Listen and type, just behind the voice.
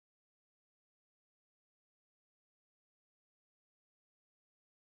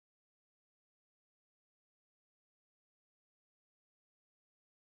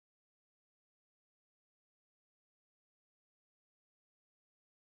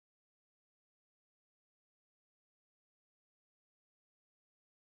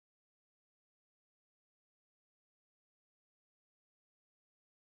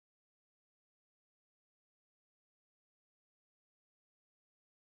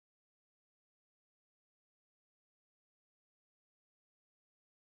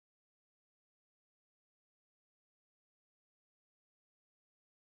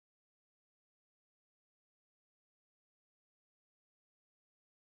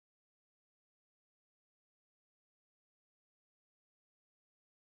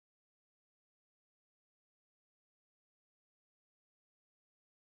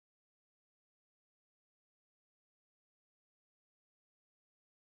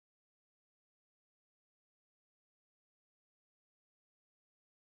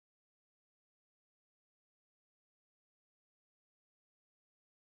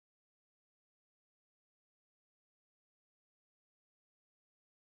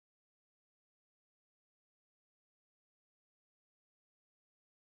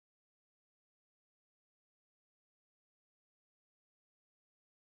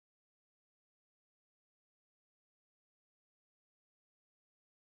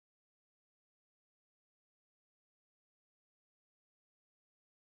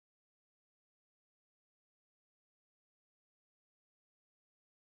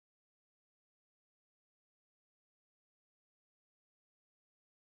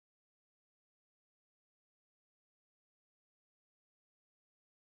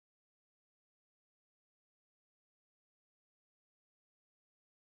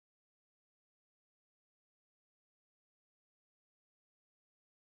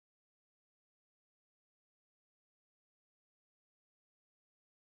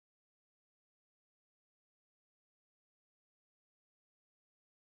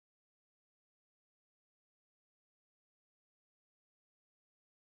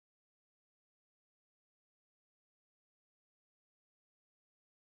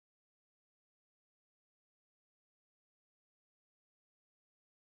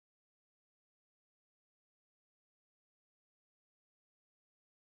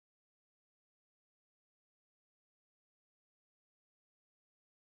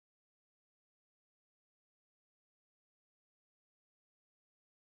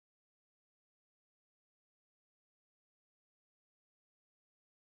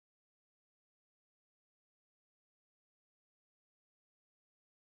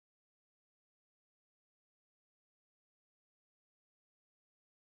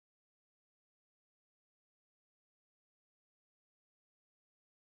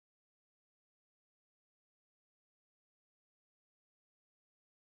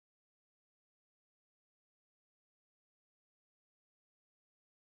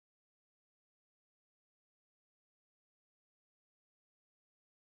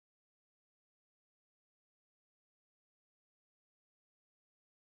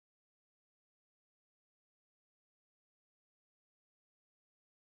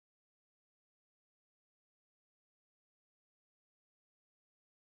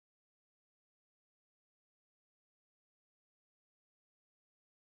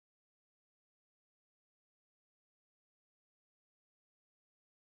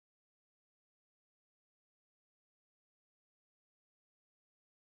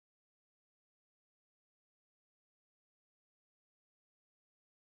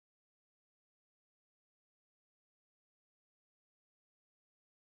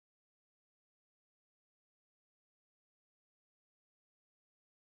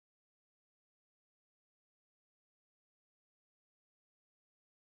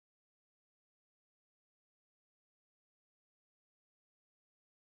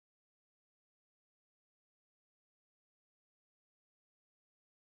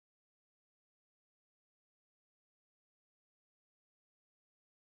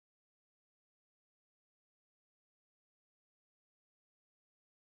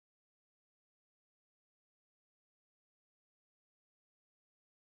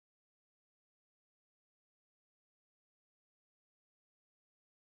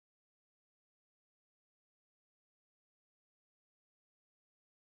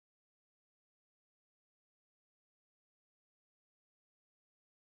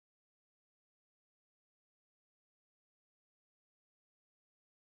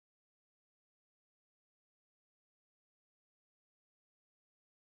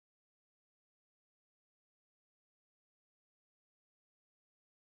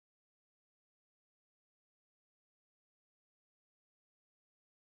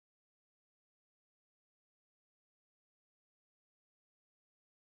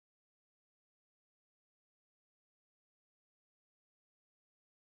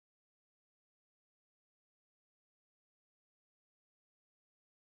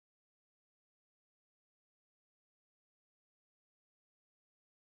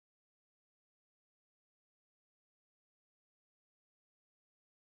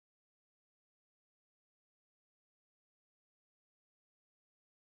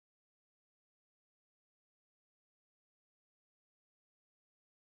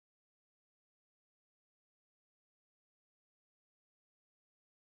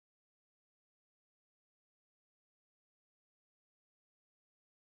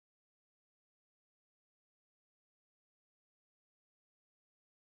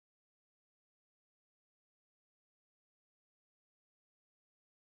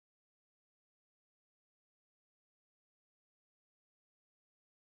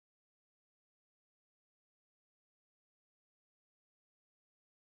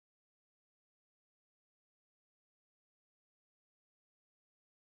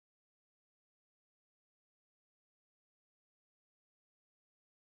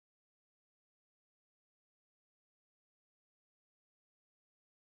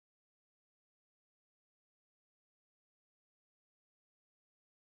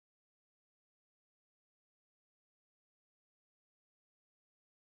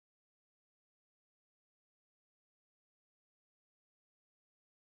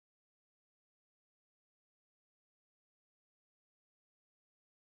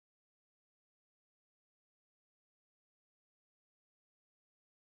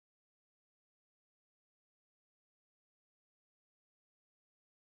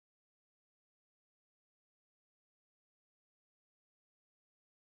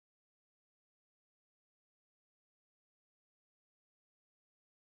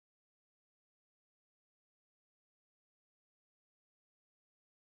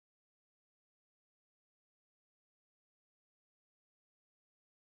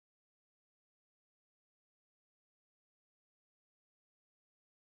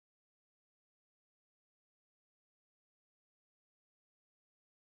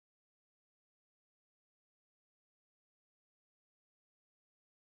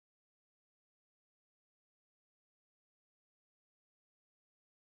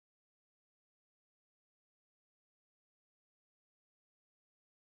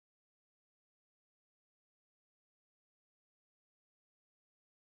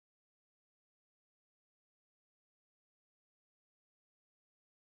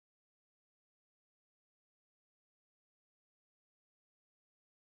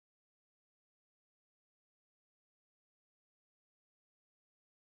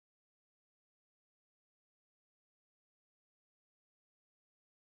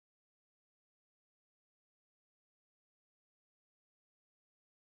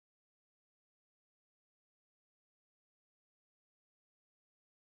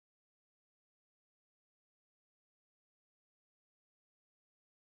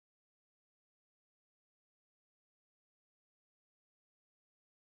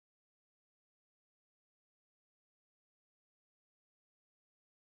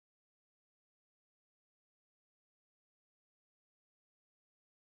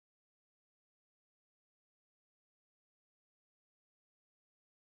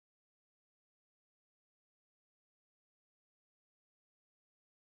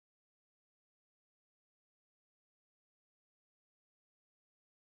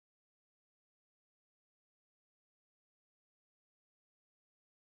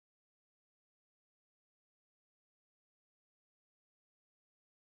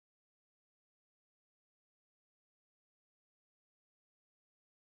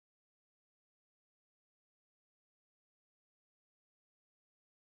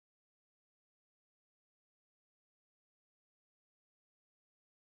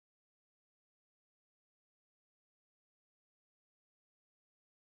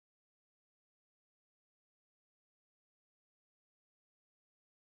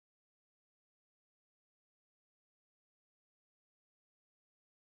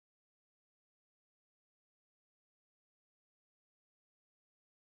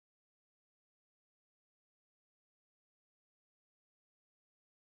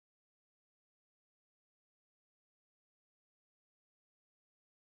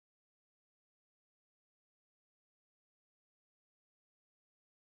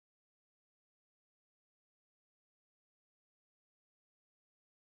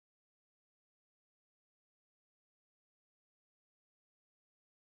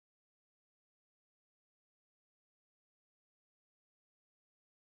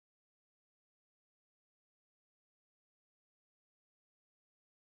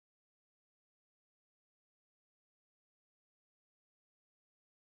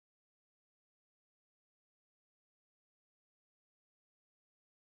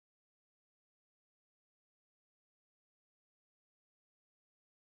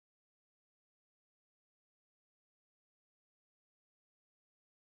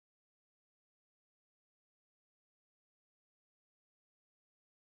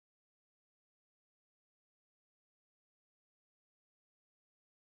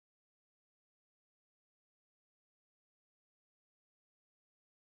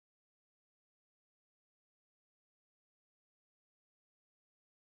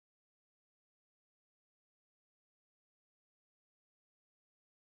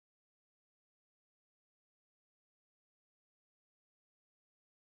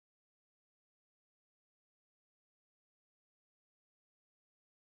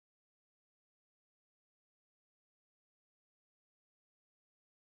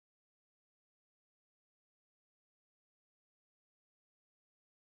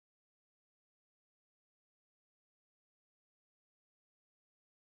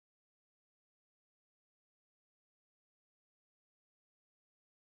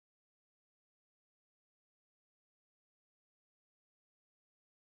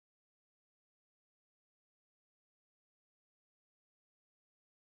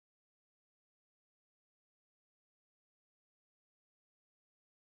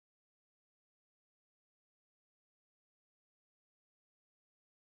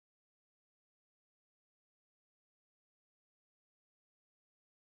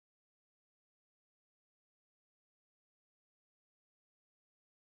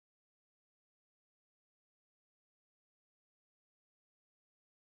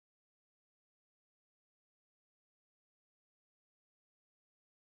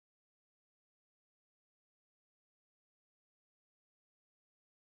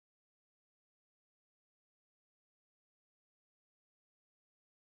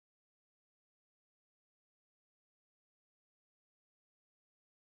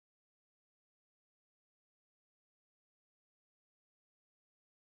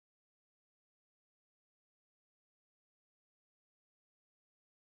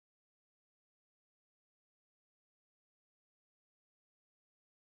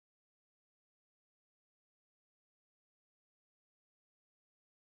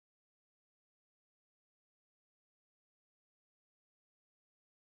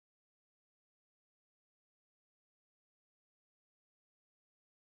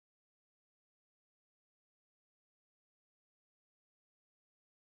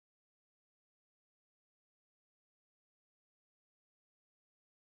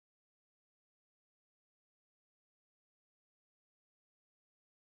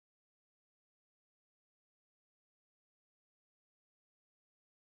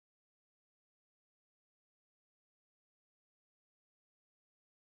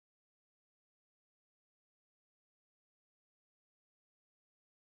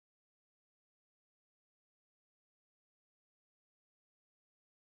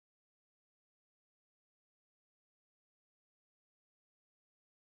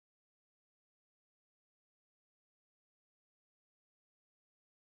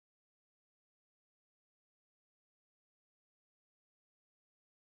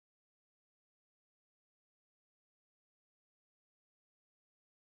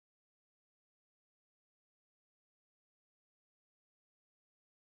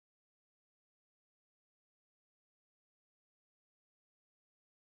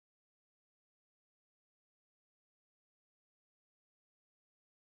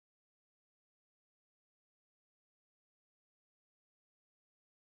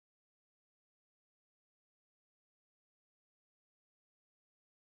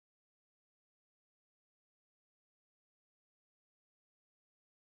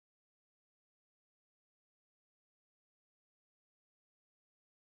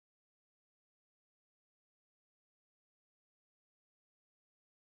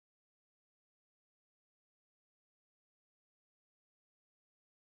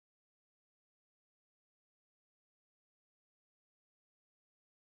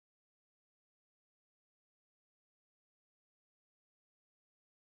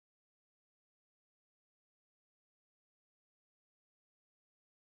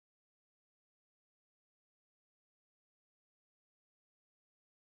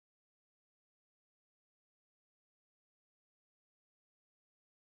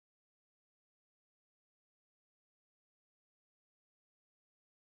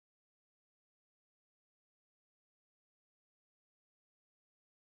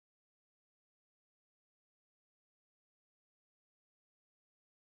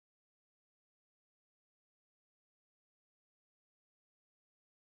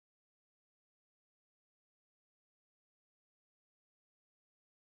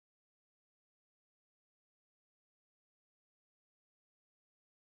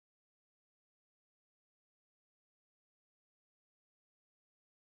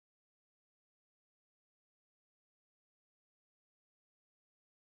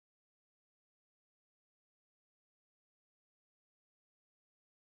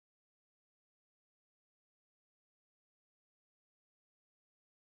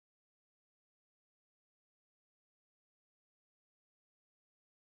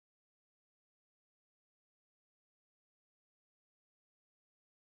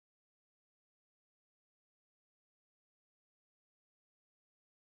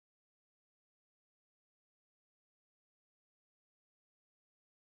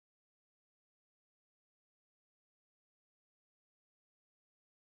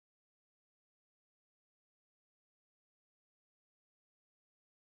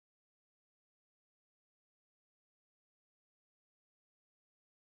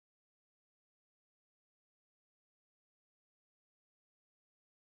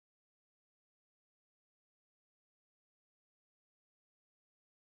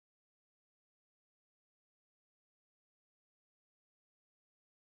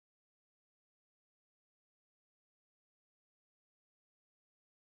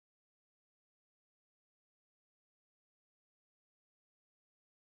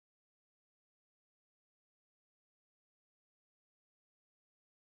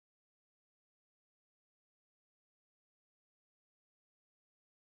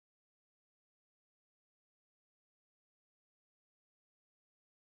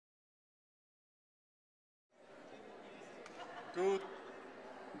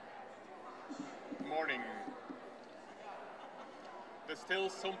There's still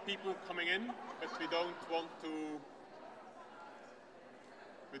some people coming in, but we don't want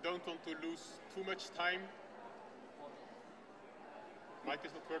to lose too much time. Mic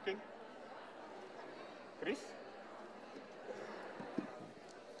is not working. Chris?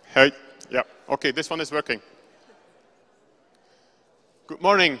 Hey, yeah, okay, this one is working. Good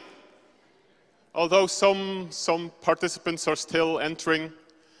morning. Although some participants are still entering,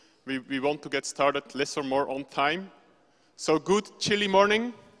 we want to get started less or more on time. So good chilly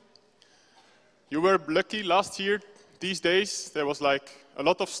morning. You were lucky last year, these days, there was like a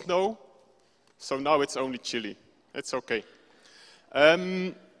lot of snow. So now it's only chilly. It's okay.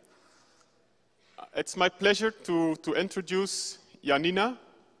 It's my pleasure to introduce Janina.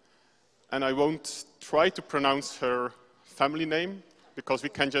 And I won't try to pronounce her family name, because we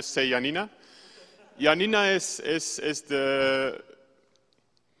can just say Janina. Janina is the,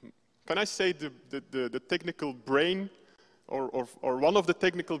 can I say the technical brain, or one of the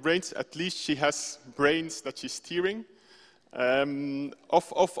technical brains, at least she has brains that she's steering,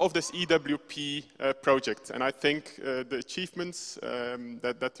 of this EWP project. And I think the achievements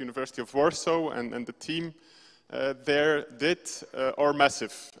that University of Warsaw and the team there did are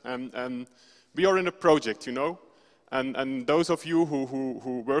massive. And we are in a project, you know. And those of you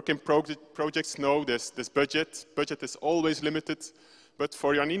who work in projects know this budget. Budget is always limited. But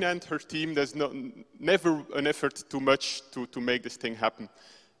for Janina and her team, there's never an effort too much to make this thing happen.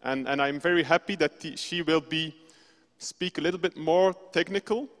 And I'm very happy that she will speak a little bit more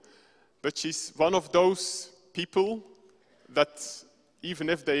technical, but she's one of those people that even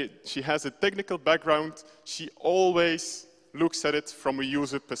if she has a technical background, she always looks at it from a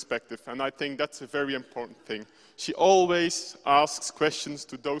user perspective. And I think that's a very important thing. She always asks questions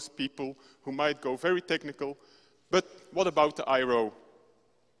to those people who might go very technical. But what about the IRO?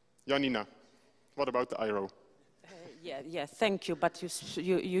 Janina, what about the IRO? Yeah, thank you. But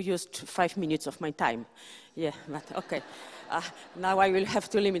you used 5 minutes of my time. Yeah, but okay. Now I will have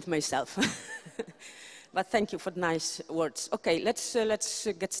to limit myself. But thank you for the nice words. Okay, let's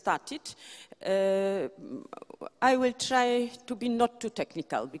get started. I will try to be not too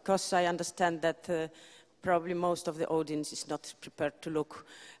technical, because I understand that probably most of the audience is not prepared to look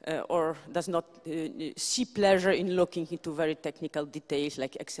or does not see pleasure in looking into very technical details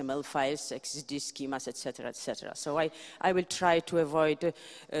like XML files, XSD schemas, etc., etc. So I will try to avoid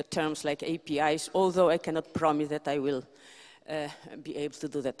terms like APIs, although I cannot promise that I will be able to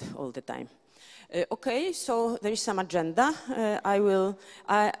do that all the time. Okay, so there is some agenda.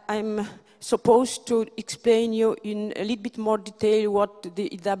 I'm supposed to explain you in a little bit more detail what the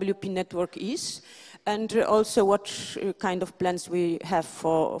EWP network is, and also what kind of plans we have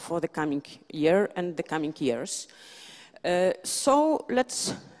for the coming year and the coming years. So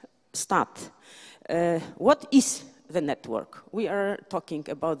let's start. What is the network? We are talking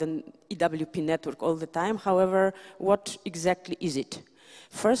about the EWP network all the time. However, what exactly is it?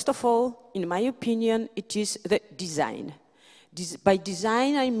 First of all, in my opinion, it is the design. By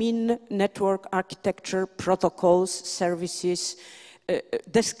design, I mean network architecture, protocols, services,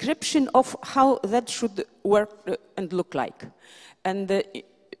 description of how that should work and look like. And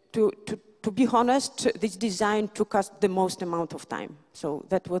to be honest, this design took us the most amount of time. So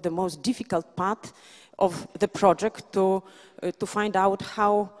that was the most difficult part of the project, to find out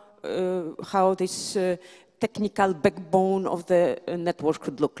how this technical backbone of the network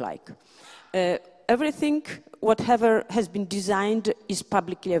could look like. Everything, whatever has been designed, is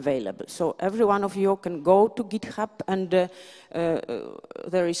publicly available. So every one of you can go to GitHub, and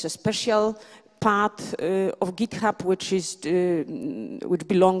there is a special part of GitHub which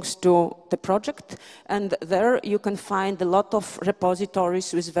belongs to the project, and there you can find a lot of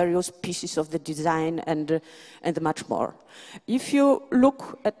repositories with various pieces of the design and much more. If you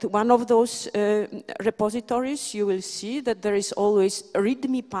look at one of those repositories, you will see that there is always a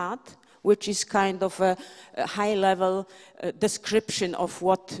README part, which is kind of a high-level description of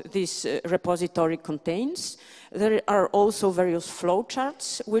what this repository contains. There are also various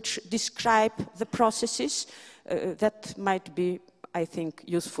flowcharts which describe the processes. That might be, I think,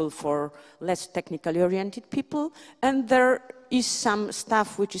 useful for less technically oriented people. And there is some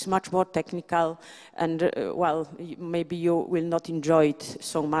stuff which is much more technical, and well, maybe you will not enjoy it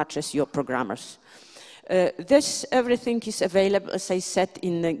so much as your programmers. Everything is available, as I said,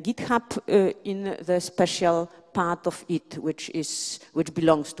 in GitHub, in the special part of it which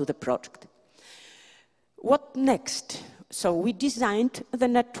belongs to the project. What next? So we designed the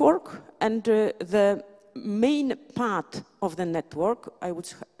network, and the main part of the network, I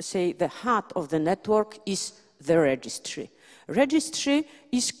would say the heart of the network, is the registry. Registry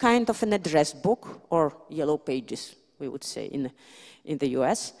is kind of an address book or yellow pages, we would say in the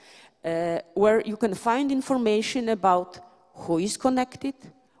US, where you can find information about who is connected,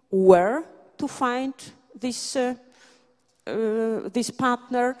 where to find this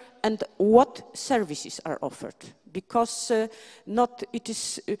partner, and what services are offered. Because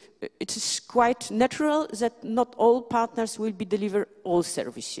it is quite natural that not all partners will be deliver all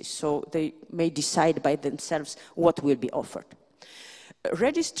services, so they may decide by themselves what will be offered.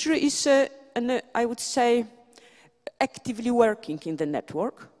 Registry is, I would say, actively working in the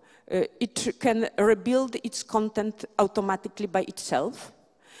network. It can rebuild its content automatically by itself.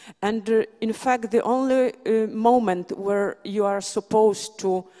 And in fact, the only moment where you are supposed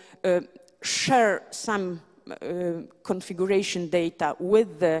to share some configuration data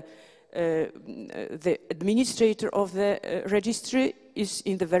with the administrator of the registry is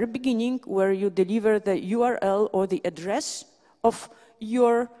in the very beginning, where you deliver the URL or the address of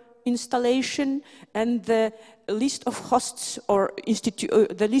your installation and the list of hosts or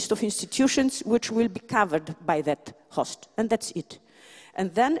the list of institutions which will be covered by that host, and that's it.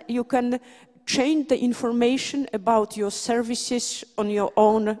 And then you can change the information about your services on your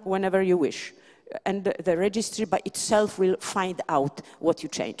own whenever you wish. And the registry by itself will find out what you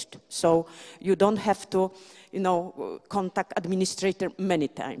changed. So you don't have to, contact administrator many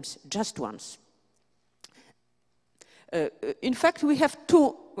times, just once. In fact, we have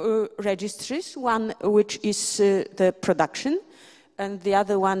two registries, one which is the production, and the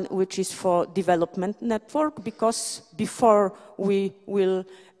other one which is for development network, because before we will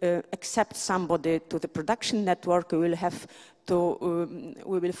accept somebody to the production network, we will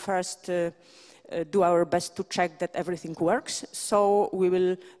first do our best to check that everything works. So we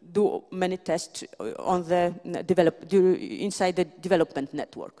will do many tests on the inside the development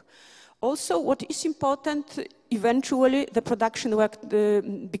network. Also, what is important, eventually the production work,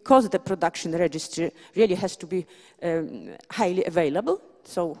 because the production registry really has to be highly available,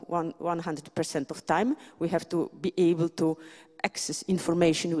 so 100% of time we have to be able to access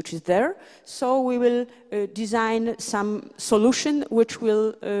information which is there. So we will design some solution which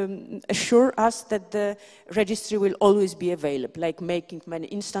will assure us that the registry will always be available, like making many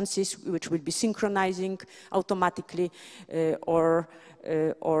instances which will be synchronizing automatically, or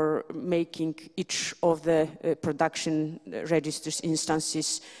making each of the production registers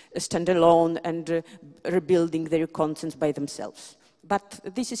instances standalone and rebuilding their contents by themselves. But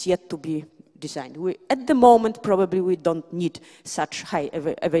this is yet to be designed. At the moment, probably we don't need such high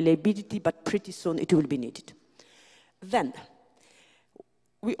availability, but pretty soon it will be needed. Then,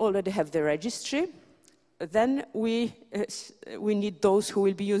 we already have the registry. Then we need those who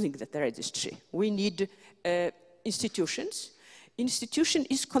will be using the registry. We need institutions. Institution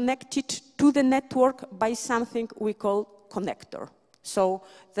is connected to the network by something we call connector. So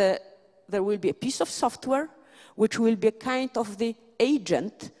there will be a piece of software which will be a kind of the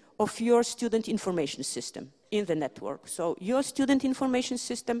agent of your student information system in the network. So your student information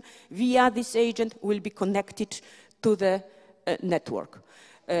system via this agent will be connected to the network.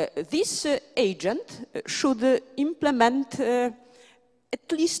 This agent should implement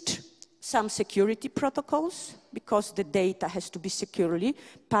at least some security protocols, because the data has to be securely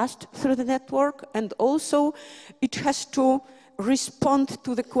passed through the network, and also it has to respond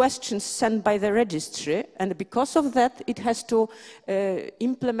to the questions sent by the registry, and because of that it has to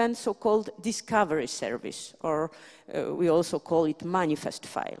implement so-called discovery service, or we also call it manifest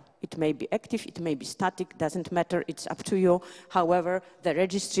file. It may be active, it may be static, doesn't matter, it's up to you. However, the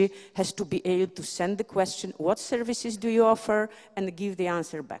registry has to be able to send the question, what services do you offer, and give the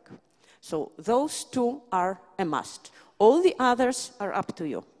answer back. So those two are a must. All the others are up to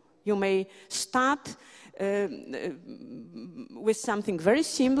you. You may start with something very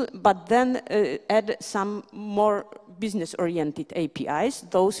simple, but then add some more business-oriented APIs,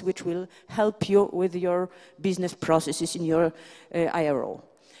 those which will help you with your business processes in your IRO.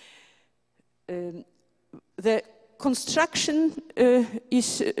 The construction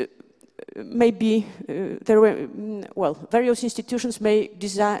is maybe various institutions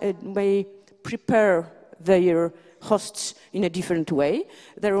may prepare their hosts in a different way.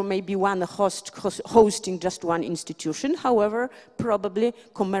 There may be one host hosting just one institution. However, probably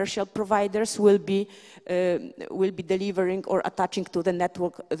commercial providers will be delivering or attaching to the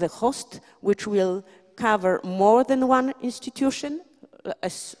network the host, which will cover more than one institution,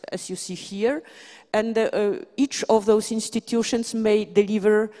 as you see here. And each of those institutions may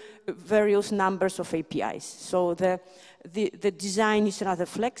deliver various numbers of APIs. So the design is rather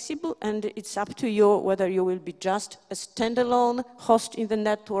flexible, and it's up to you whether you will be just a standalone host in the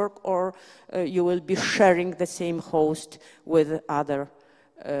network, or you will be sharing the same host with other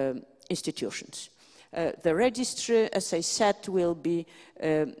institutions. The registry, as I said, will be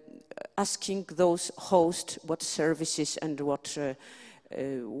asking those hosts what services and what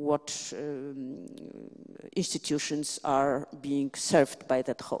institutions are being served by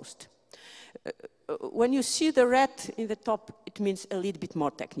that host. When you see the red in the top, it means a little bit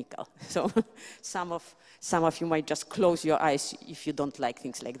more technical. So some of you might just close your eyes if you don't like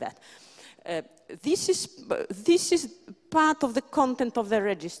things like that. This is part of the content of the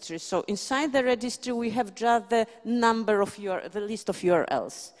registry. So inside the registry, we have just the number of the list of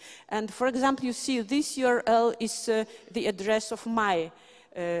URLs. And for example, you see this URL is the address of my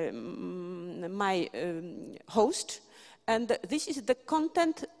host. And this is the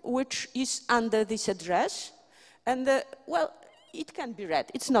content which is under this address. And well, it can be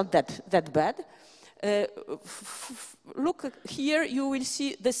read. It's not that bad. Look here, you will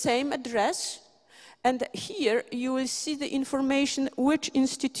see the same address. And here you will see the information which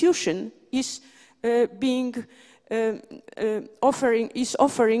institution is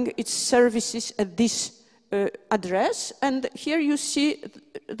offering its services at this address. And here you see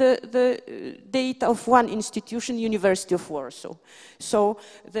the data of one institution, University of Warsaw. So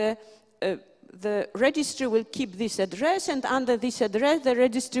the registry will keep this address, and under this address the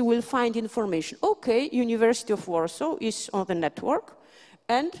registry will find information. Okay, University of Warsaw is on the network,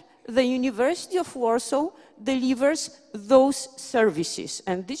 and the University of Warsaw delivers those services.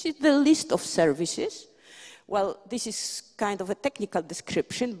 And this is the list of services. Well, this is kind of a technical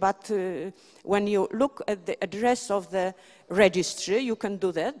description, but when you look at the address of the registry, you can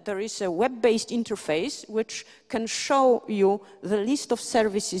do that. There is a web-based interface which can show you the list of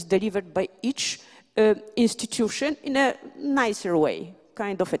services delivered by each institution in a nicer way.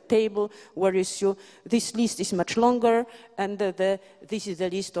 Kind of a table where this list is much longer, and this is the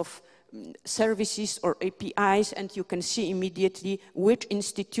list of services or APIs, and you can see immediately which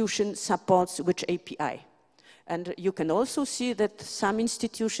institution supports which API. And you can also see that some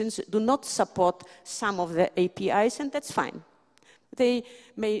institutions do not support some of the APIs, and that's fine. They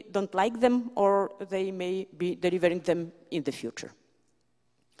may don't like them, or they may be delivering them in the future.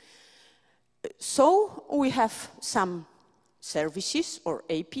 So we have some services or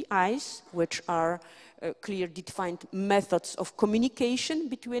APIs, which are clear defined methods of communication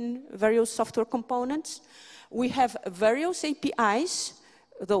between various software components. We have various APIs,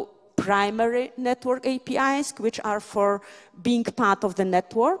 though primary network APIs, which are for being part of the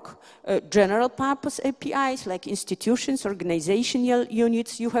network, general purpose APIs like institutions, organizational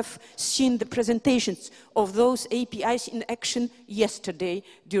units. You have seen the presentations of those APIs in action yesterday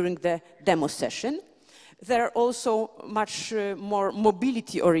during the demo session. There are also much more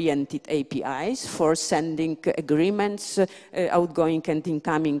mobility-oriented APIs for sending agreements, outgoing and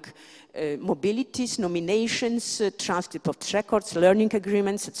incoming mobilities, nominations, transcript of records, learning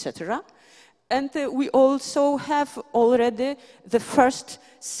agreements, etc. And we also have already the first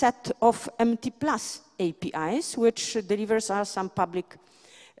set of MT Plus APIs, which delivers us some public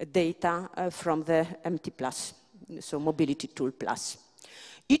data from the MT Plus, so Mobility Tool Plus.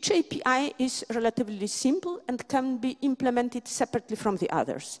 Each API is relatively simple and can be implemented separately from the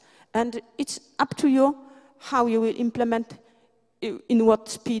others. And it's up to you how you will implement, in what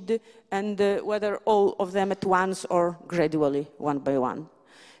speed, and whether all of them at once or gradually, one by one.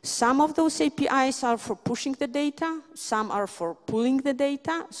 Some of those APIs are for pushing the data, some are for pulling the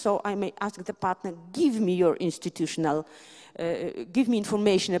data. So I may ask the partner, give me your institutional, give me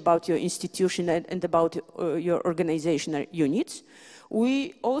information about your institution and about your organizational units.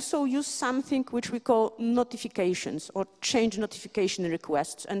 We also use something which we call notifications or change notification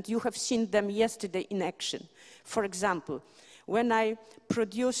requests, and you have seen them yesterday in action. For example, when I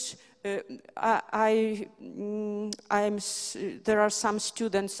produce, there are some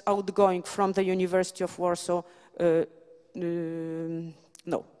students outgoing from the University of Warsaw,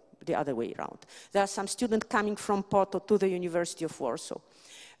 no, the other way around. There are some students coming from Porto to the University of Warsaw.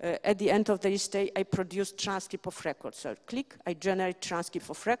 At the end of this day, I produce transcript of records. So I click, I generate transcript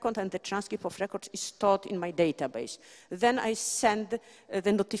of record, and the transcript of records is stored in my database. Then I send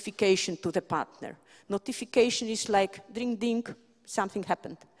the notification to the partner. Notification is like, ding, ding, something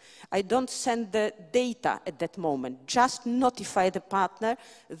happened. I don't send the data at that moment, just notify the partner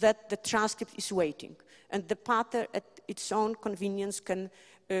that the transcript is waiting. And the partner, at its own convenience, can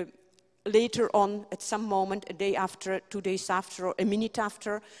later on, at some moment, a day after, 2 days after, or a minute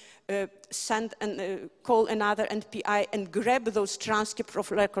after, send and call another NPI and grab those transcript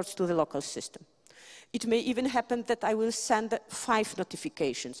of records to the local system. It may even happen that I will send 5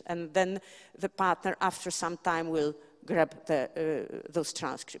 notifications, and then the partner, after some time, will grab those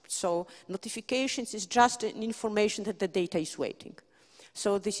transcripts. So notifications is just an information that the data is waiting.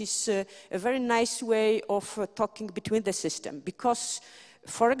 So this is a very nice way of talking between the system, because,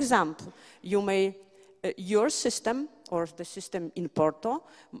 for example, you may, your system or the system in Porto,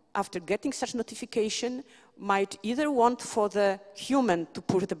 after getting such notification, might either want for the human to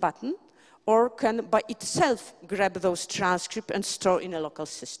push the button, or can by itself grab those transcripts and store in a local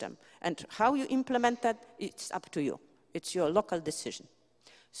system. And how you implement that, it's up to you. It's your local decision.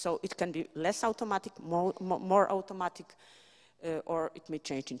 So it can be less automatic, more automatic, or it may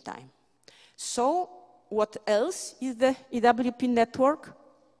change in time. So what else is the EWP network?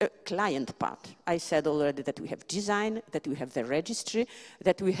 A client part. I said already that we have design, that we have the registry,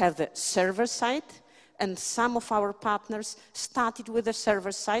 that we have the server side, and some of our partners started with the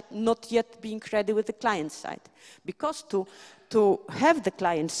server side, not yet being ready with the client side. Because to have the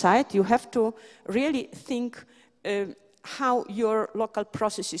client side, you have to really think how your local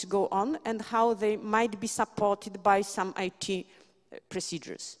processes go on and how they might be supported by some IT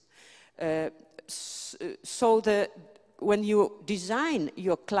procedures. When you design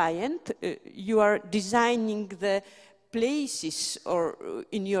your client, you are designing the places or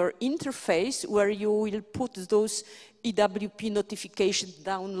in your interface where you will put those EWP notification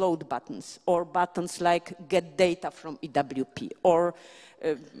download buttons, or buttons like get data from EWP, or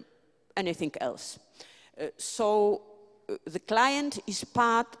anything else. The client is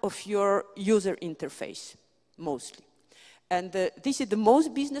part of your user interface, mostly. And this is the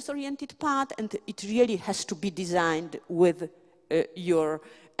most business-oriented part, and it really has to be designed with your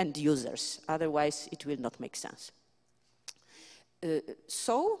end users. Otherwise, it will not make sense.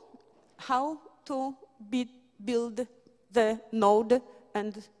 So, how to build the node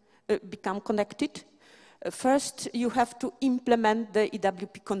and become connected? First, you have to implement the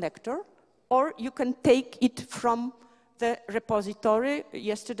EWP connector, or you can take it from the repository.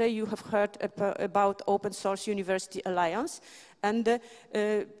 Yesterday you have heard about Open Source University Alliance, and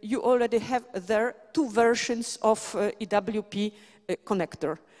you already have there 2 versions of EWP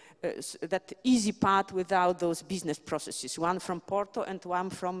connector. That easy part without those business processes, one from Porto and one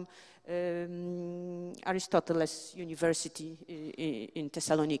from Aristoteles University in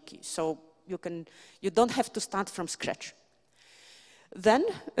Thessaloniki. So you don't have to start from scratch. Then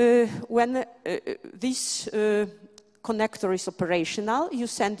when this connector is operational, you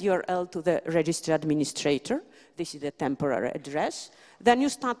send URL to the registry administrator. This is the temporary address. Then you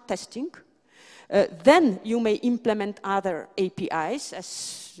start testing. Then you may implement other APIs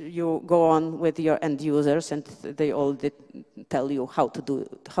as you go on with your end users, and they all tell you how to do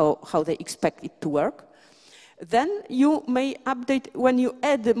it, how they expect it to work. Then you may update, when you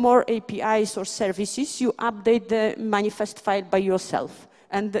add more APIs or services, you update the manifest file by yourself.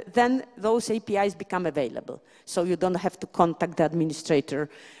 And then those APIs become available. So you don't have to contact the administrator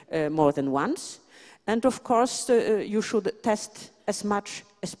more than once. And of course, you should test as much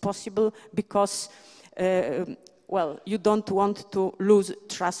as possible, because, well, you don't want to lose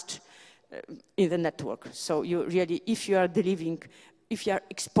trust in the network. So you really, if you are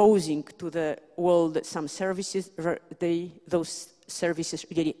exposing to the world some services, those services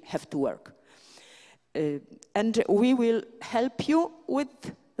really have to work. And we will help you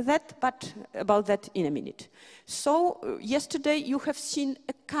with that, but about that in a minute. So yesterday you have seen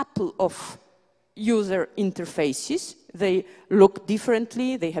a couple of user interfaces. They look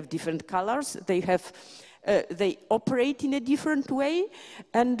differently, they have different colors, they operate in a different way,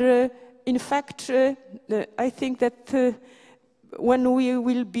 and in fact I think that when we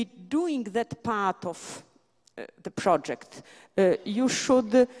will be doing that part of the project, you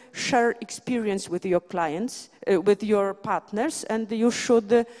should share experience with your clients, with your partners, and you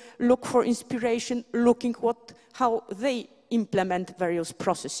should look for inspiration, looking how they implement various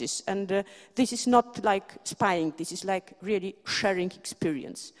processes. And this is not like spying, this is like really sharing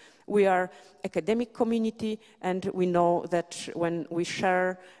experience. We are academic community, and we know that when we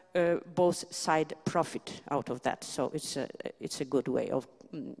share, both sides profit out of that. So it's a good way of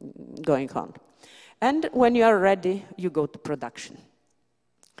going on. And when you are ready, you go to production.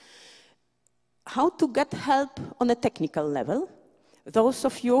 How to get help on a technical level? Those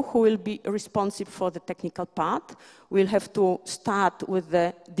of you who will be responsible for the technical part will have to start with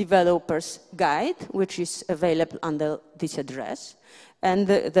the developer's guide, which is available under this address. And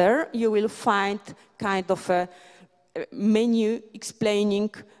there you will find kind of a menu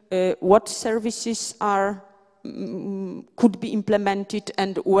explaining what services could be implemented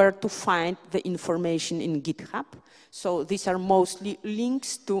and where to find the information in GitHub. So these are mostly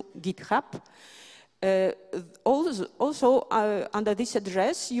links to GitHub. Also under this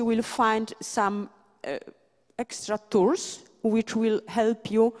address, you will find some extra tools which will help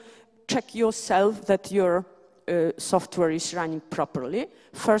you check yourself that your software is running properly.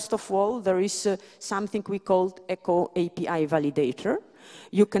 First of all, there is something we call Echo API Validator.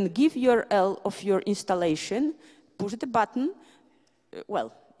 You can give URL of your installation, push the button,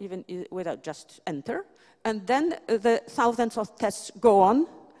 well, even without just enter, and then the thousands of tests go on,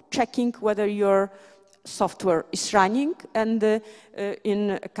 checking whether your software is running, and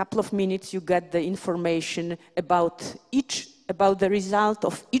in a couple of minutes you get the information about the result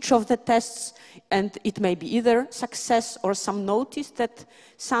of each of the tests, and it may be either success or some notice that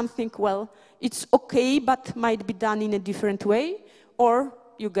something, well, it's okay, but might be done in a different way, or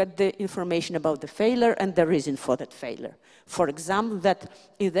you get the information about the failure and the reason for that failure. For example, that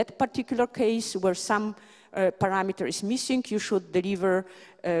in that particular case where some parameter is missing, you should deliver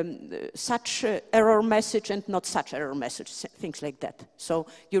such error message and not such error message, things like that. So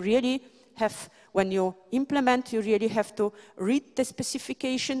you really have, when you implement, you really have to read the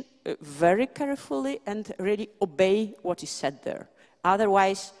specification very carefully and really obey what is said there.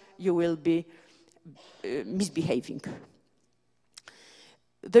 Otherwise, you will be misbehaving.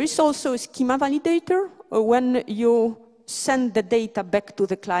 There is also a schema validator. When you send the data back to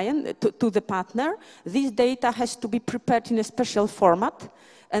the client, to the partner, this data has to be prepared in a special format,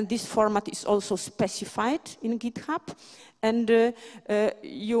 and this format is also specified in GitHub. And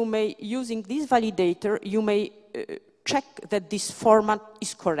you may, using this validator, you may check that this format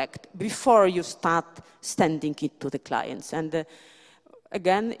is correct before you start sending it to the clients. And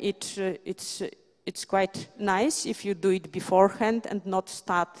again, it's quite nice if you do it beforehand and not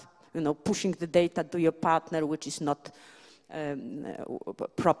start, pushing the data to your partner, which is not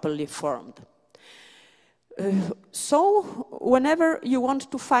properly formed. So whenever you want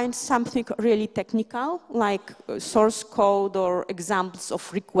to find something really technical, like source code or examples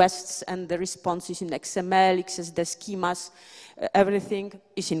of requests and the responses in XML, XSD schemas, everything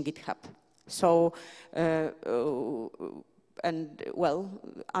is in GitHub. So, and well,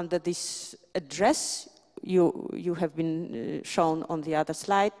 under this address, you have been shown on the other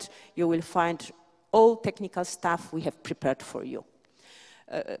slide, you will find all technical stuff we have prepared for you.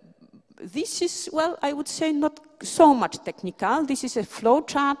 This is, well, I would say not so much technical. This is a flow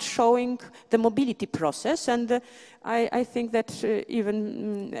chart showing the mobility process, and I think that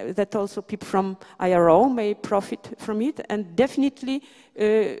even that also people from IRO may profit from it, and definitely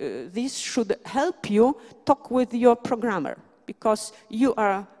this should help you talk with your programmer, because you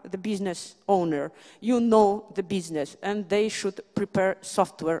are the business owner, you know the business, and they should prepare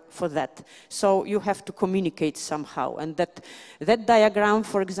software for that. So you have to communicate somehow, and that diagram,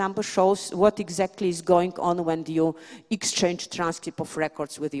 for example, shows what exactly is going on when you exchange transcript of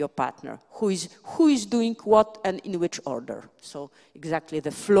records with your partner. Who is doing what and in which order. So exactly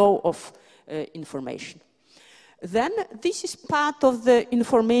the flow of information. Then this is part of the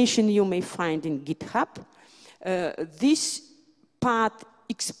information you may find in GitHub. This part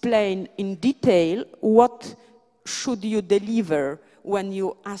explain in detail what should you deliver when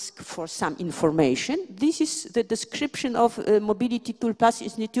you ask for some information. This is the description of Mobility Tool Plus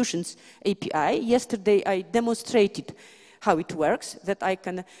Institutions API. Yesterday I demonstrated how it works, that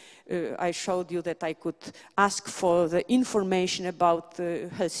I showed you that I could ask for the information about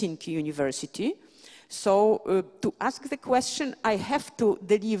Helsinki University. So to ask the question, I have to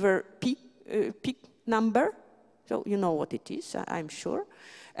deliver PIC number. So you know what it is, I'm sure.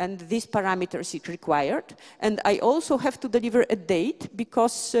 And these parameters are required. And I also have to deliver a date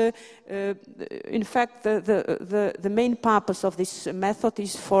because, in fact, the main purpose of this method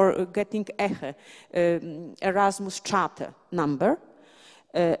is for getting Erasmus charter number.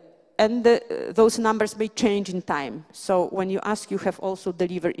 And those numbers may change in time. So when you ask, you have also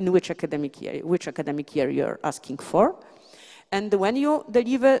delivered in which academic year you're asking for. And when you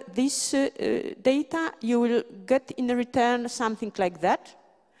deliver this data, you will get in return something like that.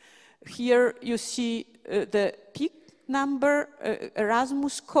 Here you see the PIC number,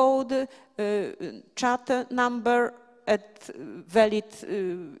 Erasmus code, charter number at valid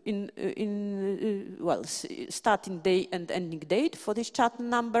starting day and ending date for this charter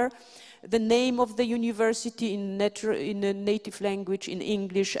number, the name of the university in a native language, in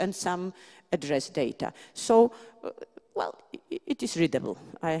English, and some address data. So. Well, it is readable,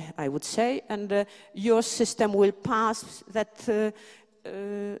 I would say, and your system will pass that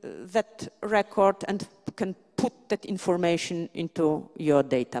record and can put that information into your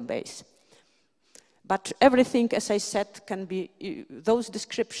database. But everything, as I said, can be, those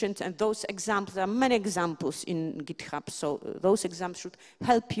descriptions and those examples, there are many examples in GitHub, so those examples should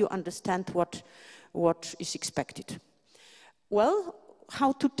help you understand what is expected. Well,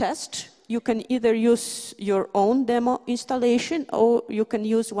 how to test. You can either use your own demo installation, or you can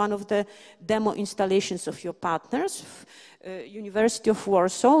use one of the demo installations of your partners. University of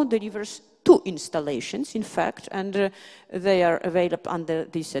Warsaw delivers 2 installations, in fact, and they are available under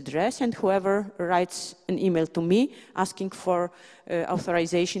this address. And whoever writes an email to me asking for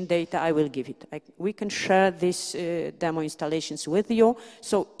authorization data, I will give it. We can share these demo installations with you.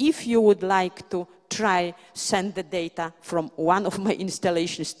 So if you would like to send the data from one of my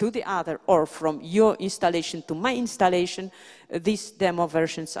installations to the other, or from your installation to my installation, these demo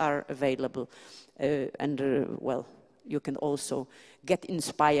versions are available. Well, you can also get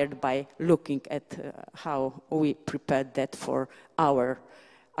inspired by looking at how we prepared that for our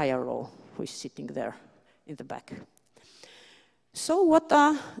IRO, who is sitting there in the back. So what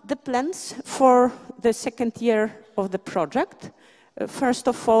are the plans for the second year of the project? First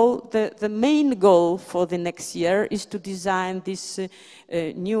of all, the main goal for the next year is to design this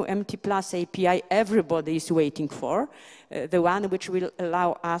new MT Plus API everybody is waiting for, the one which will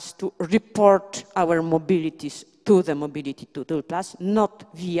allow us to report our mobilities to the Mobility Tool Plus, not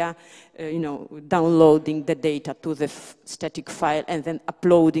via downloading the data to the static file and then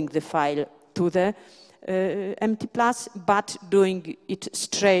uploading the file to the MT Plus, but doing it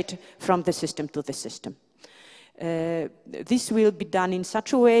straight from the system to the system. This will be done in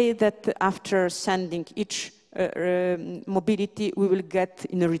such a way that after sending each mobility, we will get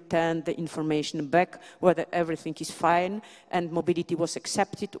in return the information back, whether everything is fine and mobility was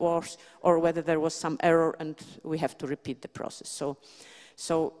accepted, or whether there was some error and we have to repeat the process.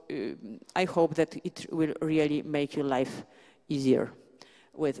 So I hope that it will really make your life easier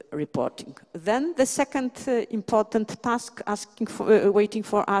with reporting. Then the second important task waiting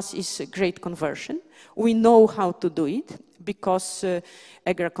for us is great conversion. We know how to do it because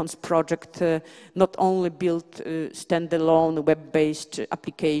Egracon's project not only built standalone web-based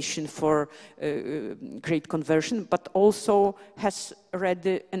application for great conversion, but also has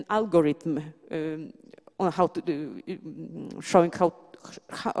already an algorithm on how to do, showing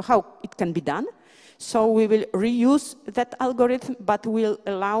how it can be done. So we will reuse that algorithm, but will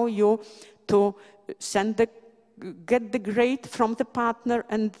allow you to get the grade from the partner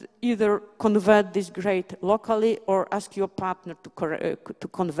and either convert this grade locally or ask your partner to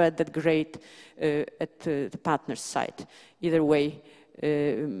convert that grade at the partner's site. Either way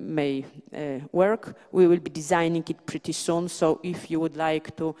may work. We will be designing it pretty soon, so if you would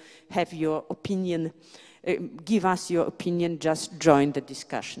like to have your opinion, give us your opinion, just join the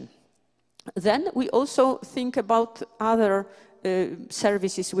discussion. Then we also think about other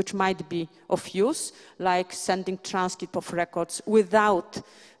services which might be of use, like sending transcript of records without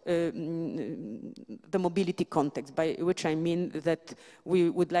the mobility context, by which I mean that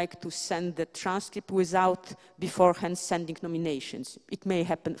we would like to send the transcript without beforehand sending nominations. It may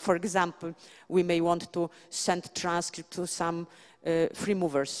happen, for example, we may want to send transcript to some free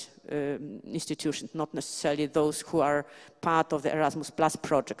movers institutions, not necessarily those who are part of the Erasmus Plus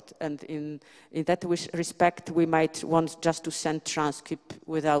project. And in that respect, we might want just to send transcript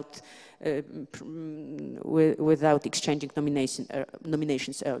without exchanging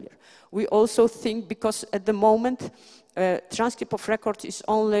nominations earlier. We also think, because at the moment, transcript of records is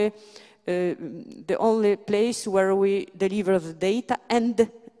only the only place where we deliver the data and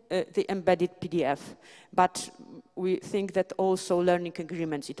the embedded PDF. But we think that also learning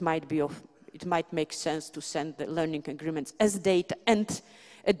agreements, it might make sense to send the learning agreements as data and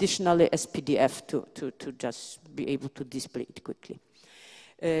additionally as PDF to just be able to display it quickly.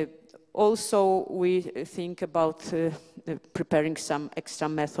 Also, we think about preparing some extra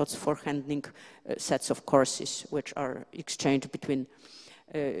methods for handling sets of courses which are exchanged between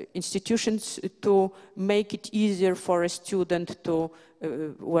institutions to make it easier for a student to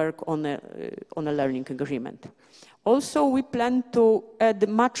work on a learning agreement. Also, we plan to add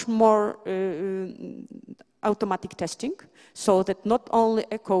much more automatic testing, so that not only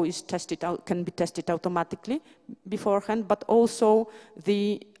ECHO is can be tested automatically beforehand, but also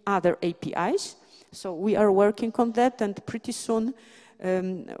the other APIs. So we are working on that, and pretty soon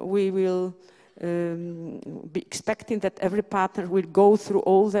we will be expecting that every partner will go through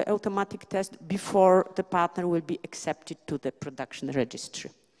all the automatic tests before the partner will be accepted to the production registry.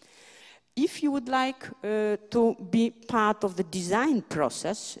 If you would like to be part of the design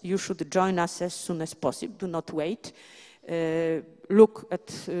process, you should join us as soon as possible. Do not wait. Look at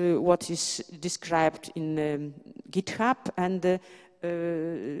what is described in GitHub and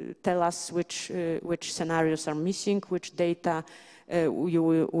tell us which scenarios are missing, which data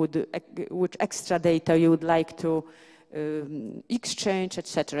which extra data you would like to exchange,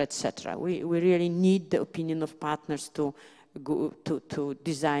 etc., etc. We really need the opinion of partners to to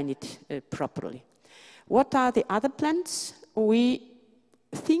design it properly. What are the other plans? We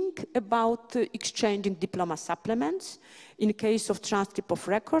think about exchanging diploma supplements. In case of transcript of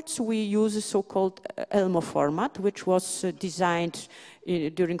records, we use a so-called ELMO format, which was designed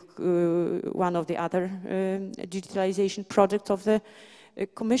during one of the other digitalization projects of the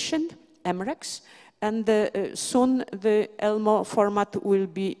Commission, MREX. And soon the ELMO format will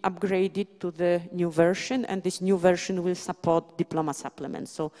be upgraded to the new version, and this new version will support diploma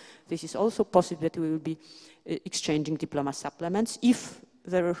supplements. So this is also possible that we will be exchanging diploma supplements if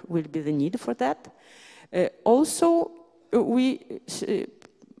there will be the need for that. Also, we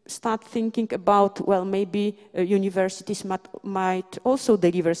start thinking about, well, maybe universities might also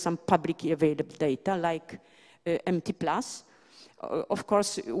deliver some publicly available data like MT+. Of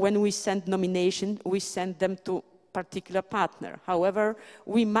course, when we send nomination, we send them to particular partner. However,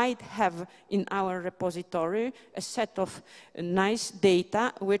 we might have in our repository a set of nice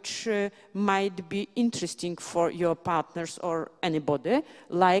data which might be interesting for your partners or anybody,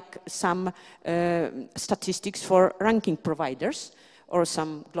 like some statistics for ranking providers or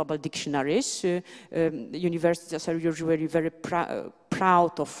some global dictionaries. Universities are usually very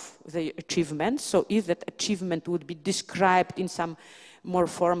proud of their achievements. So if that achievement would be described in some more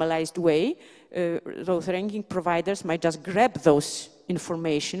formalized way, those ranking providers might just grab those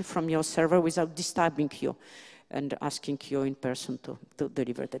information from your server without disturbing you and asking you in person to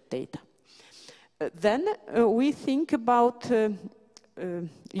deliver that data. Then we think about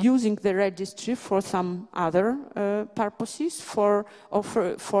using the registry for some other purposes, for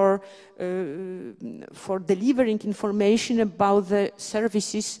delivering information about the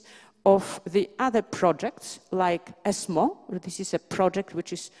services of the other projects, like ESMO. This is a project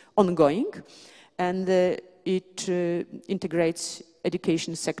which is ongoing, and it integrates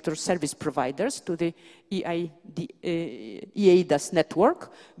education sector service providers to the EIDAS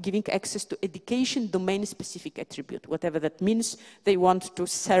network, giving access to education domain-specific attribute, whatever that means. They want to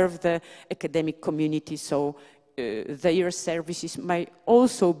serve the academic community, so their services might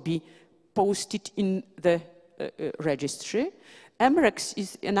also be posted in the registry. MREX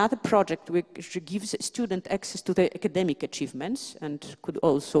is another project which gives student access to the academic achievements and could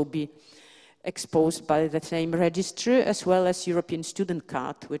also be exposed by the same registry, as well as European Student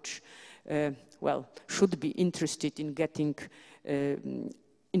Card, which, well, should be interested in getting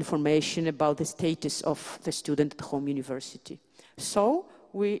information about the status of the student at home university. So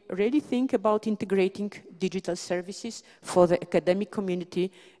we really think about integrating digital services for the academic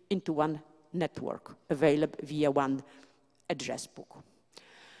community into one network, available via one address book.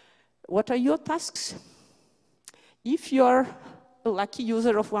 What are your tasks? If you're a lucky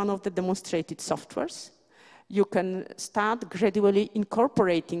user of one of the demonstrated softwares, you can start gradually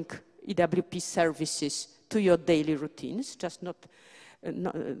incorporating EWP services to your daily routines. Just not,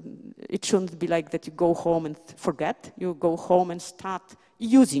 it shouldn't be like that you go home and forget. You go home and start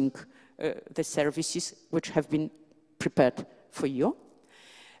using the services which have been prepared for you.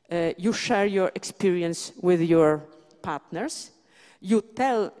 You share your experience with your partners. You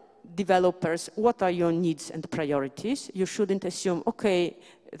tell developers what are your needs and priorities. You shouldn't assume, okay,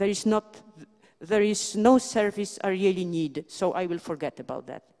 there is no service I really need, so I will forget about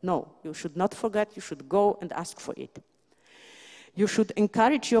that. No, you should not forget. You should go and ask for it. You should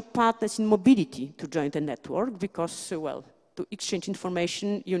encourage your partners in mobility to join the network because, well, to exchange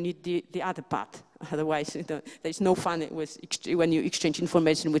information, you need the other part. Otherwise, there is no fun when you exchange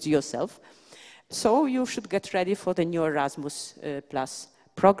information with yourself. So you should get ready for the new Erasmus Plus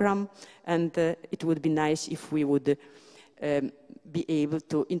program, and it would be nice if we would be able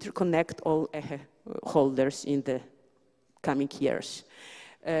to interconnect all holders in the coming years.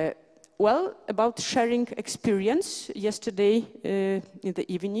 Well, about sharing experience, yesterday in the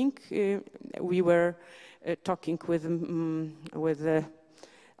evening we were talking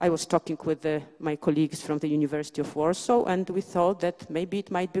I was talking with my colleagues from the University of Warsaw, and we thought that maybe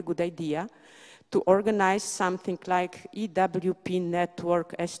it might be a good idea to organize something like EWP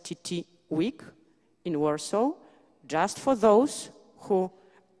Network STT Week in Warsaw, just for those who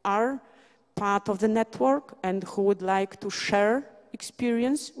are part of the network and who would like to share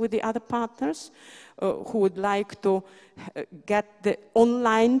experience with the other partners, who would like to get the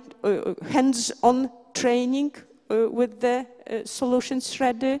online hands-on training with the solutions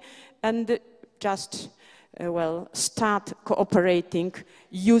ready, and just, well, start cooperating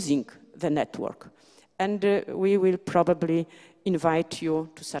using the network. And we will probably invite you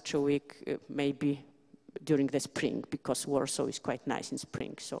to such a week maybe during the spring, because Warsaw is quite nice in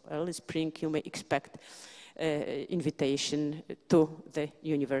spring. So early spring you may expect invitation to the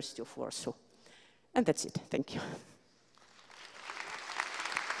University of Warsaw. And that's it. Thank you.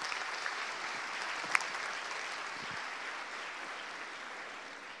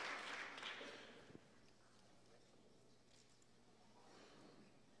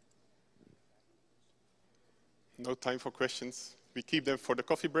 No time for questions. We keep them for the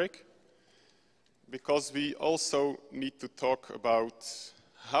coffee break, because we also need to talk about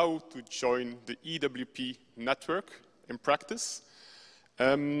how to join the EWP network in practice.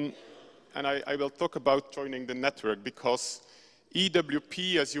 And I will talk about joining the network, because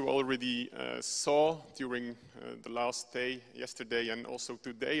EWP, as you already saw during the last day, yesterday, and also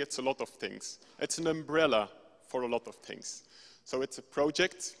today, it's a lot of things. It's an umbrella for a lot of things. So it's a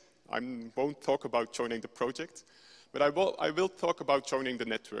project. I won't talk about joining the project, but I will talk about joining the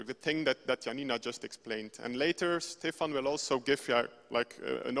network, the thing that Janina just explained. And later, Stefan will also give you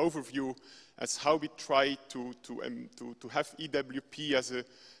an overview as how we try to have EWP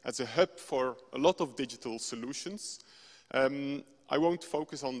as a hub for a lot of digital solutions. I won't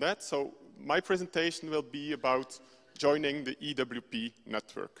focus on that, so my presentation will be about joining the EWP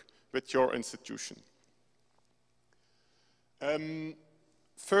network with your institution.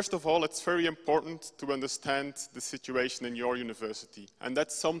 First of all, it's very important to understand the situation in your university, and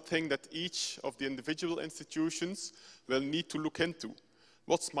that's something that each of the individual institutions will need to look into.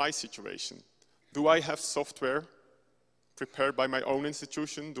 What's my situation? Do I have software prepared by my own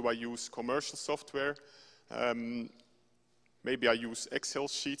institution? Do I use commercial software? Maybe I use Excel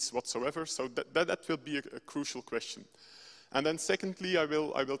sheets whatsoever, so that will be a crucial question. And then secondly, I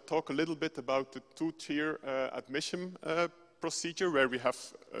will talk a little bit about the two-tier admission procedure, where we have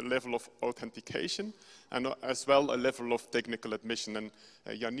a level of authentication and as well a level of technical admission. And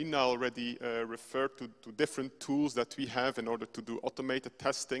Janina already referred to different tools that we have in order to do automated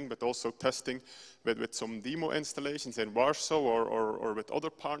testing, but also testing with some demo installations in Warsaw or with other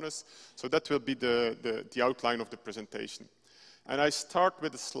partners. So that will be the outline of the presentation. And I start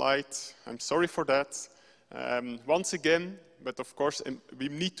with a slide. I'm sorry for that. Once again, but of course, we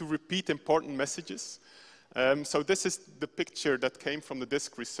need to repeat important messages. So this is the picture that came from the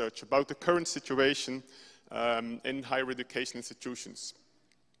DISC research about the current situation in higher education institutions.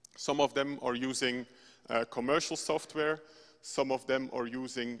 Some of them are using commercial software. Some of them are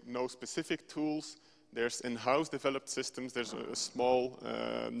using no specific tools. There's in-house developed systems. There's a small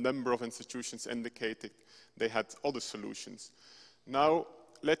number of institutions indicating they had other solutions. Now,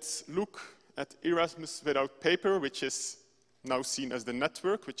 let's look at Erasmus Without Paper, which is now seen as the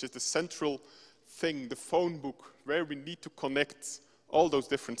network, which is the central thing, the phone book, where we need to connect all those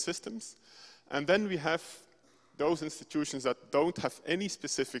different systems. And then we have those institutions that don't have any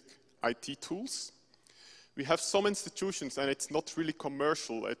specific IT tools. We have some institutions, and it's not really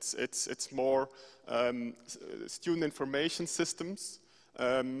commercial, it's more student information systems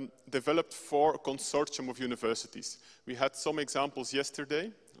developed for a consortium of universities. We had some examples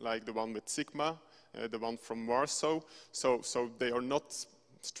yesterday, like the one with Sigma, the one from Warsaw. So they are not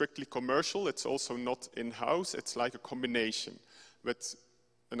strictly commercial, it's also not in-house, it's like a combination with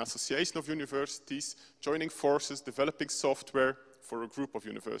an association of universities joining forces, developing software for a group of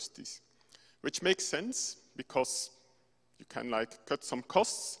universities. Which makes sense, because you can cut some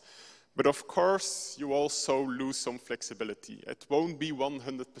costs, but of course you also lose some flexibility. It won't be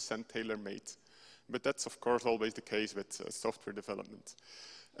 100% tailor-made, but that's of course always the case with software development.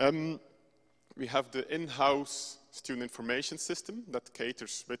 We have the in-house student information system that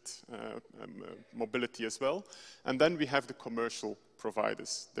caters with mobility as well. And then we have the commercial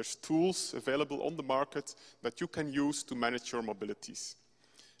providers. There's tools available on the market that you can use to manage your mobilities.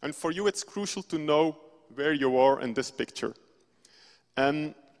 And for you, it's crucial to know where you are in this picture.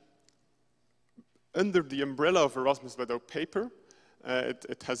 And under the umbrella of Erasmus Without Paper,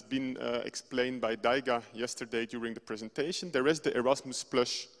 it has been explained by Daiga yesterday during the presentation, there is the Erasmus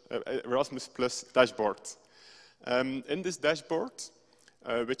Plus dashboard. In this dashboard,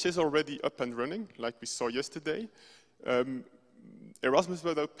 which is already up and running, like we saw yesterday, Erasmus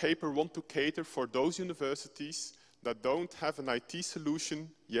Without Paper want to cater for those universities that don't have an IT solution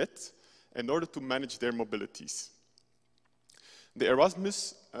yet in order to manage their mobilities. The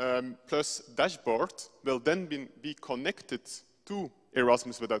Erasmus Plus dashboard will then be connected to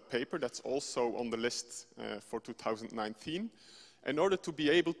Erasmus Without Paper, that's also on the list for 2019, in order to be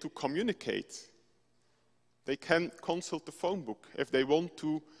able to communicate. They can consult the phone book if they want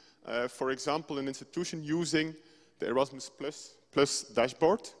to, for example, an institution using the Erasmus Plus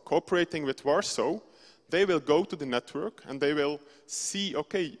dashboard, cooperating with Warsaw, they will go to the network and they will see,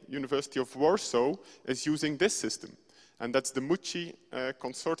 okay, University of Warsaw is using this system. And that's the MUCI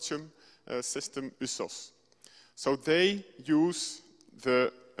consortium system USOS. So they use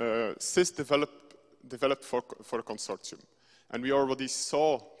the SIS developed for a consortium. And we already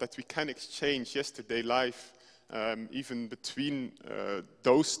saw that we can exchange yesterday live, even between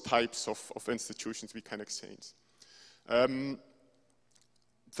those types of institutions we can exchange.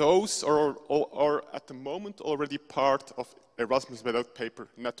 those are at the moment already part of Erasmus Without Paper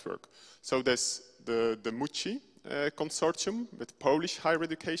network. So there's the MUCI consortium with Polish higher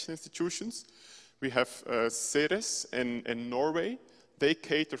education institutions. We have Ceres in Norway. They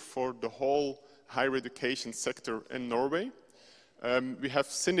cater for the whole higher education sector in Norway. We have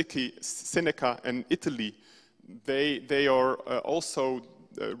Seneca in Italy. They are also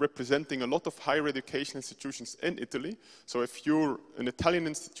representing a lot of higher education institutions in Italy. So if you're an Italian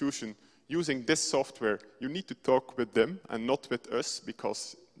institution using this software, you need to talk with them and not with us,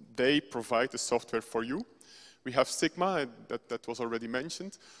 because they provide the software for you. We have Sigma, that was already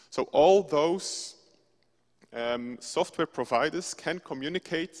mentioned. So all those software providers can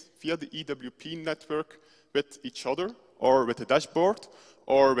communicate via the EWP network with each other, or with the dashboard,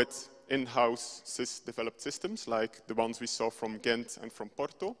 or with in-house developed systems like the ones we saw from Ghent and from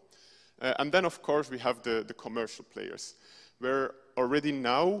Porto. And then, of course, we have the commercial players, where already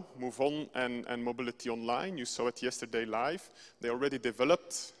now MoveOn and Mobility Online, you saw it yesterday live, they already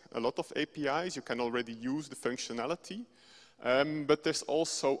developed a lot of APIs. You can already use the functionality. But there's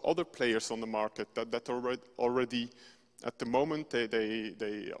also other players on the market that already at the moment,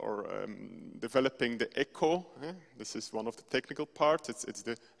 they are developing the Echo. This is one of the technical parts. It's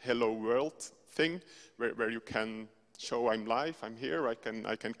the Hello World thing, where you can show I'm live, I'm here, I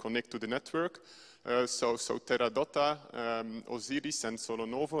can connect to the network. So Teradata, Osiris, and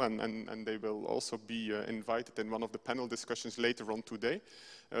Solonovo, and they will also be invited in one of the panel discussions later on today.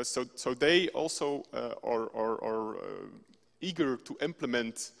 So they also are eager to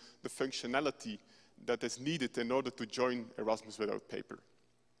implement the functionality that is needed in order to join Erasmus Without Paper.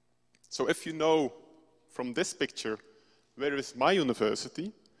 So if you know from this picture where is my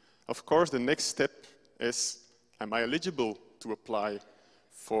university, of course the next step is, am I eligible to apply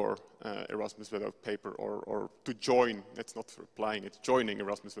for Erasmus Without Paper, or to join? It's not for applying, it's joining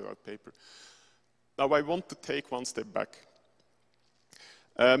Erasmus Without Paper. Now I want to take one step back.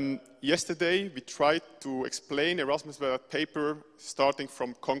 Yesterday we tried to explain Erasmus Without Paper starting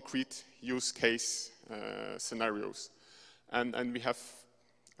from concrete use case scenarios. And we have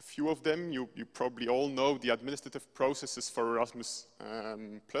a few of them. You probably all know the administrative processes for Erasmus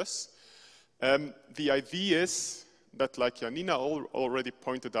Plus. The idea is that, like Janina already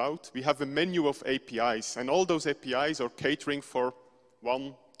pointed out, we have a menu of APIs, and all those APIs are catering for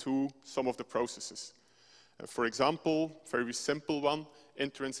one, two, some of the processes. For example, very simple one,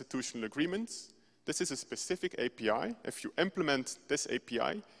 interinstitutional agreements. This is a specific API. If you implement this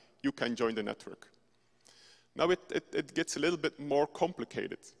API, you can join the network. Now it gets a little bit more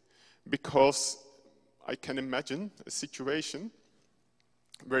complicated, because I can imagine a situation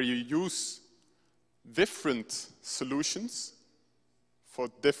where you use different solutions for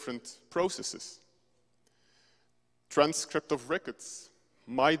different processes. Transcript of records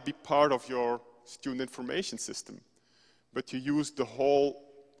might be part of your student information system, but you use the whole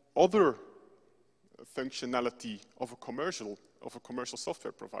other functionality of a commercial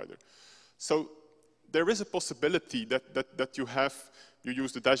software provider. So there is a possibility that you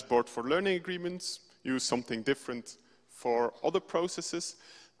use the dashboard for learning agreements, use something different for other processes,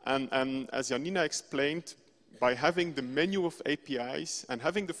 and as Janina explained, by having the menu of APIs and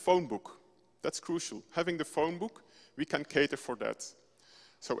having the phone book, that's crucial. Having the phone book, we can cater for that.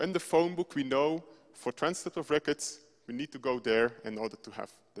 So in the phone book, we know for transcript of records, we need to go there in order to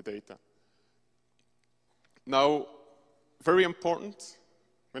have the data. Now, very important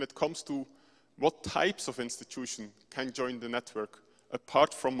when it comes to what types of institution can join the network,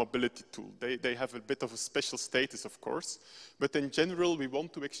 apart from mobility tool. They have a bit of a special status, of course, but in general, we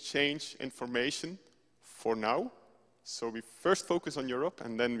want to exchange information for now. So we first focus on Europe,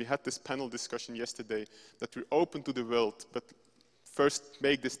 and then we had this panel discussion yesterday that we're open to the world, but first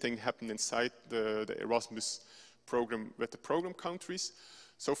make this thing happen inside the Erasmus program with the program countries.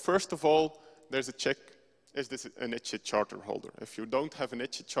 So first of all, there's a check. Is this an HE charter holder? If you don't have an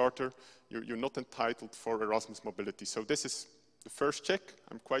HE charter, you're not entitled for Erasmus Mobility. So this is the first check.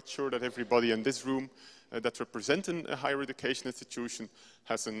 I'm quite sure that everybody in this room that represents a higher education institution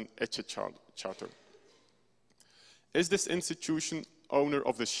has an HE charter. Is this institution owner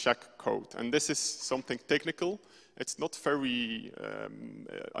of the SHAC code? And this is something technical. It's not very,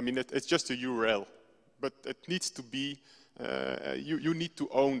 it's just a URL, but it needs to be, you need to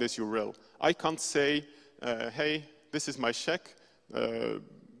own this URL. I can't say, hey, this is my SHAC,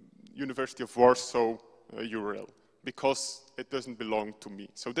 University of Warsaw URL, because it doesn't belong to me.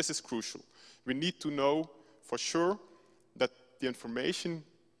 So this is crucial. We need to know for sure that the information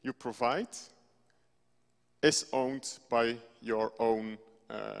you provide is owned by your own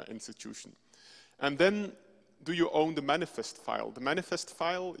institution. And then do you own the manifest file? The manifest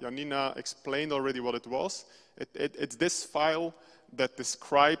file, Janina explained already what it was. It's this file that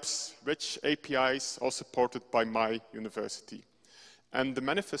describes which APIs are supported by my university. And the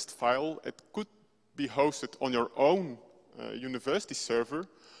manifest file, it could be hosted on your own university server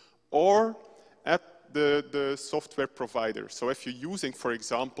or at the software provider. So if you're using, for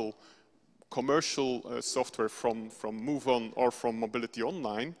example, commercial software from MoveOn or from Mobility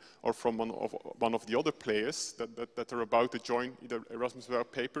Online or from one of the other players that are about to join either Erasmus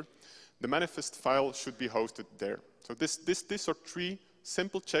Without Paper, the manifest file should be hosted there. So these are 3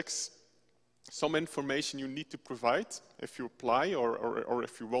 simple checks, some information you need to provide if you apply or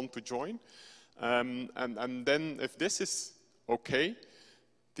if you want to join. And then if this is okay,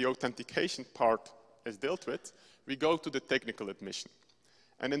 the authentication part is dealt with, we go to the technical admission.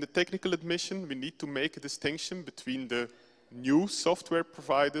 And in the technical admission, we need to make a distinction between the new software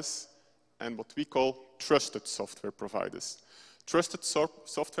providers and what we call trusted software providers. Trusted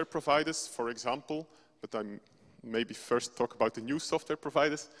software providers, for example, but I'm maybe first talk about the new software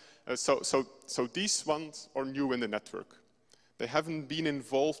providers. So these ones are new in the network. They haven't been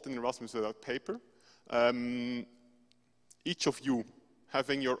involved in Erasmus Without Paper. Each of you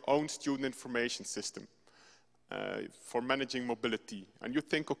having your own student information system for managing mobility, and you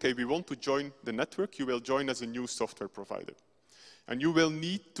think, okay, we want to join the network, you will join as a new software provider. And you will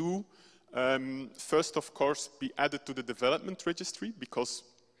need to, first, of course, be added to the development registry, because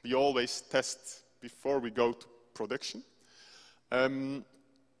we always test before we go to production.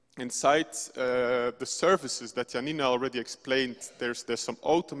 Inside the services that Janina already explained, there's some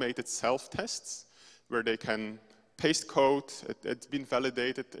automated self-tests where they can paste code, it's been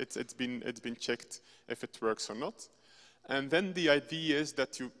validated, it's been checked if it works or not. And then the idea is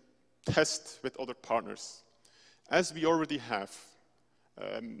that you test with other partners. As we already have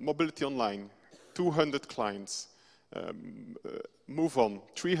Mobility Online, 200 clients, MoveOn,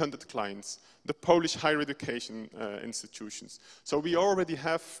 300 clients, the Polish higher education institutions. So we already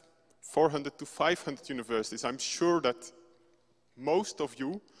have 400 to 500 universities. I'm sure that most of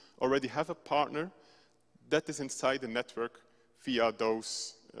you already have a partner that is inside the network via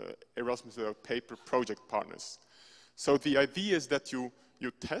those Erasmus Without Paper project partners. So the idea is that you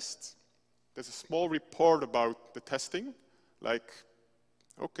test. There's a small report about the testing, like,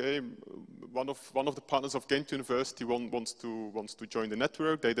 okay, one of the partners of Ghent University wants to join the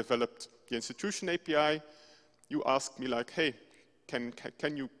network. They developed the institution API. You ask me like, hey, can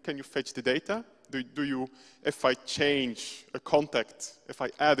you fetch the data? Do you, if I change a contact, if I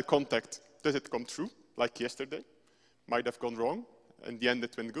add a contact, does it come true? Like yesterday, might have gone wrong. In the end,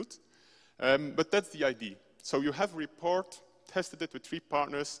 it went good. But that's the idea. So you have a report, tested it with 3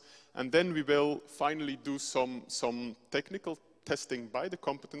 partners, and then we will finally do some technical testing by the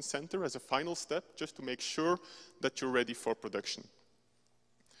Competence Center as a final step, just to make sure that you're ready for production.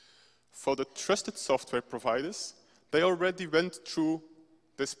 For the trusted software providers, they already went through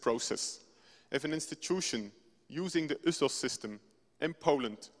this process. If an institution using the USOS system in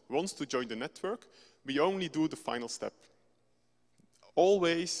Poland wants to join the network, we only do the final step.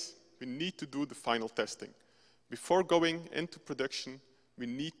 Always, we need to do the final testing. Before going into production, we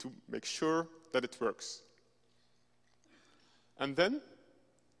need to make sure that it works. And then,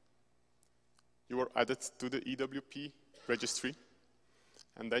 you are added to the EWP registry.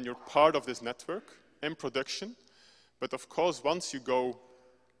 And then you're part of this network in production. But of course, once you go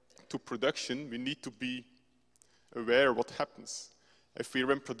to production, we need to be aware what happens. If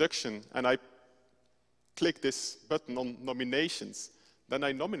we're in production and I click this button on nominations, then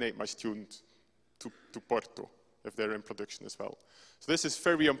I nominate my student to Porto, if they're in production as well. So this is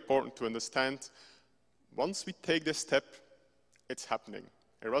very important to understand. Once we take this step, it's happening.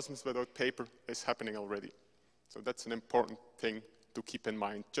 Erasmus Without Paper is happening already. So that's an important thing to keep in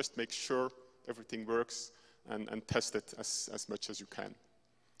mind. Just make sure everything works and test it as much as you can.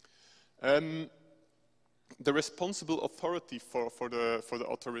 The responsible authority for the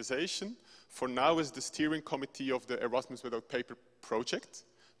authorization for now is the steering committee of the Erasmus Without Paper project.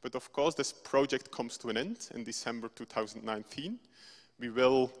 But of course, this project comes to an end in December 2019. We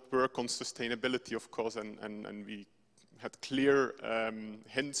will work on sustainability, of course, and we had clear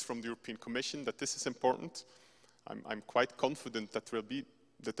hints from the European Commission that this is important. I'm quite confident that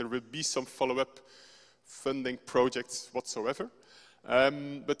there will be some follow-up funding projects whatsoever.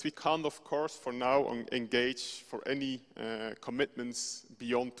 But we can't, of course, for now engage for any commitments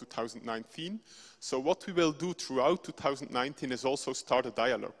beyond 2019. So what we will do throughout 2019 is also start a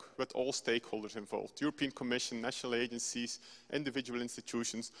dialogue with all stakeholders involved, European Commission, national agencies, individual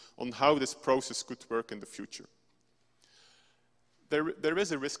institutions, on how this process could work in the future. there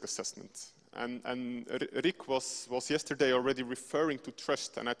is a risk assessment. And Rick was yesterday already referring to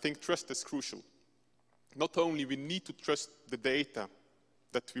trust, and I think trust is crucial. Not only we need to trust the data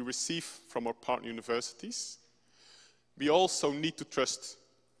that we receive from our partner universities, we also need to trust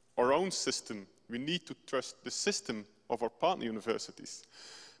our own system. We need to trust the system of our partner universities.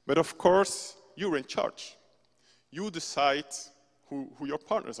 But of course, you're in charge. You decide who your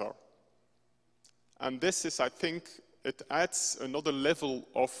partners are. And this is, I think, it adds another level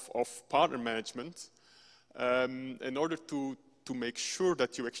of partner management in order to make sure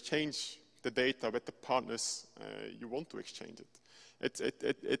that you exchange the data with the partners you want to exchange it.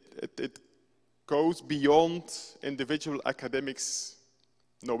 It goes beyond individual academics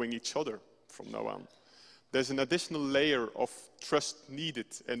knowing each other from now on. There's an additional layer of trust needed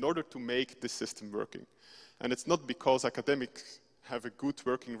in order to make the system working. And it's not because academics have a good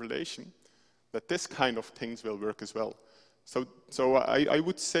working relation that this kind of things will work as well. So I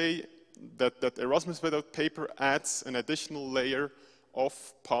would say that Erasmus Without Paper adds an additional layer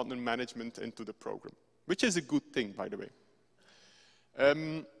of partner management into the program, which is a good thing, by the way.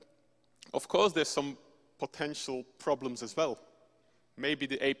 Of course, there's some potential problems as well. Maybe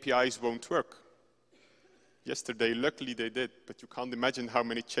the APIs won't work. Yesterday, luckily they did, but you can't imagine how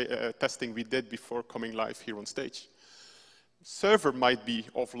many testing we did before coming live here on stage. Server might be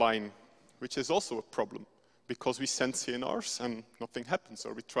offline, which is also a problem, because we send CNRs and nothing happens,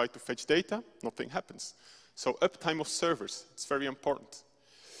 or we try to fetch data, nothing happens. So uptime of servers, it's very important.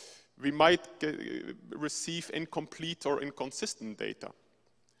 We might receive incomplete or inconsistent data.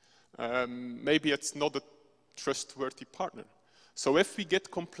 Maybe it's not a trustworthy partner. So if we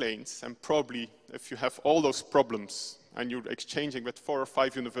get complaints, and probably if you have all those problems and you're exchanging with 4 or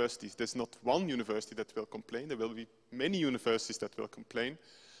 5 universities, there's not one university that will complain, there will be many universities that will complain,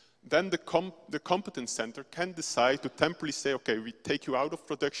 then the competence center can decide to temporarily say, okay, we take you out of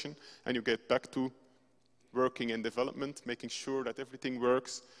production and you get back to working in development, making sure that everything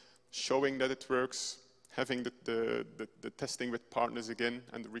works, showing that it works, having the testing with partners again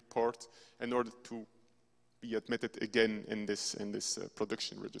and the report in order to be admitted again in this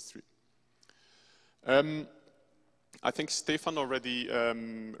production registry. I think Stefan already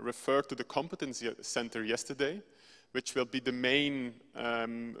referred to the competence center yesterday, which will be the main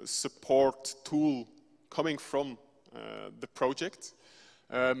support tool coming from the project,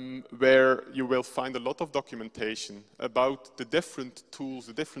 where you will find a lot of documentation about the different tools,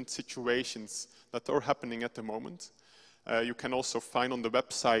 the different situations that are happening at the moment. You can also find on the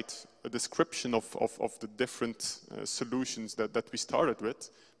website a description of the different solutions that we started with,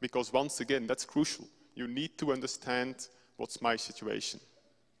 because once again, that's crucial. You need to understand what's my situation.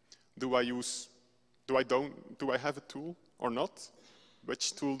 Do I have a tool or not?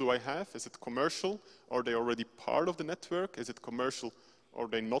 Which tool do I have? Is it commercial? Are they already part of the network? Is it commercial? Are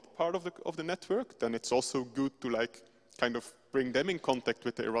they not part of the network? Then it's also good to kind of bring them in contact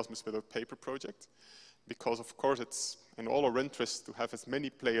with the Erasmus Without Paper project, because of course it's in all our interest to have as many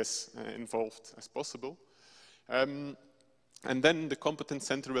players involved as possible. And then the competence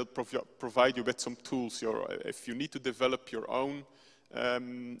center will provide you with some tools. If you need to develop your own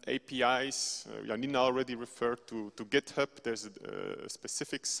APIs, Janina already referred to GitHub. There's a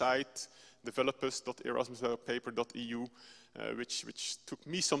specific site, developers.erasmuswithoutpaper.eu, which took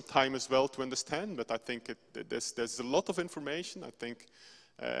me some time as well to understand, but I think there's a lot of information. I think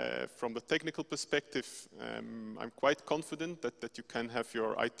from the technical perspective, I'm quite confident that you can have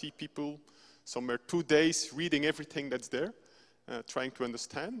your IT people somewhere 2 days reading everything that's there, trying to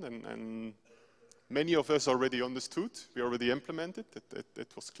understand, and many of us already understood, we already implemented,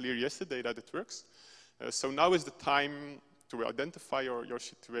 it was clear yesterday that it works. So now is the time to identify your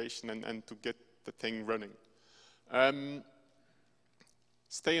situation and to get the thing running.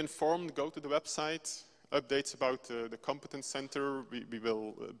 Stay informed, go to the website, updates about the competence center. We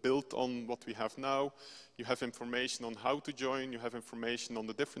will build on what we have now. You have information on how to join, you have information on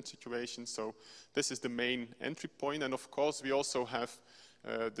the different situations. So this is the main entry point. And of course, we also have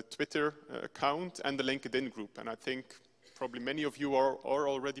the Twitter account and the LinkedIn group. And I think probably many of you are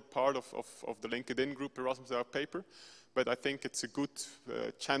already part of the LinkedIn group, Erasmus Without Paper. But I think it's a good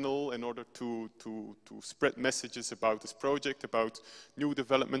channel in order to spread messages about this project, about new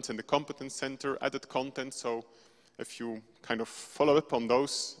developments in the competence center, added content. So if you kind of follow up on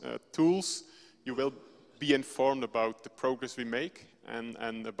those tools, you will be informed about the progress we make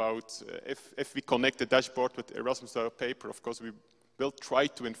and about if we connect the dashboard with Erasmus Without Paper. Of course, we will try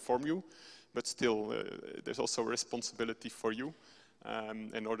to inform you, but still there's also a responsibility for you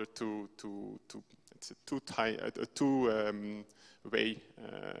in order it's a two-way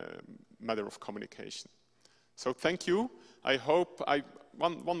matter of communication. So thank you. I hope,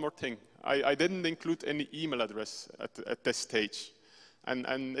 one more thing. I didn't include any email address at this stage.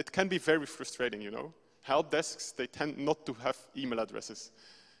 And it can be very frustrating, you know. Help desks, they tend not to have email addresses.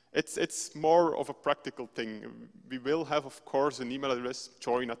 It's more of a practical thing. We will have, of course, an email address,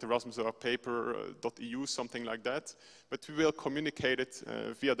 join@erasmus.paper.eu, something like that. But we will communicate it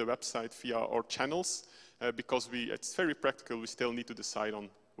via the website, via our channels, because it's very practical. We still need to decide on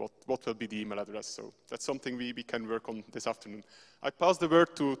what will be the email address. So that's something we can work on this afternoon. I pass the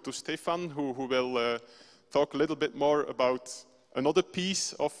word to Stefan, who will talk a little bit more about another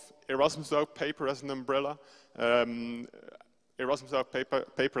piece of Erasmus Without Paper as an umbrella. Erasmus Without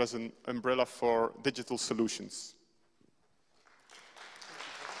Paper as an umbrella for digital solutions.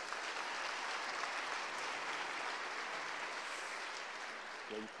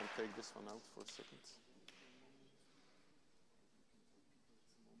 Yeah, you can take this one out for a second.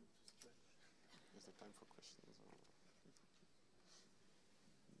 Is there time for questions?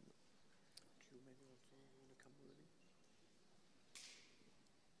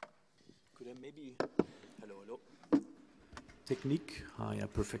 Could I maybe, hello. Technique, yeah,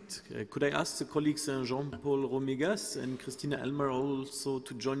 perfect. Could I ask the colleagues Jean-Paul Romigas and Christina Elmer also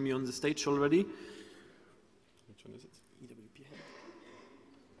to join me on the stage already? Which one is it? EWP head.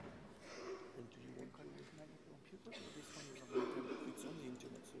 And do you want this computer? This one is it's on the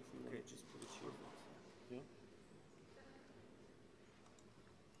internet, so if we want to just put it here. Yeah.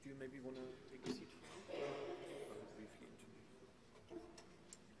 Do you maybe want to take a seat? Briefly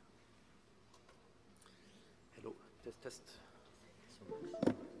Hello, test.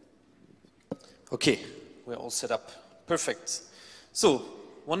 Okay, we're all set up. Perfect. So,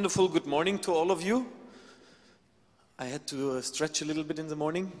 wonderful good morning to all of you. I had to stretch a little bit in the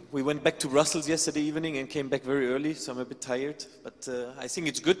morning. We went back to Brussels yesterday evening and came back very early, so I'm a bit tired. But I think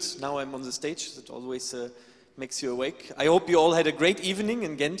it's good. Now I'm on the stage. That always makes you awake. I hope you all had a great evening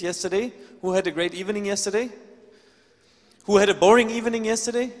in Ghent yesterday. Who had a great evening yesterday? Who had a boring evening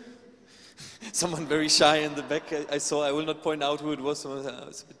yesterday? Someone very shy in the back. I saw. I will not point out who it was.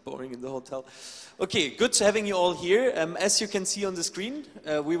 It's a bit boring in the hotel. Okay, good having you all here. As you can see on the screen,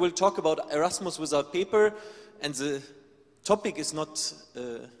 we will talk about Erasmus Without Paper, and the topic is not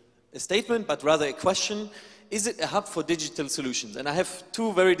a statement, but rather a question. Is it a hub for digital solutions? And I have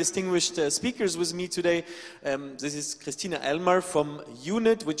two very distinguished speakers with me today. This is Christina Elmar from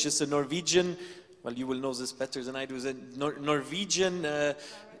UNIT, which is a Norwegian, well, you will know this better than I do, the Norwegian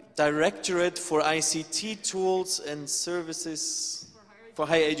Directorate for ICT Tools and Services for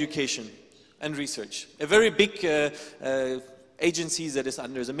Higher Education and Research. A very big agency that is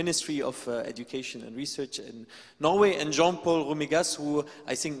under the Ministry of Education and Research in Norway, and Jean-Paul Romigas, who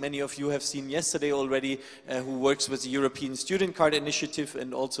I think many of you have seen yesterday already, who works with the European Student Card Initiative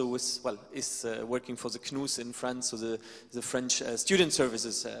and also with, well, is working for the CNUS in France, so the French student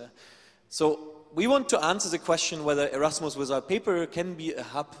services. So we want to answer the question whether Erasmus Without Paper can be a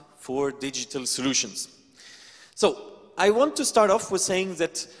hub for digital solutions. So I want to start off with saying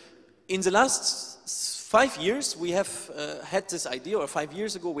that in the last 5 years we have had this idea, or 5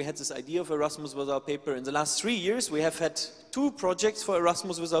 years ago we had this idea of Erasmus Without Paper. In the last 3 years we have had 2 projects for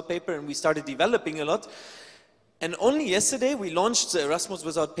Erasmus Without Paper, and we started developing a lot. And only yesterday we launched the Erasmus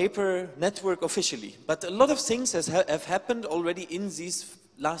Without Paper network officially. But a lot of things have happened already in these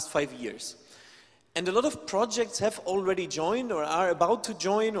last 5 years. And a lot of projects have already joined or are about to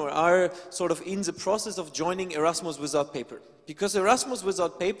join or are sort of in the process of joining Erasmus Without Paper. Because Erasmus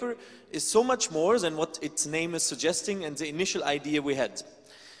Without Paper is so much more than what its name is suggesting and the initial idea we had.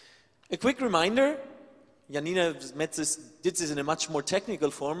 A quick reminder, Janina did this in a much more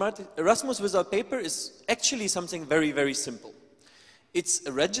technical format. Erasmus Without Paper is actually something very, very simple. It's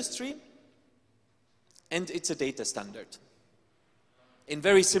a registry and it's a data standard. In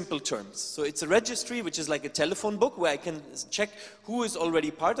very simple terms. So it's a registry which is like a telephone book where I can check who is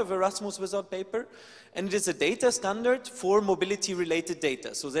already part of Erasmus Without Paper, and it is a data standard for mobility related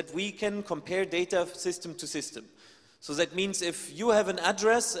data so that we can compare data system to system. So that means if you have an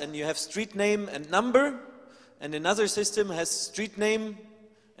address and you have street name and number, and another system has street name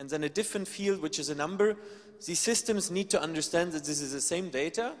and then a different field which is a number, these systems need to understand that this is the same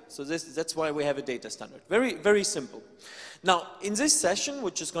data, so that's why we have a data standard. Very, very simple. Now, in this session,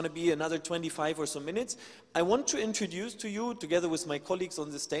 which is going to be another 25 or so minutes, I want to introduce to you, together with my colleagues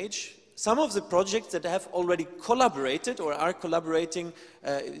on the stage, some of the projects that have already collaborated or are collaborating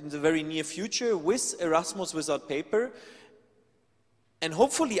in the very near future with Erasmus Without Paper, and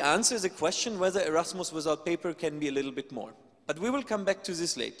hopefully answer the question whether Erasmus Without Paper can be a little bit more. But we will come back to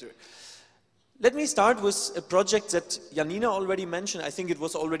this later. Let me start with a project that Janina already mentioned. I think it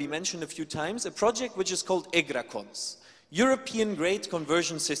was already mentioned a few times. A project which is called EGRACONS, European Grade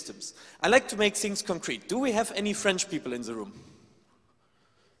Conversion Systems. I like to make things concrete. Do we have any French people in the room?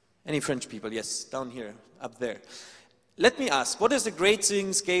 Any French people? Yes, down here, up there. Let me ask, what is the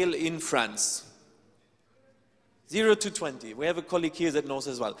grading scale in France? 0 to 20. We have a colleague here that knows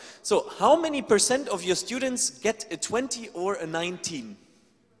as well. So how many % of your students get a 20 or a 19?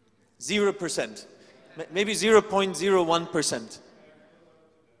 0%. Maybe 0.01%.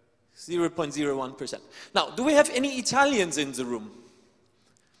 0.01%. Now, do we have any Italians in the room?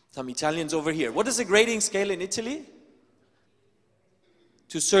 Some Italians over here. What is the grading scale in Italy?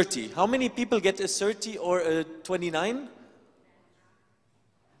 To 30. How many people get a 30 or a 29?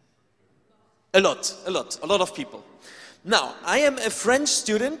 A lot of people. Now, I am a French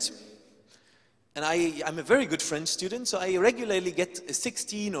student, and I'm a very good French student, so I regularly get a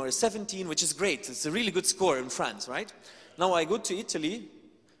 16 or a 17, which is great. It's a really good score in France, right? Now I go to Italy,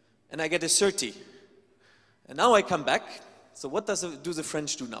 and I get a 30. And now I come back, so what do the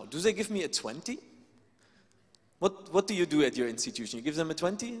French do now? Do they give me a 20? What do you do at your institution? You give them a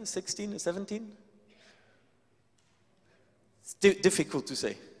 20, a 16, a 17? It's difficult to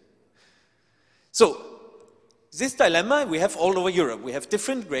say. So, this dilemma we have all over Europe. We have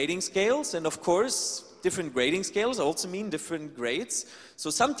different grading scales, and of course, different grading scales also mean different grades. So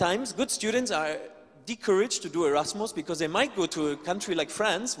sometimes good students are discouraged to do Erasmus because they might go to a country like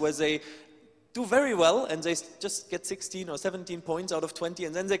France where they do very well and they just get 16 or 17 points out of 20,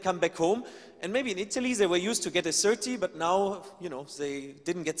 and then they come back home. And maybe in Italy they were used to get a 30, but now, you know, they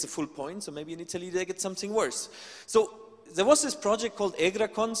didn't get the full point, so maybe in Italy they get something worse. So there was this project called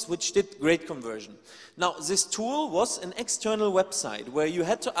EGRACONS which did grade conversion. Now this tool was an external website where you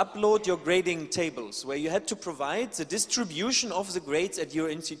had to upload your grading tables, where you had to provide the distribution of the grades at your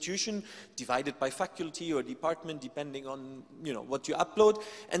institution, divided by faculty or department, depending on, you know, what you upload.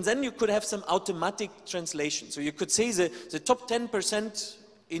 And then you could have some automatic translation. So you could say the top 10%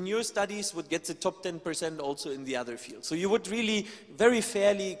 in your studies would get the top 10% also in the other field. So you would really very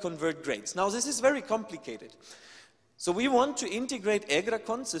fairly convert grades. Now this is very complicated. So we want to integrate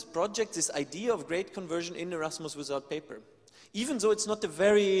EGRACONS, this project, this idea of grade conversion in Erasmus Without Paper. Even though it's not a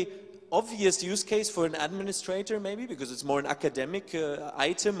very obvious use case for an administrator maybe, because it's more an academic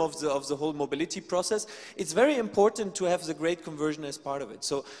item of the whole mobility process, it's very important to have the grade conversion as part of it.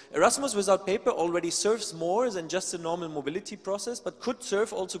 So Erasmus Without Paper already serves more than just a normal mobility process, but could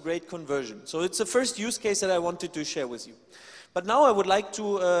serve also grade conversion. So it's the first use case that I wanted to share with you. But now I would like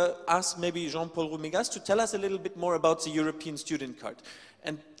to ask maybe Jean-Paul Rumigas to tell us a little bit more about the European Student Card.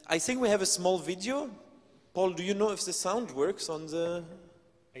 And I think we have a small video. Paul, do you know if the sound works on the...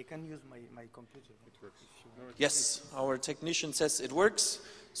 I can use my computer. It works. Yes, our technician says it works.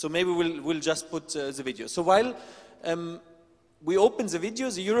 So maybe we'll just put the video. So while we open the video,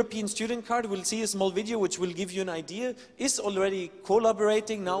 the European Student Card, we'll see a small video which will give you an idea, is already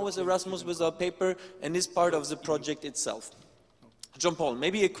collaborating now with Erasmus Without Paper and is part of the project itself. Jean-Paul,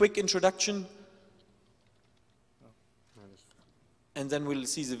 maybe a quick introduction, and then we'll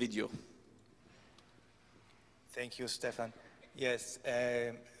see the video. Thank you, Stefan. Yes,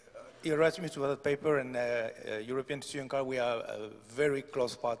 Erasmus Without Paper and European Student Card, we are a very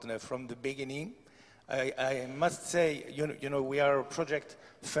close partner from the beginning. I must say, you know, we are a project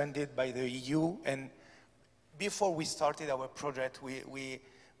funded by the EU, and before we started our project, we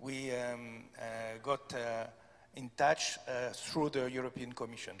got in touch through the European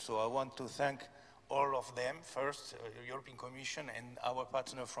Commission. So I want to thank all of them, first, the European Commission and our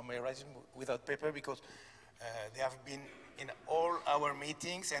partner from Erasmus Without Paper, because they have been in all our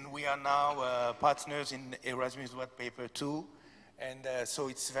meetings, and we are now partners in Erasmus Without Paper too. And so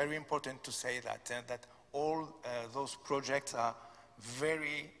it's very important to say that all those projects are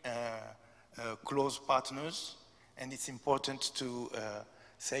very close partners, and it's important to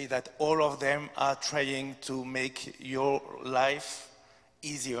say that all of them are trying to make your life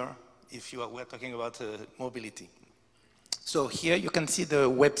easier if we're talking about mobility. So here you can see the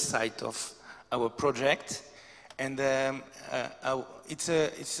website of our project, and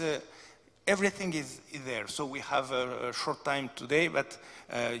everything is there. So we have a short time today, but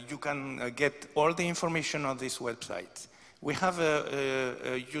you can get all the information on this website. We have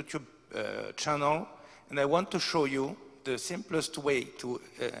a YouTube channel, and I want to show you the simplest way to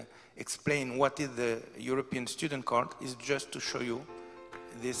explain what is the European Student Card is just to show you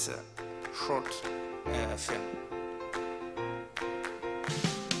this short film.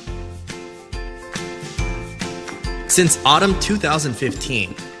 Since autumn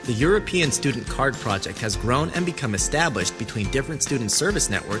 2015, the The European Student Card project has grown and become established between different student service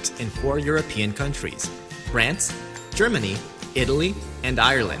networks in 4 European countries: France, Germany, Italy, and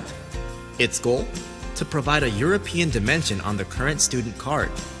Ireland. Its goal? To provide a European dimension on the current student card,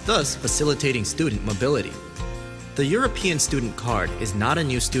 thus facilitating student mobility. The European Student Card is not a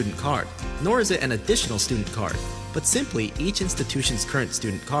new student card, nor is it an additional student card, but simply each institution's current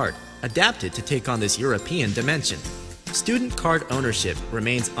student card, adapted to take on this European dimension. Student card ownership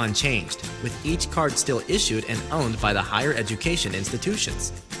remains unchanged, with each card still issued and owned by the higher education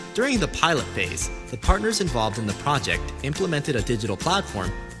institutions. During the pilot phase, the partners involved in the project implemented a digital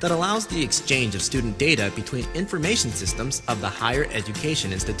platform that allows the exchange of student data between information systems of the higher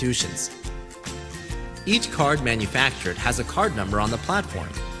education institutions. Each card manufactured has a card number on the platform,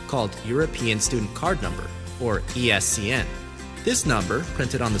 called European Student Card Number, or ESCN. This number,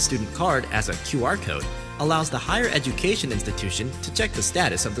 printed on the student card as a QR code, allows the higher education institution to check the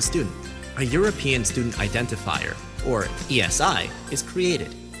status of the student. A European Student Identifier, or ESI, is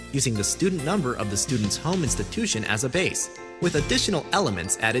created, using the student number of the student's home institution as a base, with additional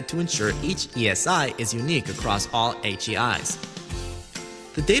elements added to ensure each ESI is unique across all HEIs.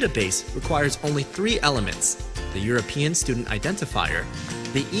 The database requires only 3 elements: the European Student Identifier,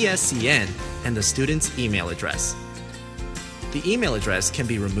 the ESCN, and the student's email address. The email address can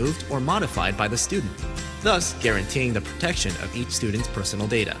be removed or modified by the student, thus guaranteeing the protection of each student's personal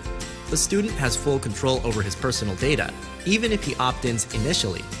data. The student has full control over his personal data, even if he opt-ins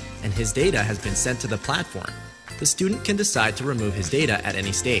initially, and his data has been sent to the platform. The student can decide to remove his data at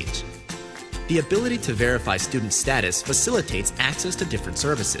any stage. The ability to verify student status facilitates access to different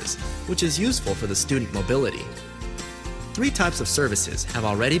services, which is useful for the student mobility. 3 types of services have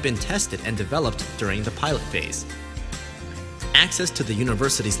already been tested and developed during the pilot phase. Access to the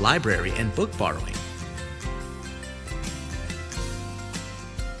university's library and book borrowing.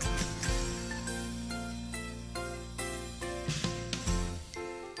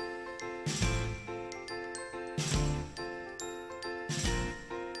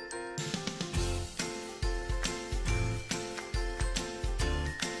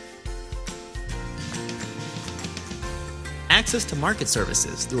 Access to market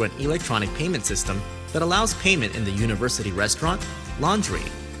services through an electronic payment system that allows payment in the university restaurant, laundry,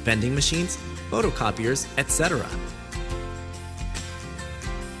 vending machines, photocopiers, etc.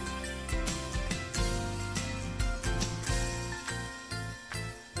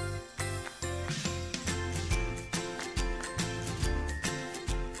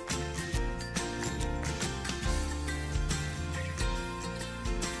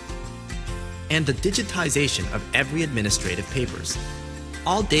 And the digitization of every administrative papers.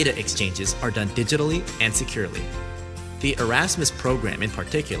 All data exchanges are done digitally and securely. The Erasmus program in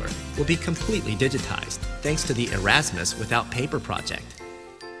particular will be completely digitized thanks to the Erasmus Without Paper project.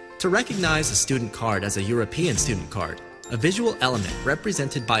 To recognize a student card as a European student card, a visual element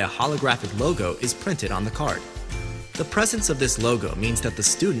represented by a holographic logo is printed on the card. The presence of this logo means that the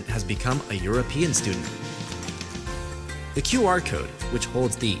student has become a European student. The QR code, which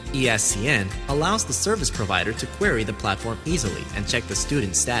holds the ESCN, allows the service provider to query the platform easily and check the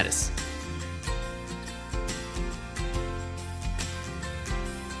student's status.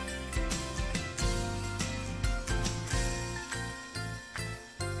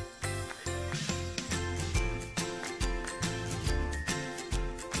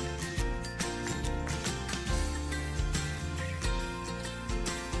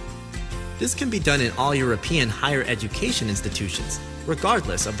 This can be done in all European higher education institutions,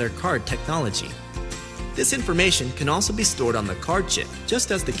 regardless of their card technology. This information can also be stored on the card chip, just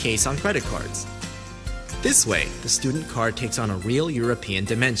as the case on credit cards. This way, the student card takes on a real European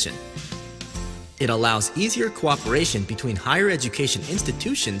dimension. It allows easier cooperation between higher education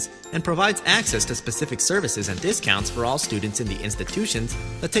institutions and provides access to specific services and discounts for all students in the institutions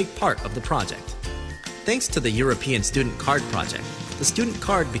that take part of the project. Thanks to the European Student Card project, the student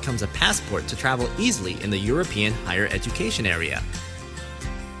card becomes a passport to travel easily in the European higher education area.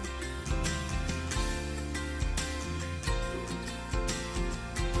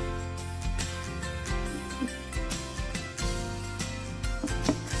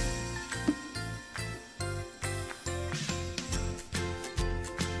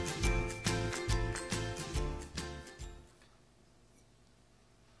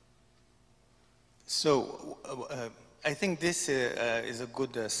 So I think this is a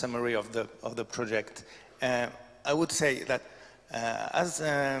good summary of the project. I would say that as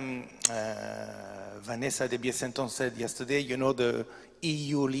Vanessa de Biesenton said yesterday, you know, the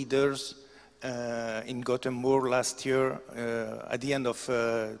EU leaders in Gothenburg last year, at the end of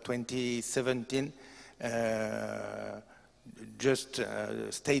 2017, just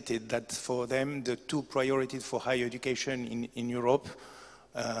stated that for them the two priorities for higher education in Europe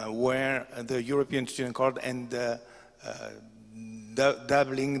were the European Student Card and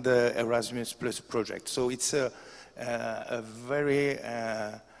doubling the Erasmus Plus project. So it's a very,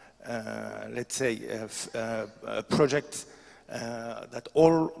 let's say, a project that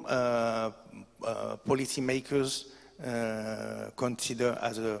all policymakers consider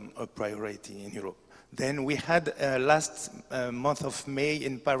as a priority in Europe. Then we had last month of May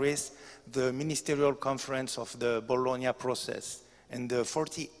in Paris the ministerial conference of the Bologna process, and the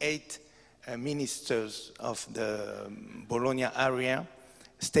 48 ministers of the Bologna area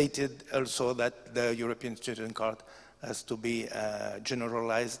stated also that the European Student Card has to be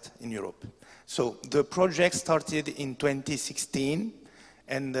generalized in Europe. So the project started in 2016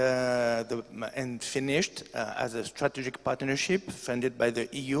 and finished as a strategic partnership funded by the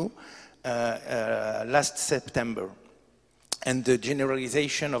EU last September. And the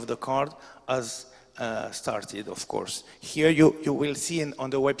generalization of the card has started, of course. Here you will see on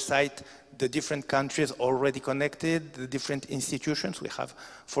the website the different countries already connected, the different institutions. We have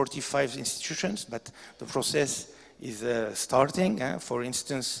 45 institutions, but the process is starting. For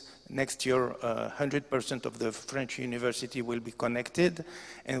instance, next year, 100% of the French university will be connected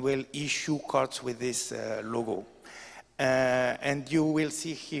and will issue cards with this logo. And you will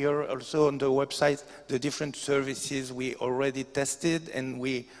see here also on the website the different services we already tested, and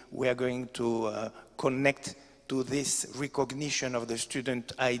we are going to connect to this recognition of the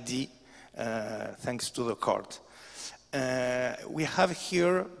student ID thanks to the card. We have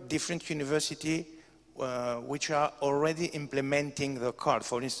here different universities which are already implementing the card.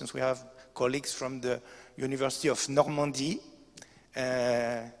 For instance, we have colleagues from the University of Normandy.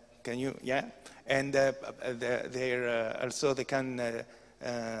 Can you, yeah? And also they can,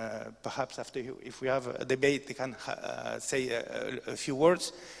 perhaps after, if we have a debate, they can say a few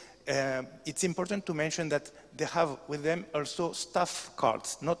words. It's important to mention that they have with them also staff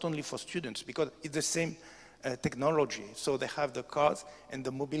cards, not only for students, because it's the same technology. So they have the cards, and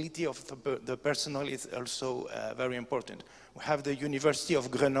the mobility of the personnel is also very important. We have the University of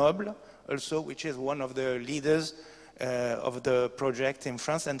Grenoble also, which is one of the leaders of the project in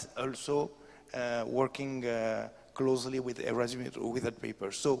France, and also working closely with Erasmus Without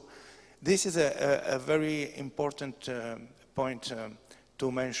Paper. So this is a very important point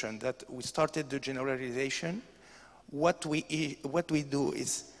to mention, that we started the generalization. What we do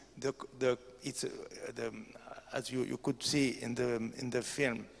is as you could see in the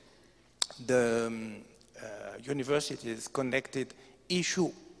film, the universities connected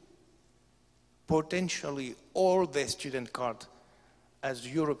issue potentially all the student cards as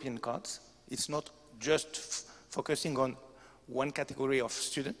European cards. It's not just focusing on one category of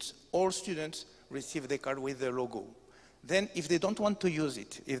students. All students receive the card with the logo. Then if they don't want to use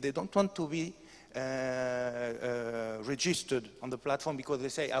it, if they don't want to be registered on the platform because they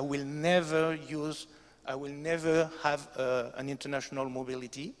say, I will never have an international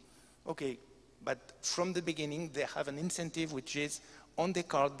mobility, okay, but from the beginning they have an incentive which is on the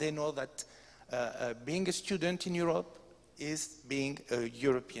card. They know that being a student in Europe is being a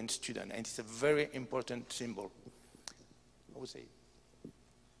European student, and it's a very important symbol, I would say.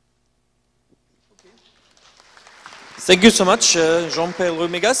 Okay. Thank you so much, Jean-Pierre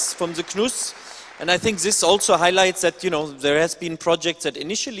Remegas from the CNUS. And I think this also highlights that, there has been projects that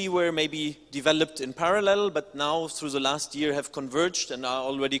initially were maybe developed in parallel, but now through the last year have converged and are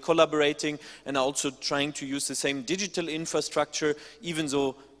already collaborating and are also trying to use the same digital infrastructure, even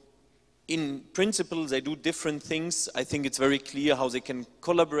though in principle they do different things. I think it's very clear how they can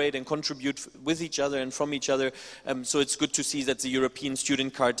collaborate and contribute with each other and from each other. So it's good to see that the European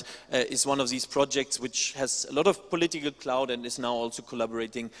Student Card is one of these projects which has a lot of political clout and is now also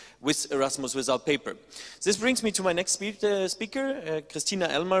collaborating with Erasmus Without Paper. This brings me to my next speaker, Christina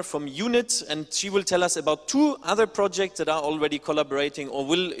Elmar from UNIT, and she will tell us about two other projects that are already collaborating or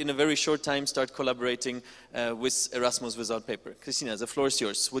will in a very short time start collaborating with Erasmus Without Paper. Christina, the floor is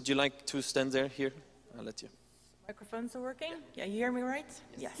yours. Would you like to stand there here? I'll let you. Microphones are working? Yeah, you hear me right?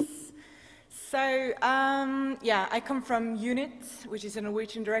 Yes. So, yeah, I come from UNIT, which is a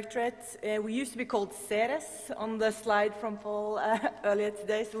Norwegian directorate. We used to be called Ceres on the slide from Paul earlier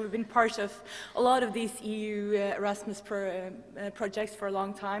today, so we've been part of a lot of these EU Erasmus projects for a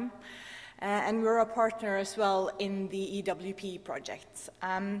long time. And we're a partner as well in the EWP project.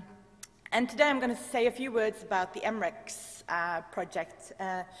 And today I'm going to say a few words about the MREX project.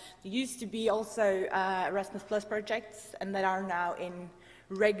 There used to be also Erasmus Plus projects, and that are now in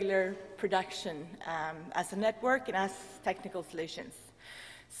regular production as a network and as technical solutions.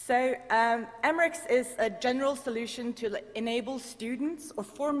 So MREX is a general solution to enable students or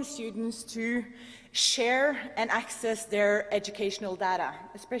former students to share and access their educational data,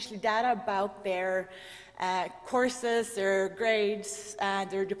 especially data about their courses, their grades,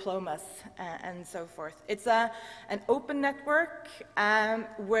 their diplomas, and so forth. It's an open network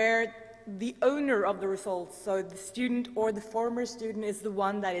where the owner of the results, so the student or the former student, is the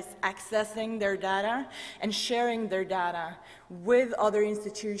one that is accessing their data and sharing their data with other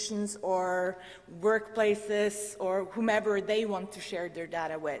institutions or workplaces or whomever they want to share their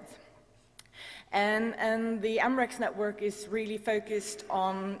data with. And the MREX network is really focused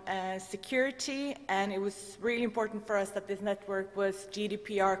on security, and it was really important for us that this network was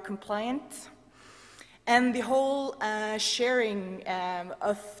GDPR compliant. And the whole sharing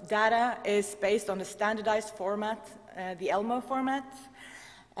of data is based on a standardized format, the ELMO format,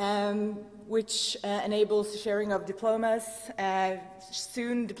 which enables sharing of diplomas,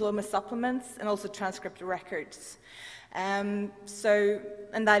 soon diploma supplements, and also transcript records. And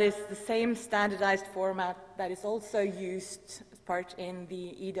that is the same standardized format that is also used as part in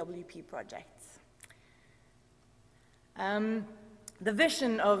the EWP projects. The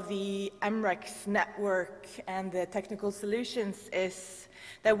vision of the MREX network and the technical solutions is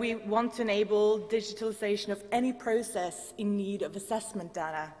that we want to enable digitalization of any process in need of assessment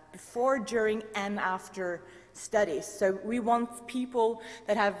data before, during, and after studies. So we want people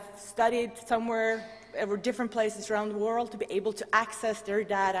that have studied somewhere or different places around the world to be able to access their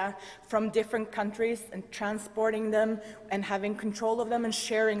data from different countries and transporting them and having control of them and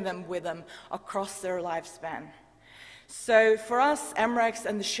sharing them with them across their lifespan. So for us, MREX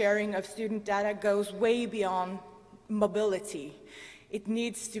and the sharing of student data goes way beyond mobility. It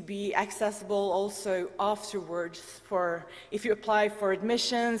needs to be accessible also afterwards for if you apply for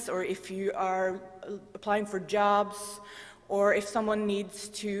admissions or if you are applying for jobs or if someone needs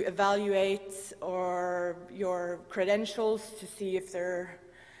to evaluate or your credentials to see if they're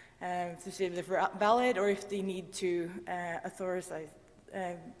valid or if they need to authorize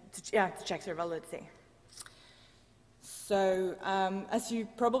to check their validity. So as you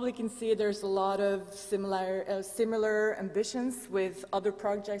probably can see, there's a lot of similar ambitions with other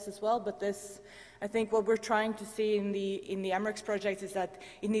projects as well, but this, I think what we're trying to see in the MREX project is that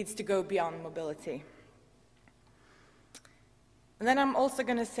it needs to go beyond mobility. And then I'm also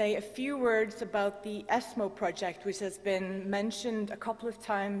going to say a few words about the ESMO project, which has been mentioned a couple of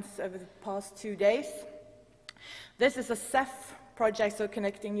times over the past 2 days. This is a CEF project, so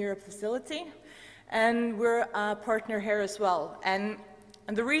Connecting Europe facility. And we're a partner here as well. And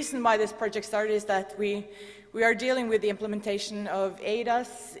the reason why this project started is that we are dealing with the implementation of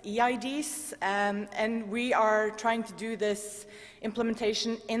EIDAS, EIDs, and we are trying to do this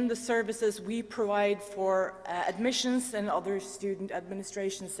implementation in the services we provide for admissions and other student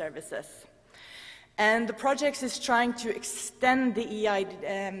administration services. And the project is trying to extend the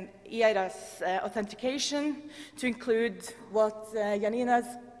EIDAS authentication to include what Janina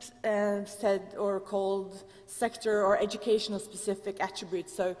said or called sector or educational specific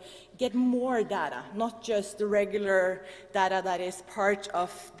attributes. So get more data, not just the regular data that is part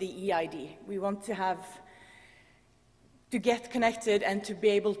of the EID. We want to get connected and to be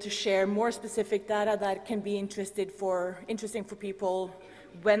able to share more specific data that can be interesting for people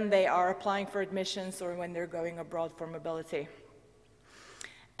when they are applying for admissions or when they're going abroad for mobility.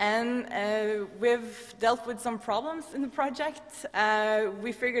 And we've dealt with some problems in the project.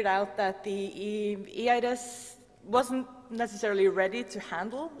 We figured out that the EIDAS wasn't necessarily ready to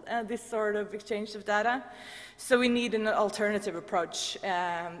handle this sort of exchange of data. So we need an alternative approach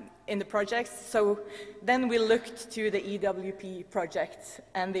in the project. So then we looked to the EWP project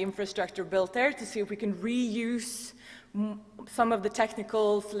and the infrastructure built there to see if we can reuse some of the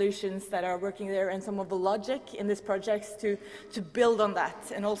technical solutions that are working there and some of the logic in this project to build on that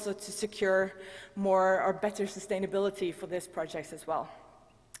and also to secure more or better sustainability for this project as well.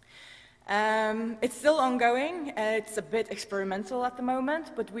 It's still ongoing. It's a bit experimental at the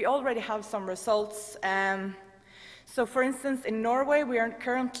moment, but we already have some results. So for instance, in Norway, we are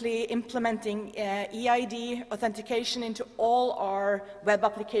currently implementing EID authentication into all our web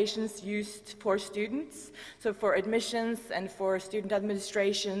applications used for students, so for admissions and for student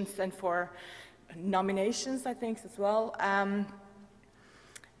administrations and for nominations, I think, as well.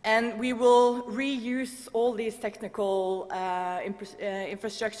 And we will reuse all these technical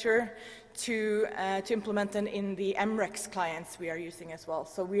infrastructure to implement them in the MREX clients we are using as well.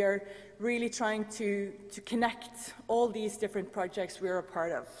 So we are really trying to connect all these different projects we are a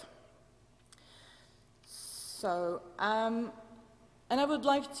part of. So, and I would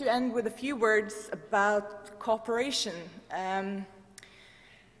like to end with a few words about cooperation.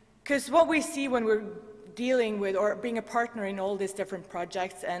 Because what we see when we're dealing with or being a partner in all these different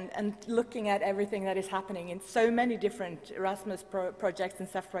projects and looking at everything that is happening in so many different Erasmus projects and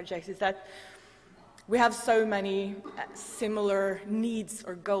CEF projects is that we have so many similar needs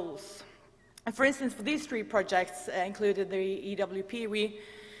or goals. And for instance, for these 3 projects, included the EWP,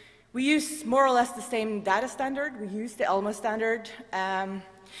 we use more or less the same data standard. We use the ELMA standard,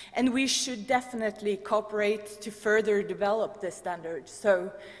 and we should definitely cooperate to further develop this standard.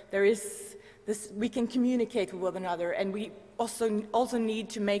 So there is this, we can communicate with one another, and we also need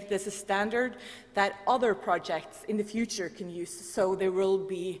to make this a standard that other projects in the future can use, so they will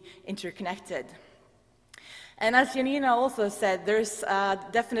be interconnected. And as Janina also said, there's a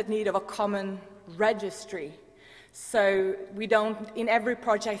definite need of a common registry. So we don't, in every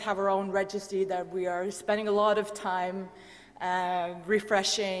project, have our own registry that we are spending a lot of time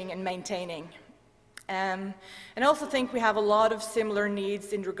refreshing and maintaining. And I also think we have a lot of similar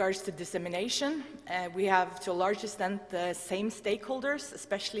needs in regards to dissemination. We have, to a large extent, the same stakeholders,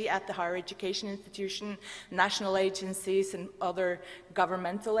 especially at the higher education institution, national agencies and other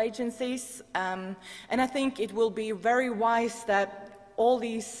governmental agencies. And I think it will be very wise that all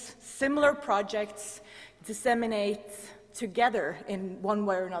these similar projects disseminate together in one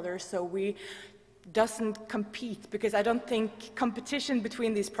way or another, so we doesn't compete, because I don't think competition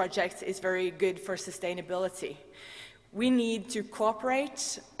between these projects is very good for sustainability. We need to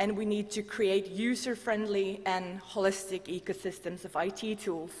cooperate, and we need to create user-friendly and holistic ecosystems of IT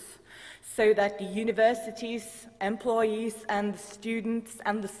tools so that the universities, employees, and the students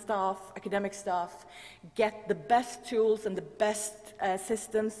and the staff, academic staff, get the best tools and the best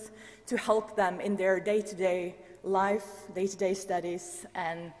systems to help them in their day-to-day life, day-to-day studies,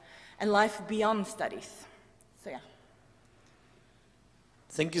 and life beyond studies. So yeah.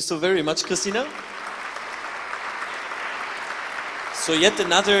 Thank you so very much, Christina. So yet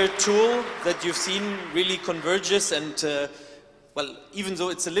another tool that you've seen really converges, and well, even though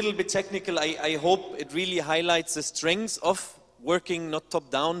it's a little bit technical, I hope it really highlights the strengths of working not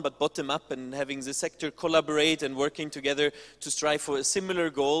top-down but bottom-up, and having the sector collaborate and working together to strive for a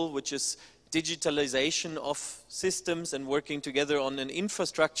similar goal, which is digitalization of systems and working together on an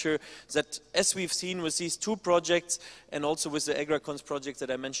infrastructure that, as we've seen with these 2 projects and also with the AgraCons project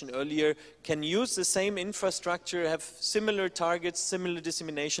that I mentioned earlier, can use the same infrastructure, have similar targets, similar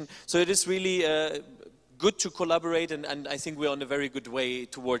dissemination. So it is really good to collaborate, and I think we're on a very good way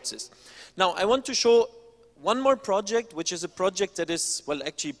towards this. Now, I want to show one more project, which is a project that is, well,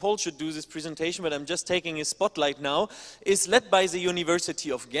 actually Paul should do this presentation, but I'm just taking his spotlight now, is led by the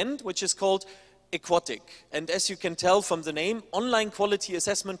University of Ghent, which is called Aquatic. And as you can tell from the name, online quality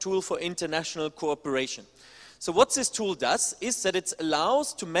assessment tool for international cooperation. So what this tool does is that it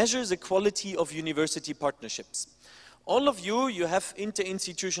allows to measure the quality of university partnerships. All of you have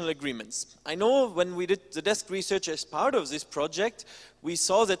interinstitutional agreements. I know when we did the desk research as part of this project, we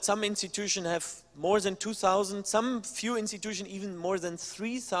saw that some institutions have more than 2,000, some few institutions even more than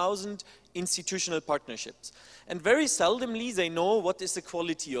 3,000 institutional partnerships. And very seldomly they know what is the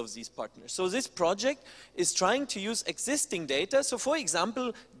quality of these partners. So this project is trying to use existing data. So for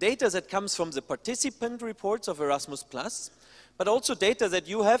example, data that comes from the participant reports of Erasmus+, but also data that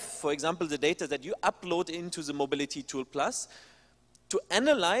you have, for example, the data that you upload into the Mobility Tool Plus, to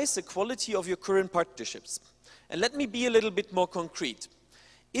analyze the quality of your current partnerships. And let me be a little bit more concrete.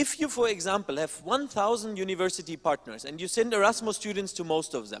 If you, for example, have 1,000 university partners and you send Erasmus students to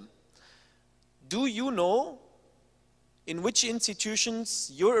most of them, do you know in which institutions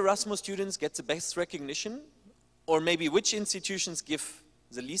your Erasmus students get the best recognition? Or maybe which institutions give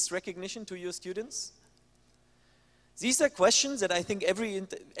the least recognition to your students? These are questions that I think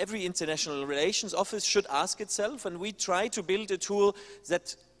every international relations office should ask itself, and we try to build a tool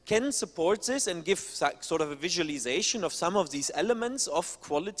that can support this and give sort of a visualization of some of these elements of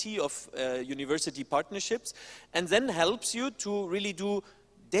quality of university partnerships, and then helps you to really do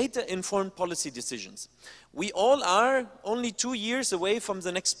data-informed policy decisions. We all are only 2 years away from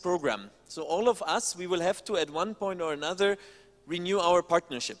the next program. So all of us, we will have to at one point or another renew our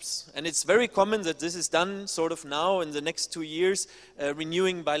partnerships. And it's very common that this is done sort of now in the next 2 years,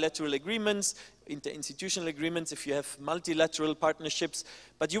 renewing bilateral agreements, interinstitutional agreements if you have multilateral partnerships,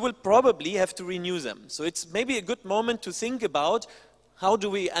 but you will probably have to renew them. So it's maybe a good moment to think about how do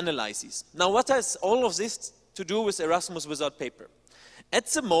we analyze these. Now, what has all of this to do with Erasmus Without Paper? At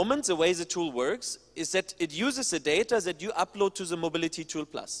the moment, the way the tool works is that it uses the data that you upload to the Mobility Tool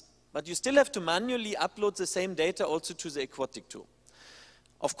Plus. But you still have to manually upload the same data also to the Aquatic tool.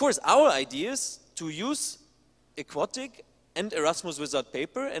 Of course, our idea is to use Aquatic and Erasmus Without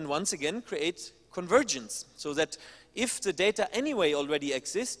Paper and once again create convergence, so that if the data anyway already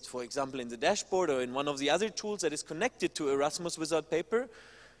exists, for example in the dashboard or in one of the other tools that is connected to Erasmus Without Paper,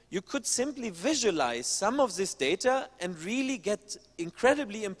 you could simply visualize some of this data and really get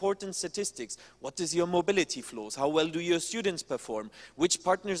incredibly important statistics. What is your mobility flows? How well do your students perform? Which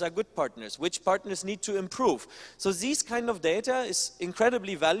partners are good partners? Which partners need to improve? So these kind of data is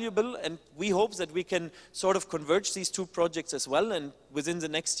incredibly valuable, and we hope that we can sort of converge these two projects as well, and within the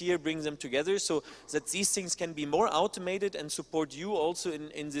next year bring them together so that these things can be more automated and support you also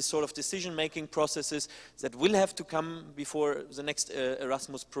in this sort of decision-making processes that will have to come before the next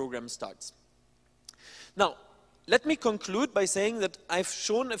Erasmus program starts. Now, let me conclude by saying that I've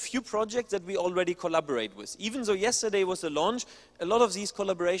shown a few projects that we already collaborate with. Even though yesterday was the launch, a lot of these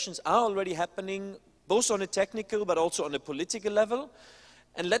collaborations are already happening, both on a technical but also on a political level.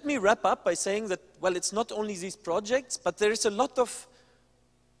 And let me wrap up by saying that, well, it's not only these projects, but there is a lot of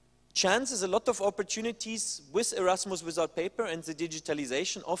chances, a lot of opportunities with Erasmus Without Paper and the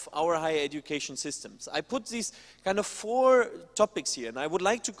digitalization of our higher education systems. I put these kind of 4 topics here, and I would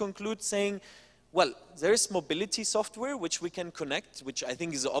like to conclude saying, well, there is mobility software which we can connect, which I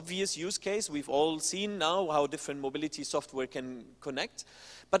think is an obvious use case. We've all seen now how different mobility software can connect.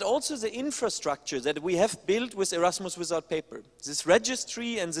 But also the infrastructure that we have built with Erasmus Without Paper, this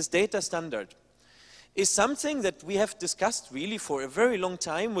registry and this data standard, is something that we have discussed really for a very long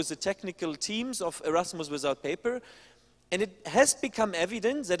time with the technical teams of Erasmus Without Paper. And it has become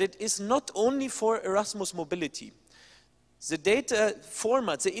evident that it is not only for Erasmus mobility. The data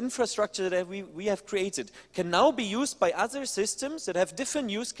format, the infrastructure that we have created can now be used by other systems that have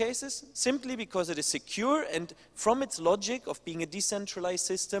different use cases simply because it is secure, and from its logic of being a decentralized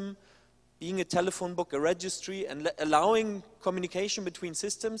system, being a telephone book, a registry, and allowing communication between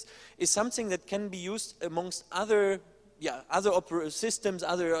systems is something that can be used amongst other systems,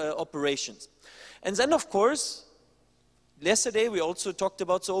 other operations. And then, of course, yesterday we also talked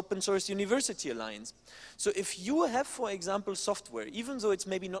about the Open Source University Alliance. So if you have, for example, software, even though it's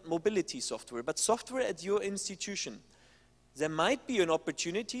maybe not mobility software, but software at your institution, there might be an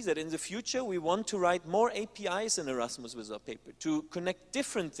opportunity that in the future we want to write more APIs in Erasmus Without Paper to connect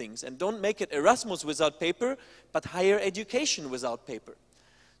different things, and don't make it Erasmus Without Paper, but higher education without paper.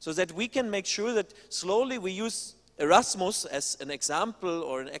 So that we can make sure that slowly we use Erasmus as an example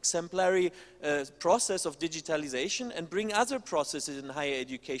or an exemplary process of digitalization and bring other processes in higher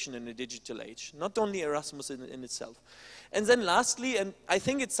education in a digital age, not only Erasmus in itself. And then lastly, and I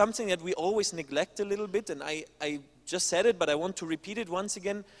think it's something that we always neglect a little bit, and I just said it, but I want to repeat it once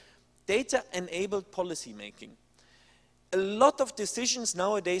again, data-enabled policy making. A lot of decisions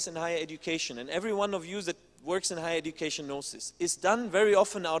nowadays in higher education, and every one of you that works in higher education knows this, is done very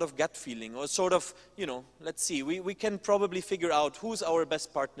often out of gut feeling or sort of, you know, let's see, we can probably figure out who's our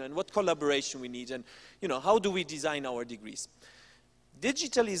best partner and what collaboration we need and, you know, how do we design our degrees.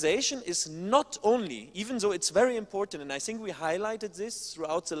 Digitalization is not only, even though it's very important, and I think we highlighted this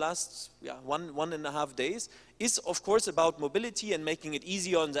throughout the last 1.5 days, is of course about mobility and making it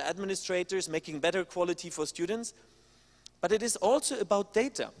easier on the administrators, making better quality for students, but it is also about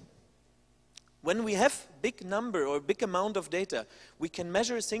data. When we have big number or big amount of data, we can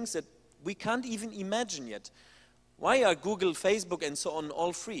measure things that we can't even imagine yet. Why are Google, Facebook, and so on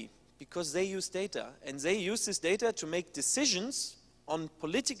all free? Because they use data, and they use this data to make decisions on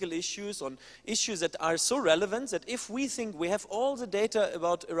political issues, on issues that are so relevant that if we think we have all the data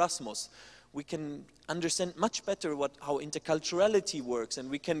about Erasmus, we can understand much better how interculturality works, and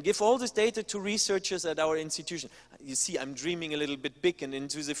we can give all this data to researchers at our institution. You see, I'm dreaming a little bit big and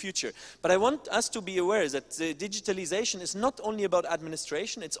into the future. But I want us to be aware that the digitalization is not only about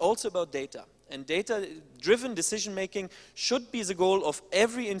administration, it's also about data. And data-driven decision-making should be the goal of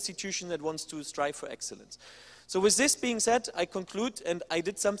every institution that wants to strive for excellence. So with this being said, I conclude, and I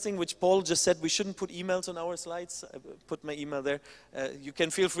did something which Paul just said, we shouldn't put emails on our slides. I put my email there. You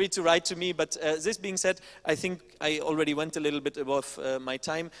can feel free to write to me, but this being said, I think I already went a little bit above my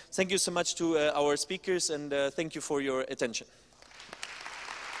time. Thank you so much to our speakers, and thank you for your attention.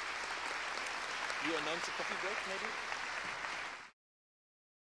 You announce a coffee break, maybe?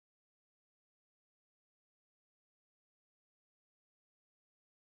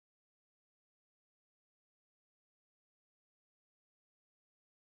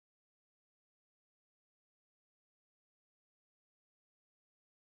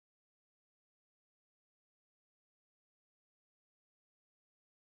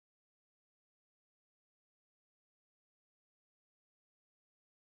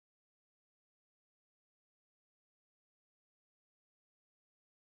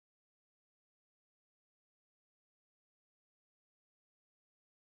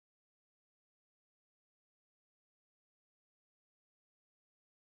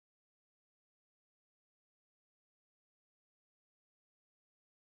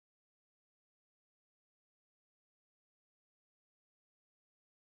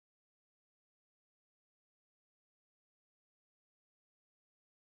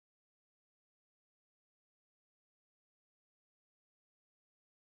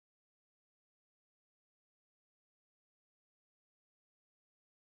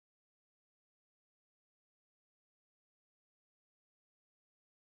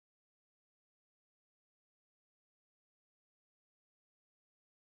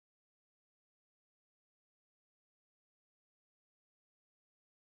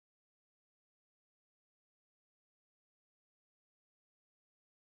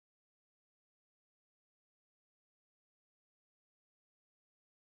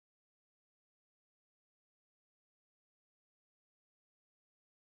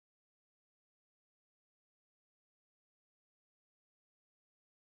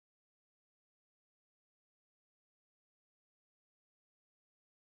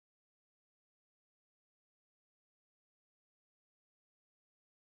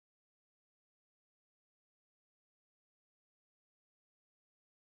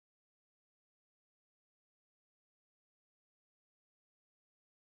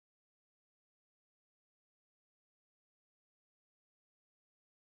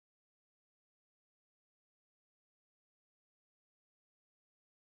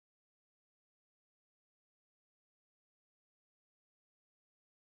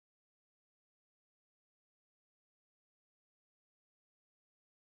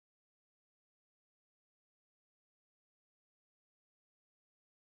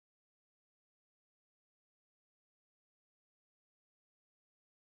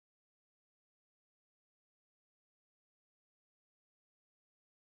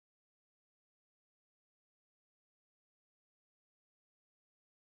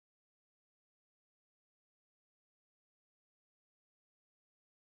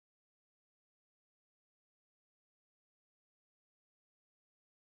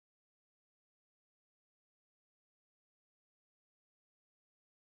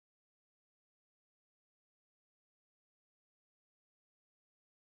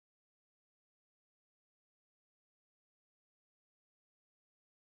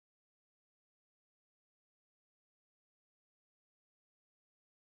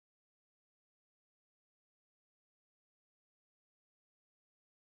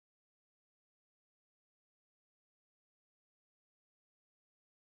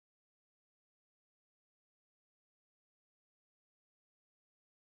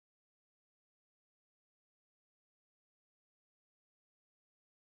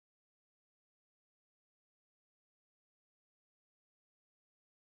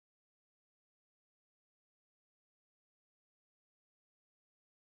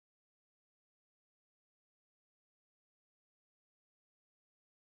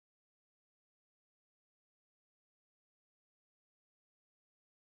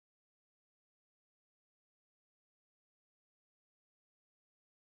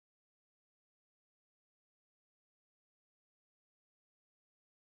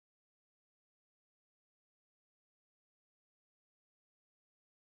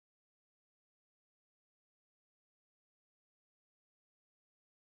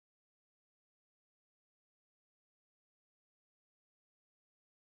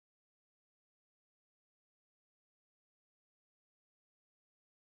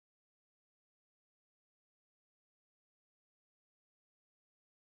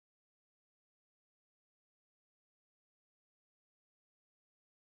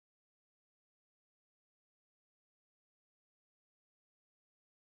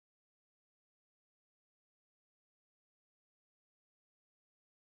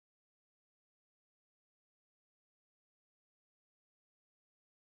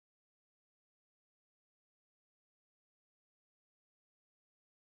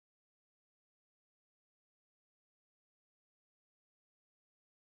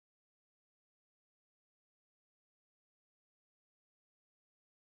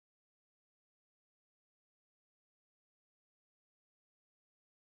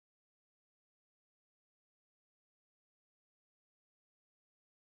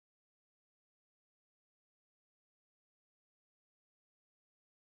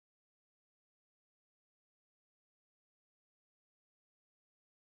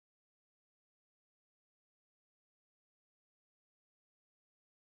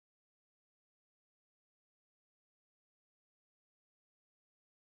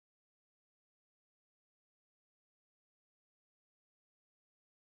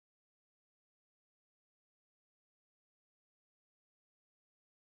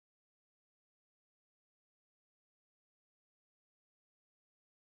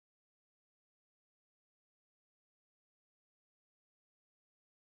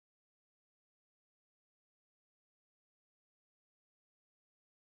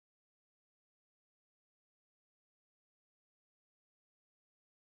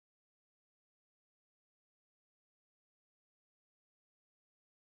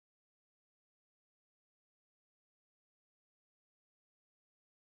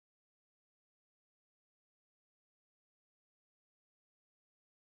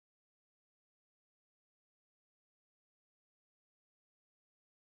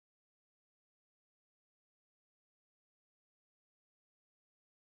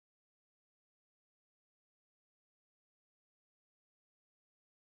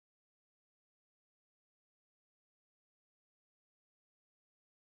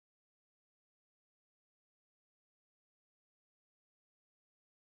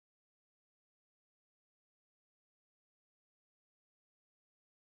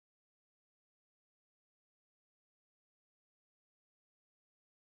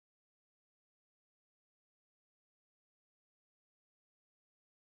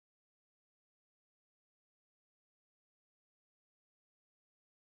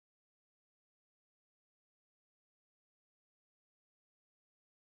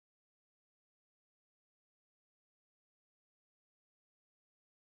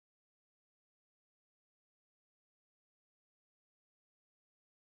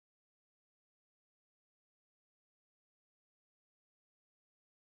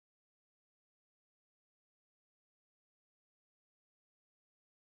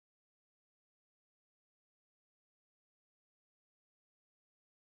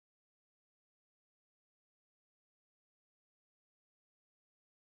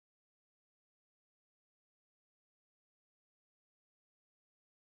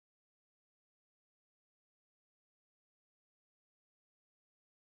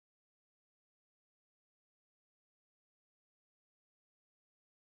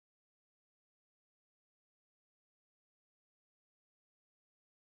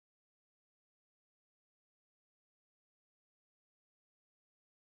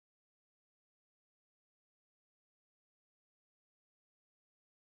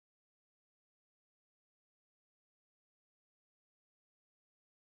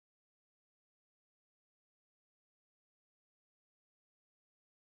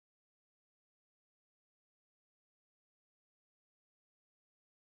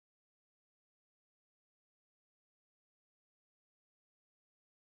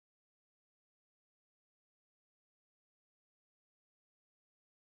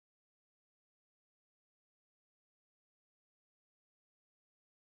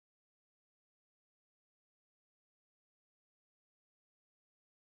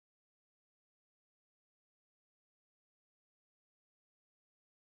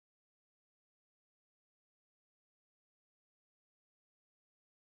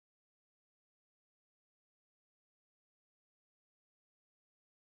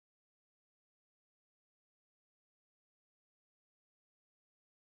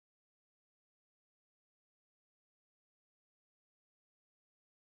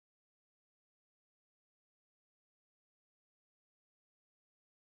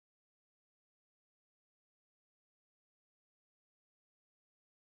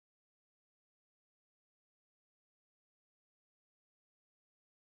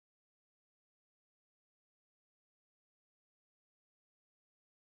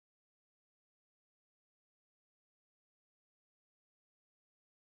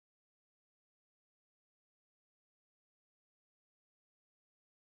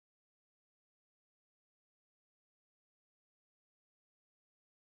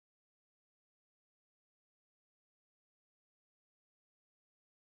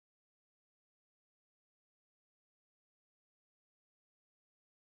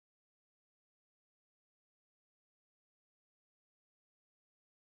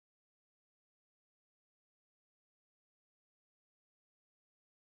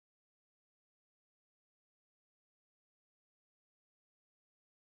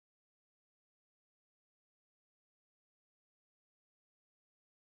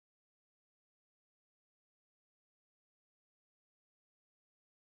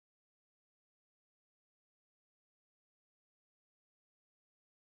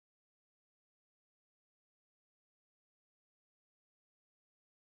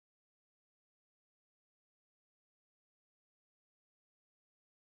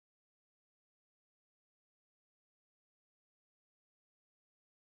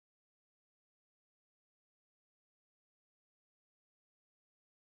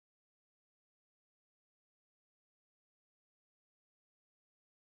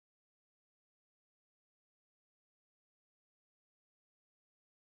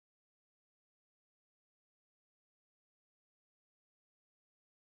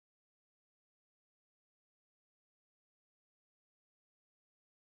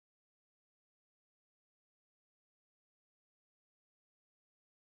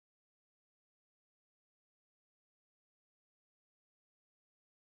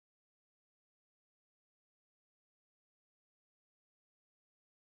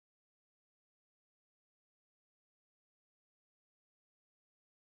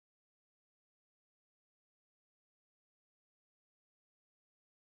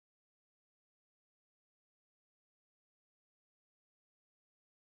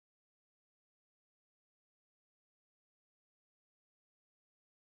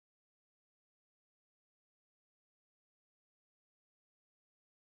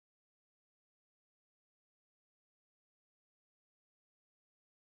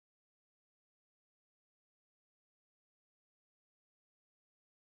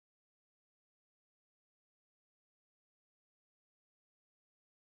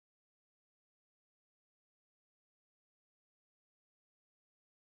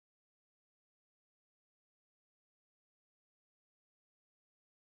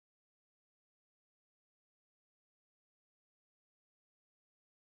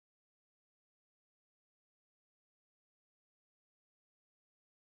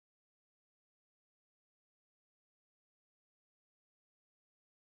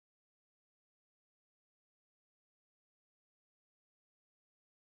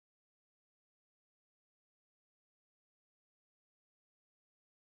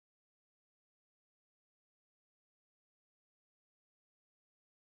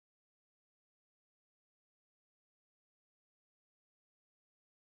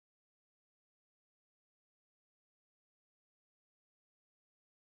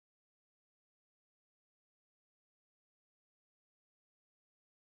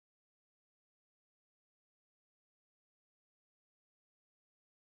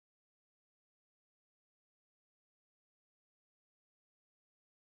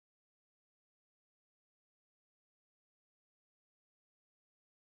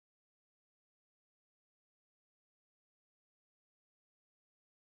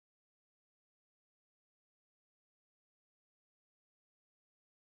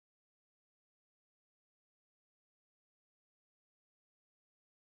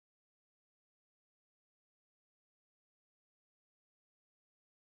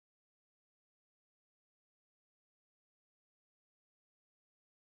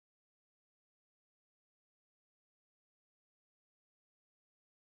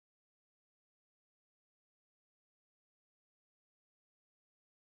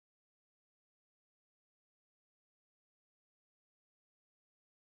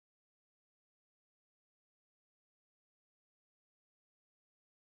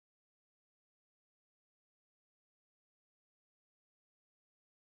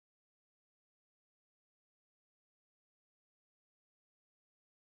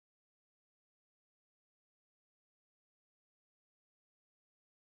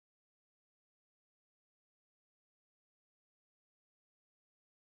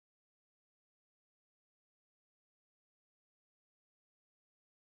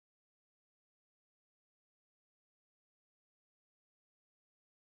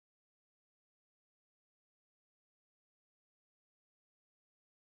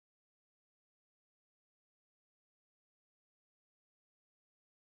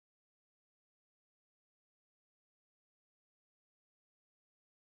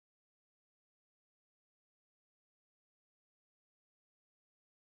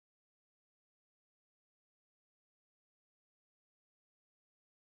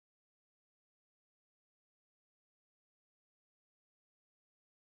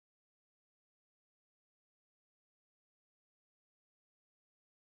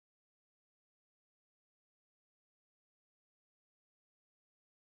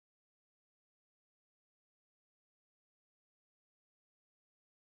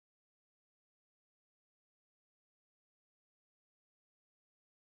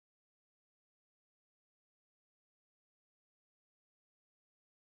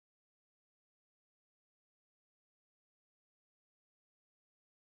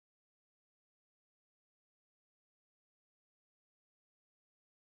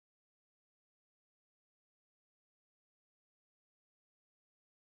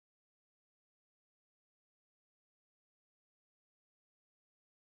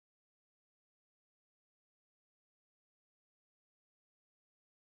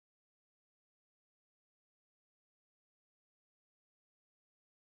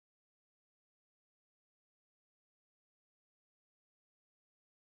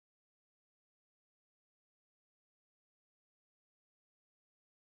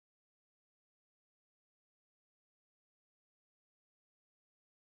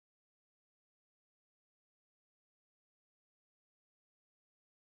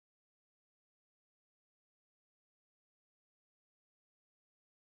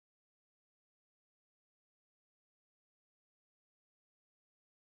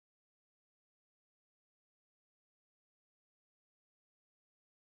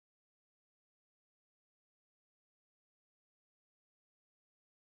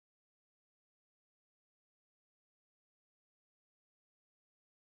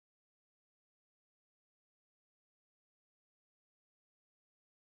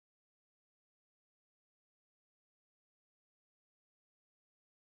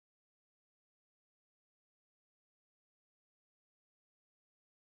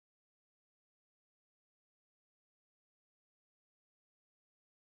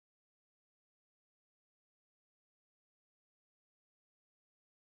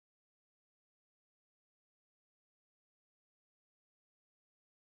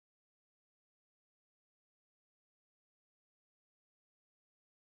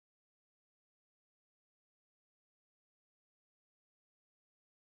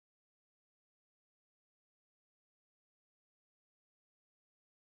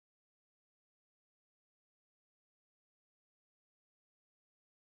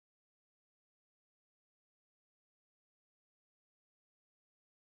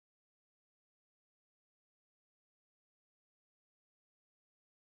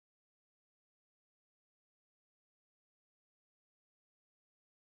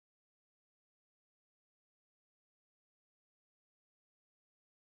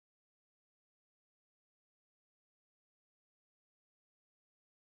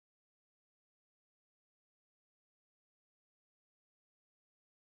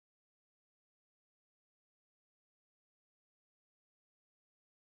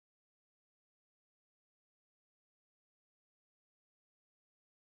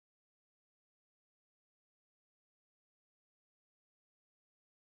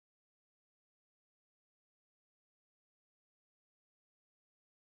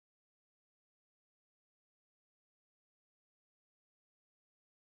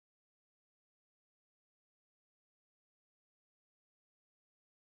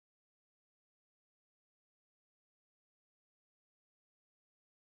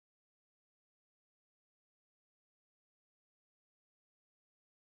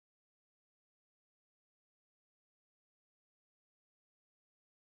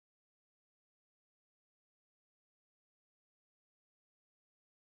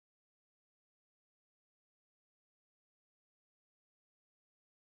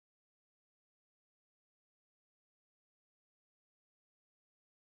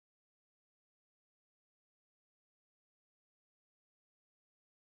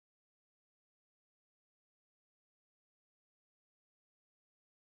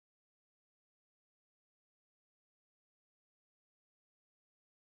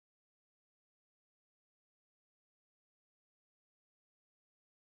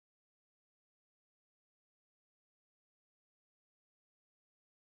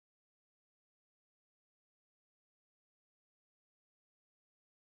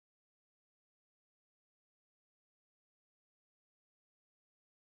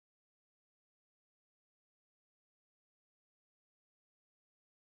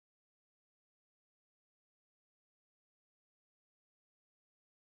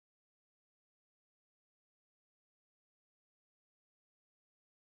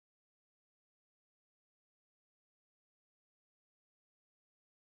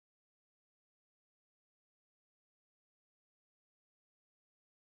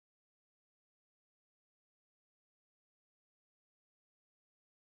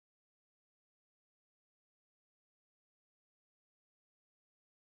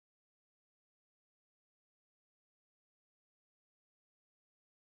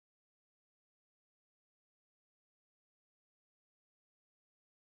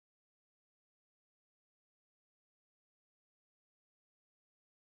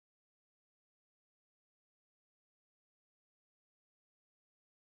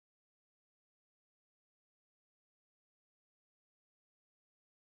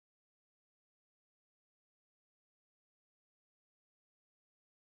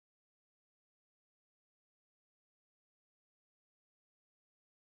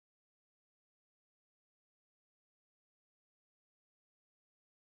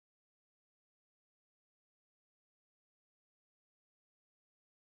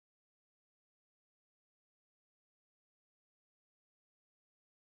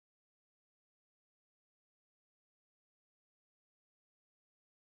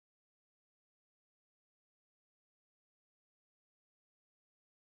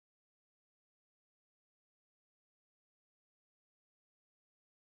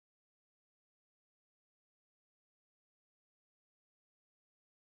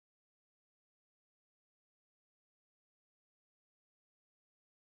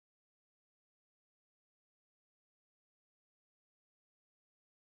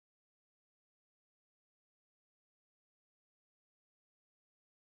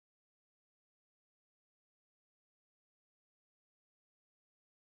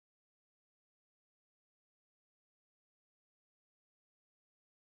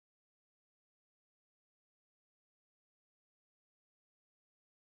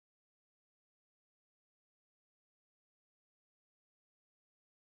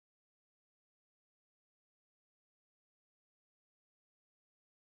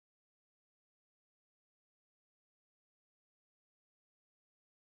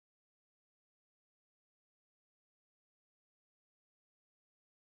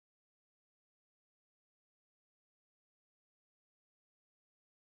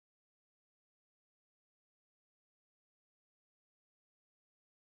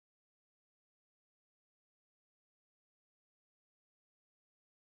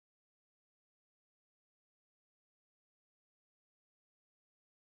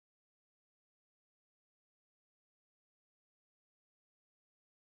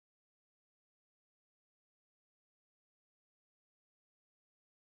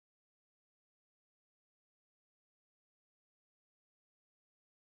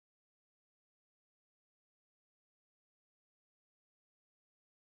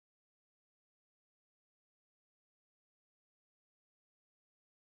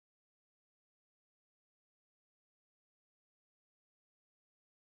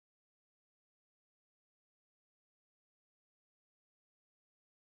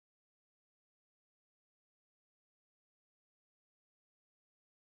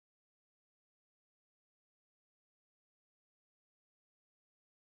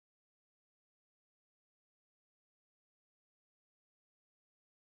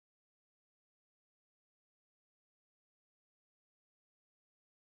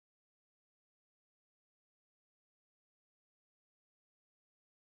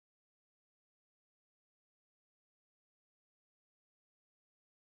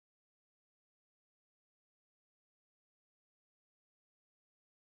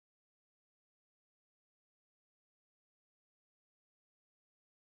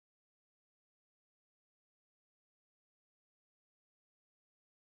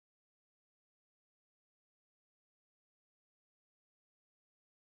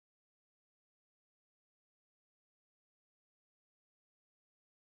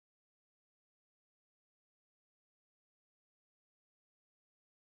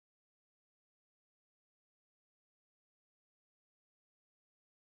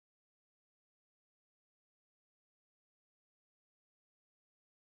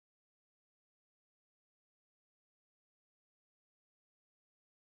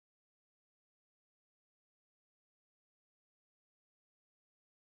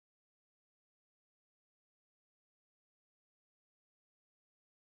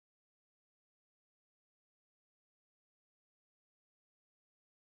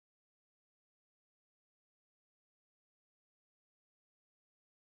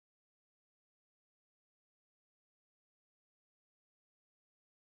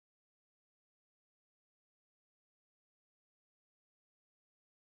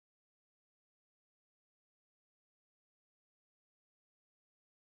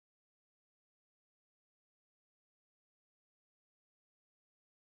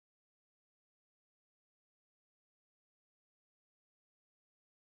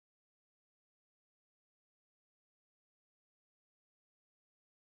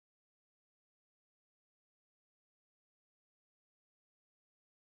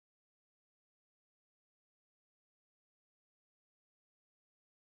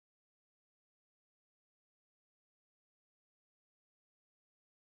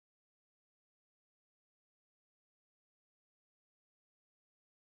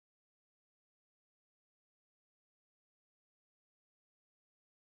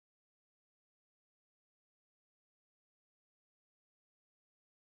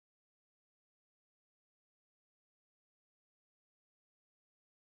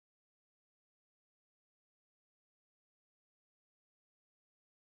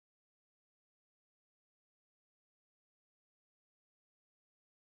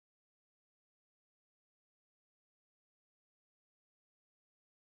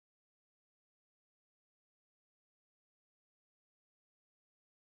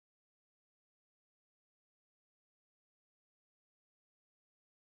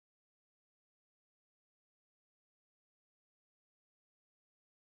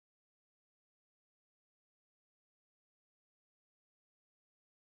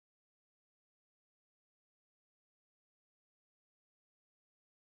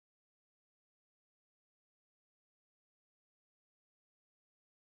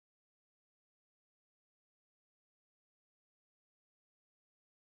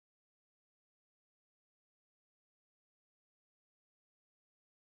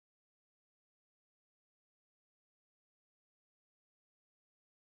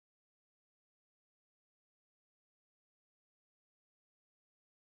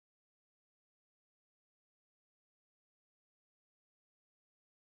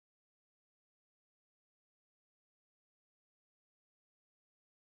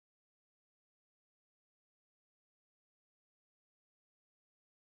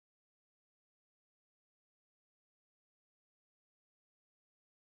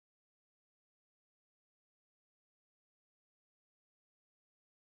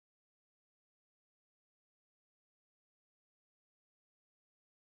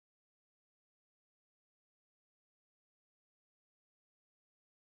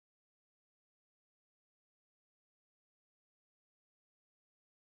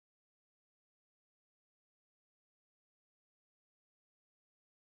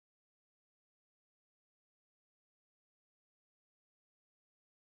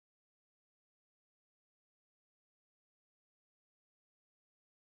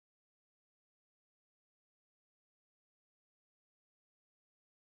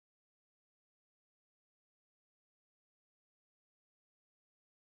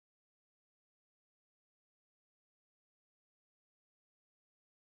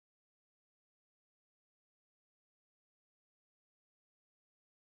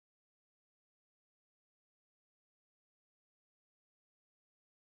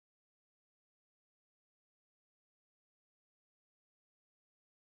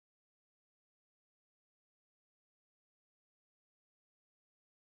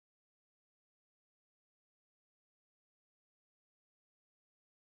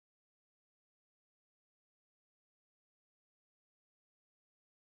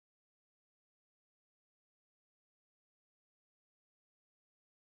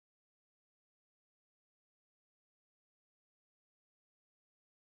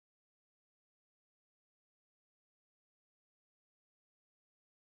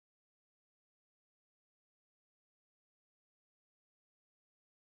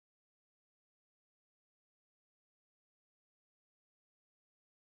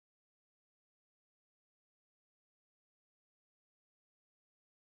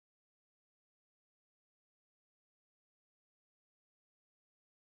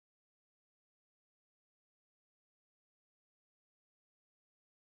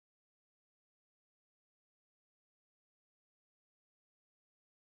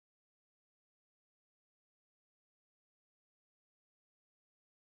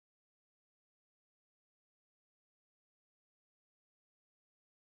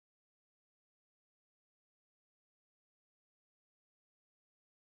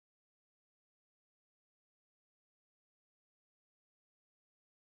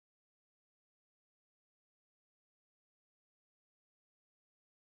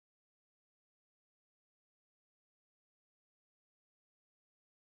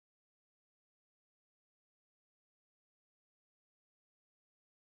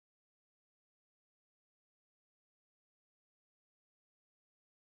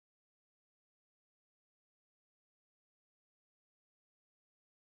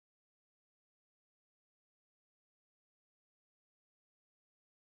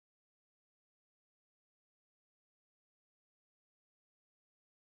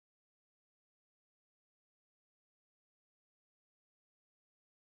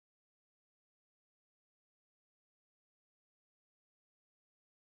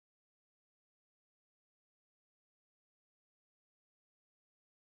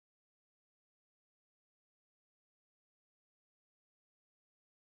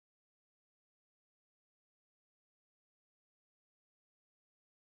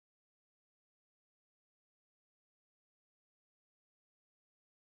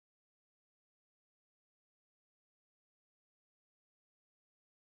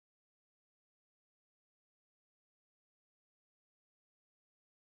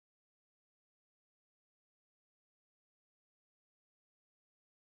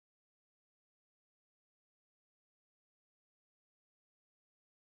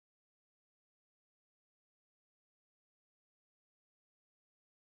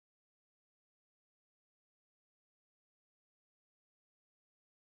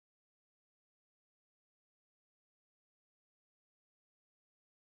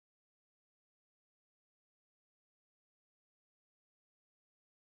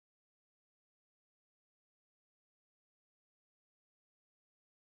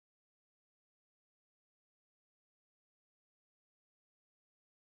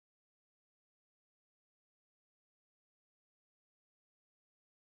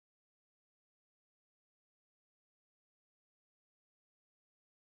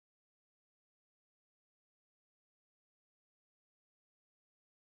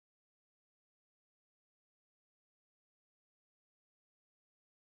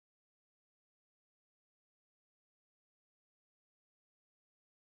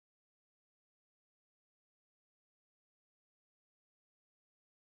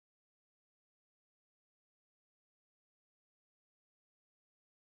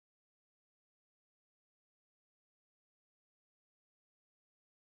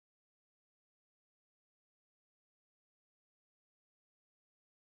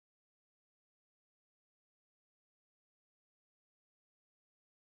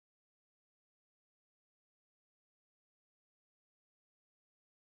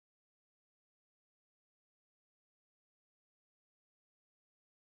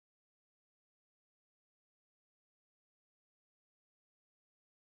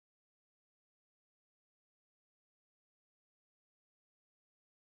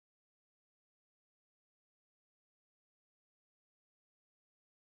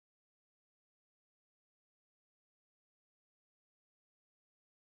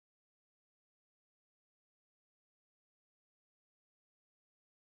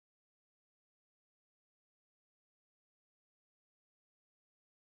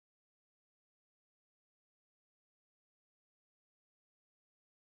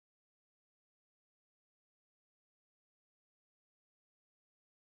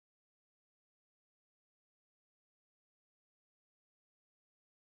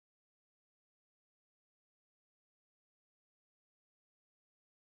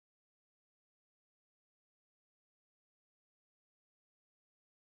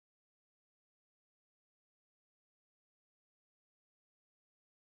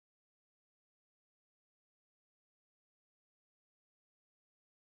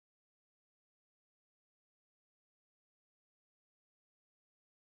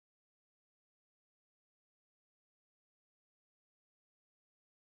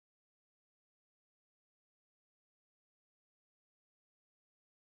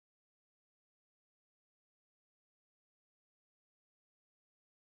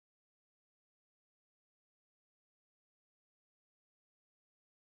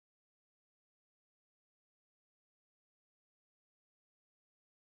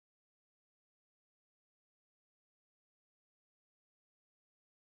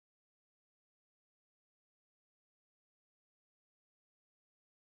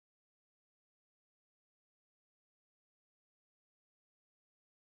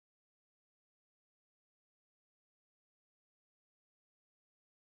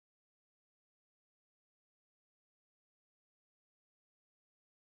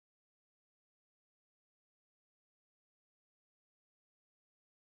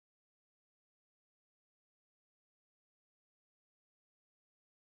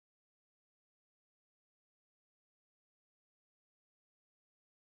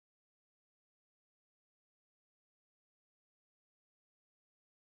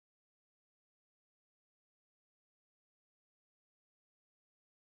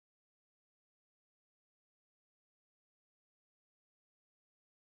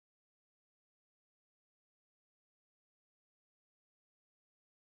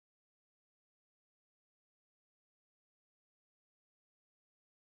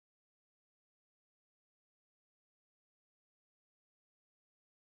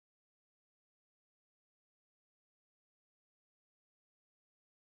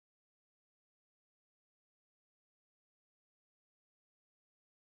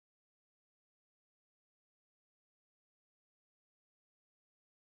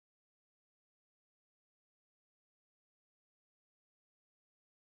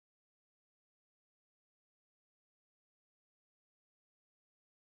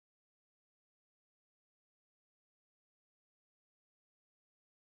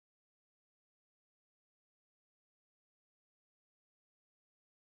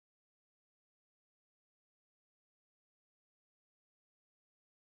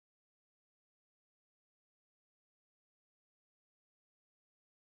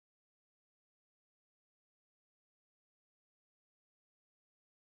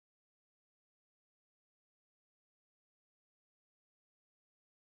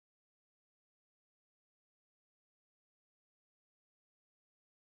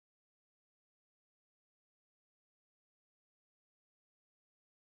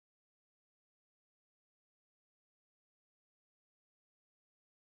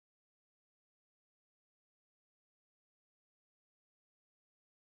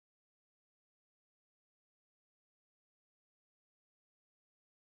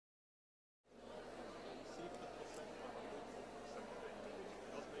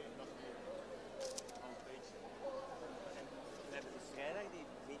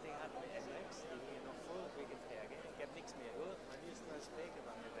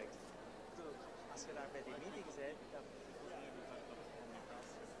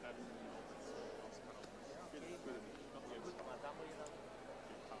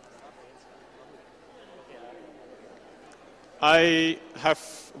 I have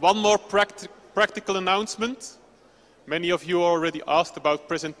one more practical announcement. Many of you already asked about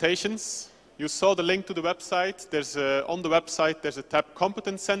presentations. You saw the link to the website. On the website, there's a tab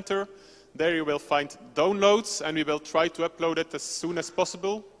Competence Center. There you will find downloads, and we will try to upload it as soon as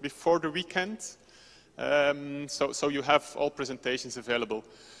possible before the weekend. So you have all presentations available.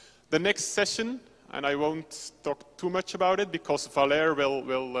 The next session, and I won't talk too much about it because Valère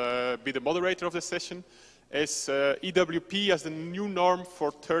will be the moderator of the session, is EWP as the new norm for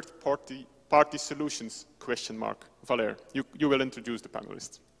third-party solutions, ? Valère, you will introduce the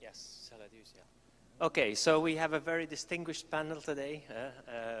panelists. Yes, shall I do so? Yeah. Okay, so we have a very distinguished panel today.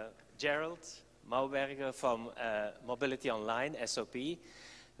 Gerald Mauberger from Mobility Online, SOP.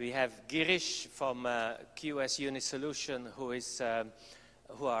 We have Girish from QS Unit Solution,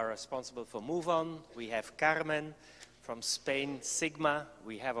 who are responsible for MoveOn. We have Carmen from Spain, Sigma.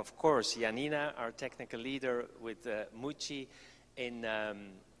 We have, of course, Janina, our technical leader with Mucci in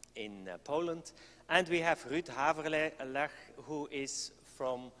Poland. And we have Ruud Haverlach, who is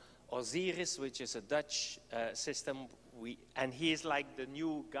from Osiris, which is a Dutch system. And he is like the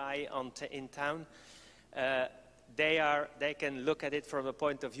new guy in town. They can look at it from a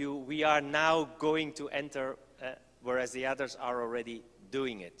point of view. We are now going to enter, whereas the others are already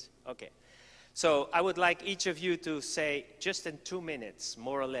doing it. Okay. So I would like each of you to say, just in 2 minutes,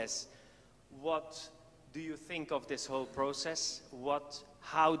 more or less, what do you think of this whole process?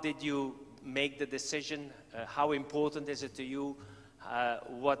 How did you make the decision? How important is it to you?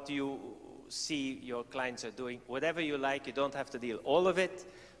 What do you see your clients are doing? Whatever you like, you don't have to deal all of it,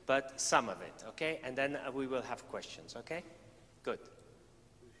 but some of it, okay? And then we will have questions, okay? Good.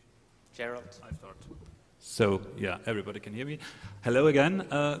 Gerald? I start. So, yeah, everybody can hear me. Hello again.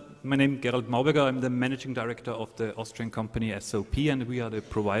 My name is Gerald Mauberger. I'm the managing director of the Austrian company SOP, and we are the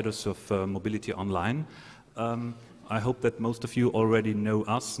providers of Mobility Online. I hope that most of you already know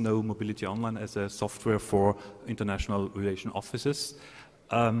Mobility Online as a software for international relation offices.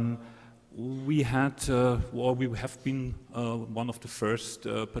 We have been one of the first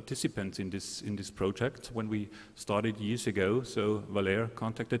participants in this project when we started years ago. So Valère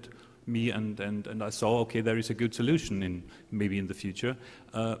contacted me and I saw, okay, there is a good solution maybe in the future.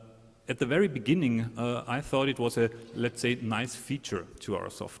 At the very beginning, I thought it was a, let's say, nice feature to our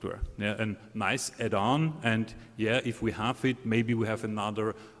software, yeah, a nice add-on, and yeah, if we have it, maybe we have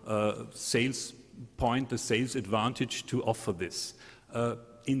another sales point, a sales advantage to offer this.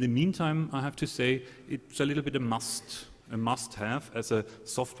 In the meantime, I have to say, it's a little bit a must-have as a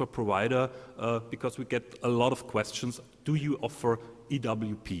software provider, because we get a lot of questions. Do you offer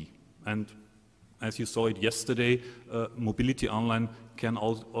EWP? And as you saw it yesterday, Mobility Online can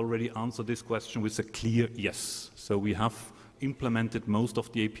already answer this question with a clear yes. So we have implemented most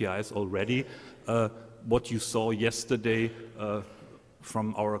of the APIs already. What you saw yesterday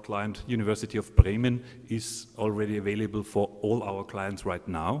from our client, University of Bremen, is already available for all our clients right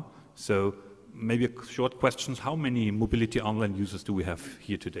now. So maybe a short question, how many Mobility Online users do we have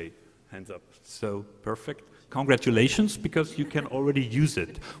here today? Hands up. So perfect. Congratulations, because you can already use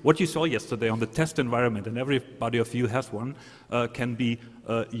it. What you saw yesterday on the test environment, and everybody of you has one, can be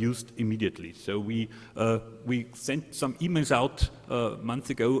used immediately. So we sent some emails out months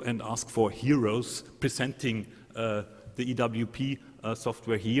ago and asked for heroes presenting the EWP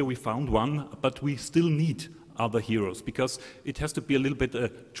software here. We found one, but we still need other heroes, because it has to be a little bit a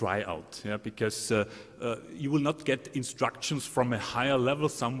tryout, yeah? Because you will not get instructions from a higher level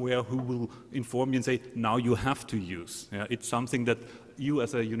somewhere who will inform you and say, now you have to use. Yeah? It's something that you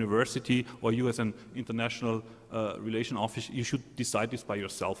as a university or you as an international relation office, you should decide this by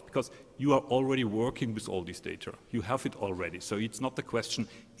yourself, because you are already working with all this data. You have it already. So it's not the question,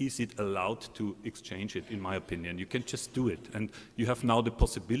 is it allowed to exchange it, in my opinion. You can just do it. And you have now the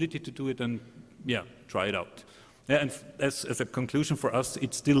possibility to do it, and yeah, try it out. Yeah, and as a conclusion for us,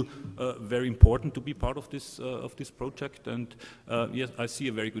 it's still very important to be part of this project, and yes, I see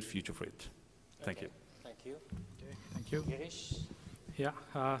a very good future for it. Thank you. Thank you. Okay, thank you. Girish? Yeah,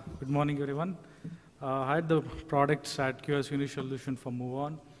 good morning, everyone. I had the products at QS Unit Solution for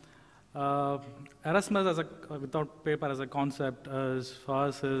MoveOn. Erasmus without paper as a concept for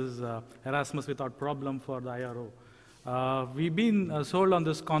us is Erasmus without problem for the IRO. We've been sold on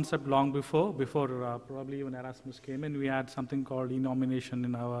this concept long before probably even Erasmus came in. We had something called e-nomination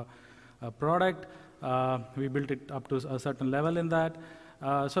in our product. We built it up to a certain level in that.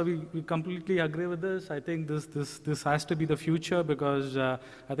 So we completely agree with this. I think this has to be the future, because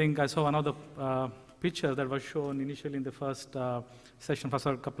I think I saw one of the pictures that was shown initially in the first session, first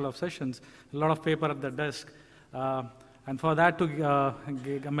couple of sessions, a lot of paper at the desk. And for that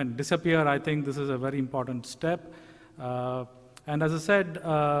to disappear, I think this is a very important step. And as I said,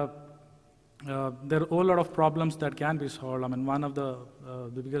 there are a whole lot of problems that can be solved. I mean, one of the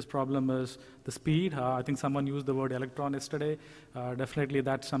biggest problem is the speed. I think someone used the word electron yesterday. Definitely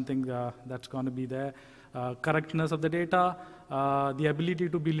that's something that's going to be there. Correctness of the data, the ability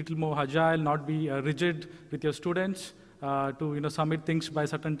to be a little more agile, not be rigid with your students, to submit things by a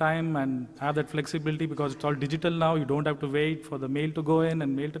certain time and have that flexibility because it's all digital now. You don't have to wait for the mail to go in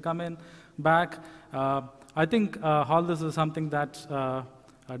and mail to come in back. I think all this is something that's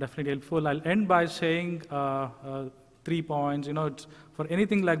definitely helpful. I'll end by saying 3 points. It's, for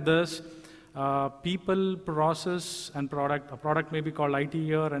anything like this, people, process, and product. A product may be called IT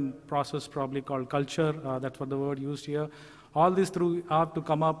here, and process probably called culture. That's what the word used here. All these three have to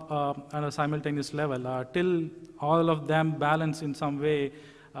come up on a simultaneous level. Till all of them balance in some way,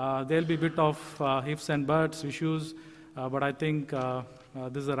 there'll be a bit of ifs and buts, issues, but I think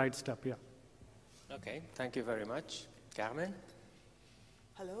this is the right step, yeah. Okay, thank you very much. Carmen?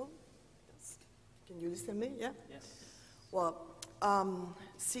 Hello? Yes. Can you listen to me? Yeah? Yes. Well,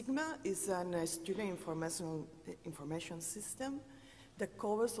 Sigma is a student information system that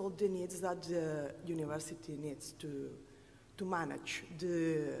covers all the needs that the university needs to manage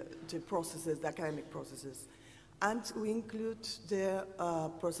the processes, the academic processes. And we include the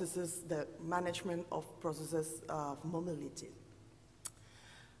processes, the management of processes of mobility.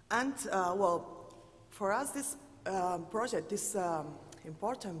 And, well, for us, this project is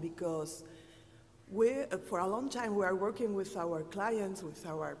important because for a long time, we are working with our clients, with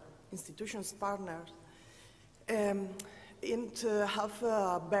our institutions partners, to have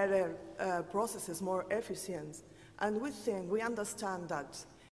better processes, more efficient. And we understand that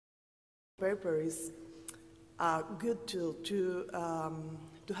paper is a good tool to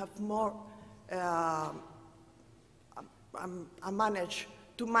have more,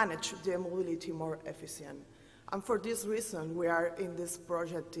 to manage the mobility more efficient. And for this reason, we are in this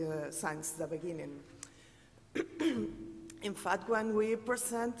project since the beginning. In fact, when we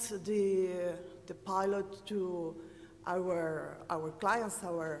present the pilot to our clients,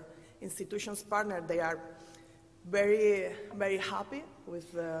 our institutions partner, they are very, very happy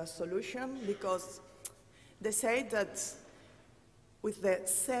with the solution because they say that with the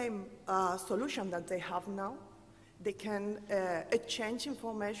same solution that they have now, they can exchange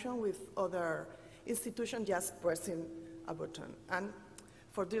information with other institutions just pressing a button. And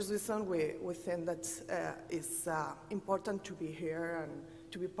for this reason, we think that it's important to be here and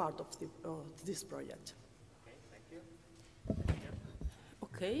to be part of this project. Okay, thank you.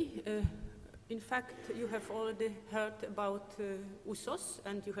 Okay. In fact, you have already heard about USOS,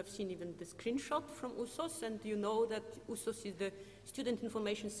 and you have seen even the screenshot from USOS, and you know that USOS is the student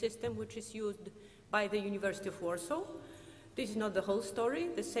information system which is used by the University of Warsaw. This is not the whole story.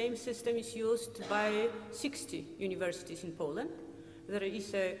 The same system is used by 60 universities in Poland. There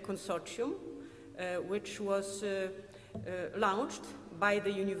is a consortium which was launched by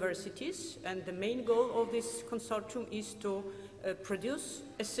the universities, and the main goal of this consortium is to produce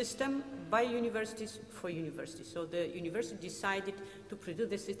a system by universities for universities. So the university decided to produce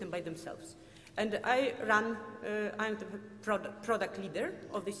the system by themselves. And I'm the product leader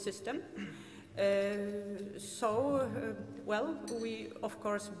of this system. Well, we of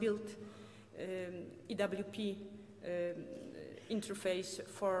course built EWP interface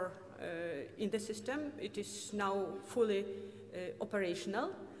in the system. It is now fully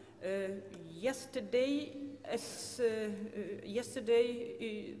operational. Yesterday,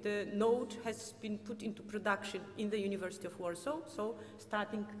 the node has been put into production in the University of Warsaw. So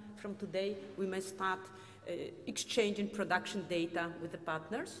starting from today, we may start exchanging production data with the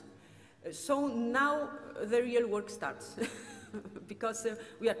partners. So now the real work starts because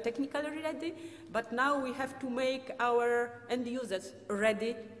we are technically ready, but now we have to make our end users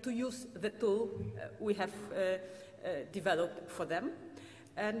ready to use the tool we have developed for them.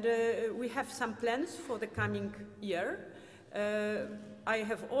 And we have some plans for the coming year. I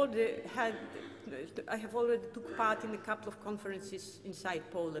have already took part in a couple of conferences inside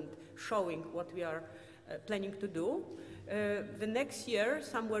Poland showing what we are planning to do. The next year,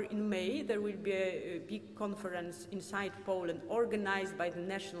 somewhere in May, there will be a big conference inside Poland organized by the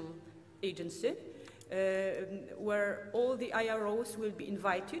national agency where all the IROs will be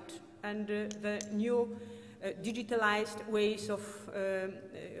invited and the new digitalized ways of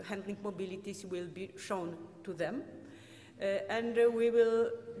handling mobilities will be shown to them. And we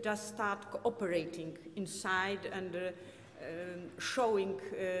will just start cooperating inside and showing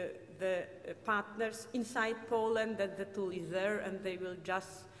the partners inside Poland that the tool is there, and they will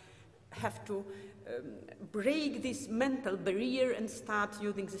just have to break this mental barrier and start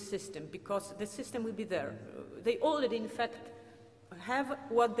using the system, because the system will be there. They already, in fact, have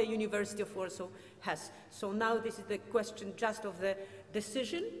what the University of Warsaw has. So now this is the question just of the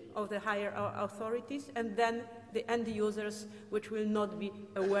decision of the higher authorities, and then the end users, which will not be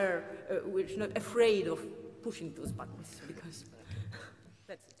aware, which not afraid of pushing those buttons, because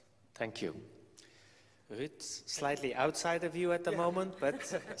that's it. Thank you. Ruud, slightly outside of you at the moment, but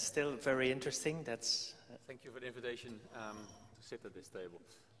still very interesting. That's. Thank you for the invitation to sit at this table.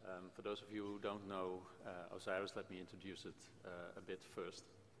 For those of you who don't know Osiris, let me introduce it a bit first.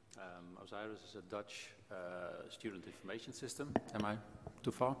 Osiris is a Dutch student information system. Am I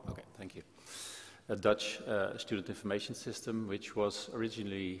too far? Okay, thank you. A Dutch student information system which was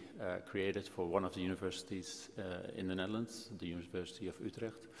originally created for one of the universities in the Netherlands, the University of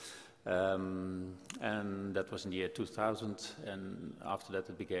Utrecht. And that was in the year 2000, and after that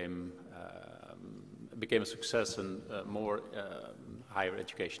it became a success, and more higher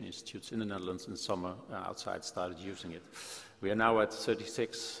education institutes in the Netherlands and some outside started using it. We are now at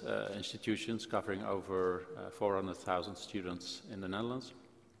 36 institutions covering over 400,000 students in the Netherlands.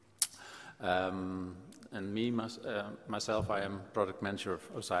 And myself, I am product manager of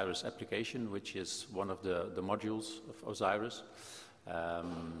Osiris application, which is one of the modules of Osiris.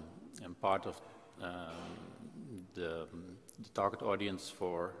 And part of the target audience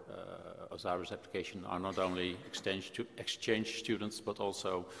for Osiris application are not only exchange students, but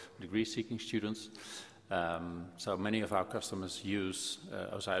also degree-seeking students. So many of our customers use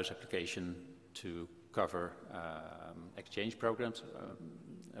Osiris application to cover exchange programs,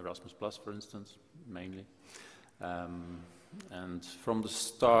 Erasmus Plus, for instance, mainly. And from the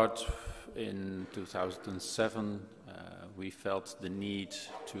start in 2007, we felt the need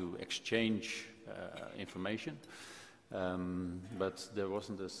to exchange information, but there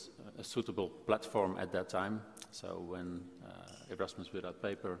wasn't a suitable platform at that time. So when Erasmus Without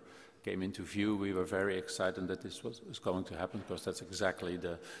Paper came into view, we were very excited that this was going to happen, because that's exactly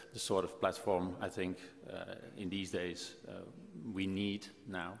the sort of platform I think in these days we need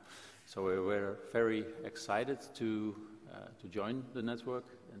now. So we were very excited to join the network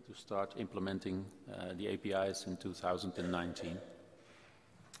and to start implementing the APIs in 2019.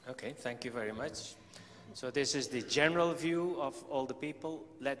 Okay, thank you very much. So this is the general view of all the people.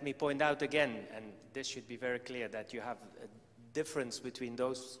 Let me point out again, and this should be very clear, that you have a difference between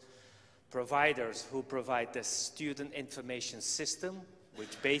those providers who provide the student information system,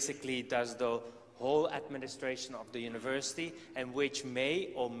 which basically does the whole administration of the university, and which may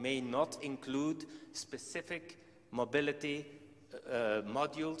or may not include specific mobility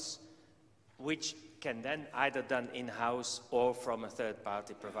modules, which can then either done in-house or from a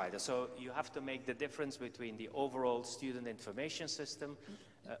third-party provider. So you have to make the difference between the overall student information system,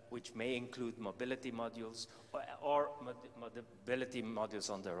 which may include mobility modules, or mobility modules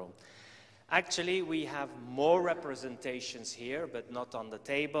on their own. Actually, we have more representations here, but not on the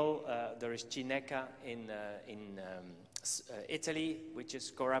table. There is Cineca in Italy, which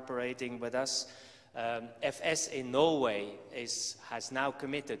is cooperating with us. FS in Norway has now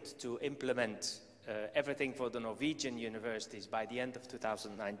committed to implement everything for the Norwegian universities by the end of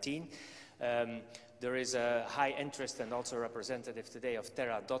 2019. There is a high interest, and also a representative today, of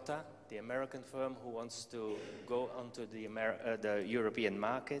Teradata, the American firm who wants to go onto the European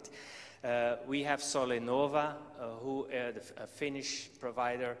market. We have Solenova, a Finnish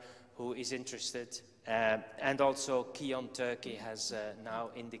provider, who is interested. And also Kion Turkey has now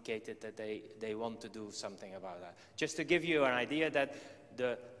indicated that they want to do something about that. Just to give you an idea that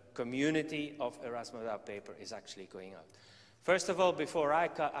the community of Erasmus Without Paper is actually going out. First of all, before I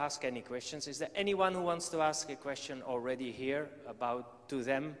ask any questions, is there anyone who wants to ask a question already here about to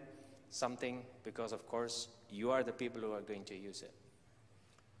them something? Because of course you are the people who are going to use it.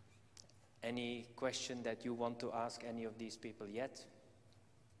 Any question that you want to ask any of these people yet?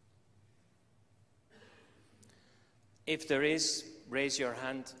 If there is, raise your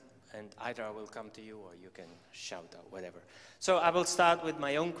hand, and either I will come to you or you can shout out, whatever. So I will start with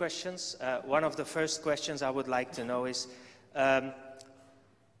my own questions. One of the first questions I would like to know is,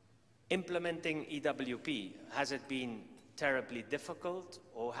 implementing EWP, has it been terribly difficult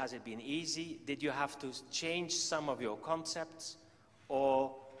or has it been easy? Did you have to change some of your concepts,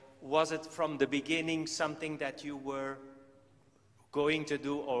 or was it from the beginning something that you were going to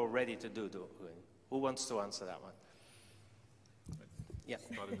do or ready to do? Who wants to answer that one? Yeah.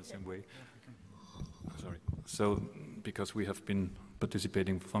 Start in the same way. Sorry. So, because we have been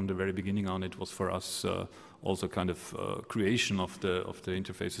participating from the very beginning on. It was for us also kind of creation of the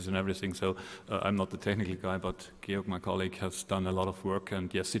interfaces and everything. So I'm not the technical guy, but Georg, my colleague, has done a lot of work,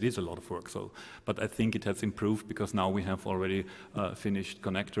 and yes, it is a lot of work. So, but I think it has improved because now we have already finished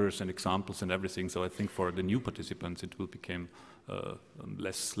connectors and examples and everything. So I think for the new participants, it will become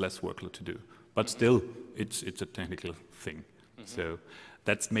less workload to do. But still, it's a technical thing. So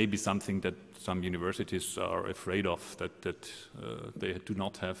that's maybe something that some universities are afraid of, that they do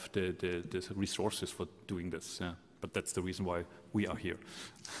not have the resources for doing this. But that's the reason why we are here.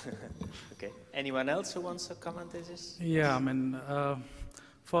 Okay. Anyone else who wants to comment on this? Yeah, I mean,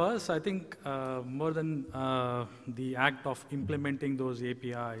 for us, I think more than the act of implementing those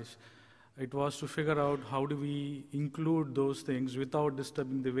APIs, it was to figure out how do we include those things without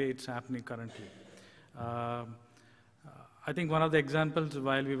disturbing the way it's happening currently. I think one of the examples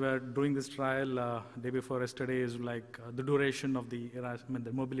while we were doing this trial day before yesterday is like the duration of the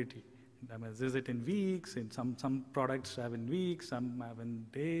mobility. I mean, is it in weeks? In some products have in weeks, some have in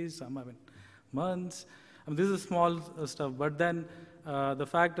days, some have in months. I mean, this is small stuff, but then the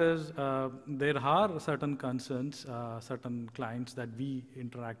fact is there are certain concerns, certain clients that we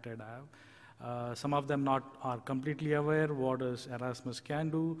interacted have. Some of them are completely aware what Erasmus can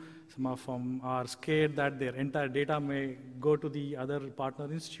do. Some of them are scared that their entire data may go to the other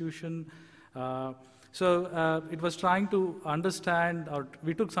partner institution. So it was trying to understand, or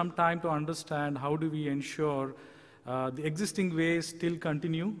we took some time to understand how do we ensure the existing ways still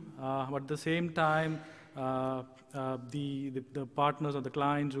continue, but at the same time the partners or the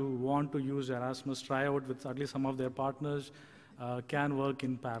clients who want to use Erasmus try out with at least some of their partners can work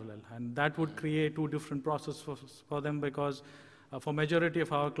in parallel. And that would create two different processes for them, because for majority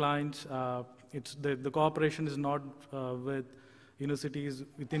of our clients, the cooperation is not with universities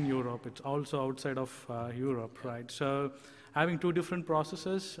within Europe, it's also outside of Europe, right? So having two different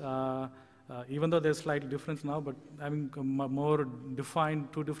processes, even though there's slight difference now, but having more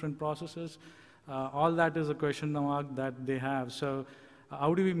defined two different processes, all that is a question mark that they have. So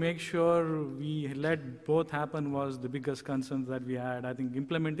how do we make sure we let both happen was the biggest concern that we had. I think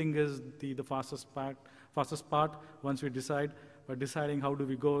implementing is the fastest part once we decide, but deciding how do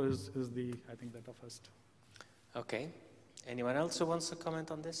we go is I think, the toughest. Okay. Anyone else who wants to comment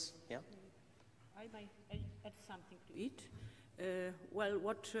on this? Yeah. I might add something to it.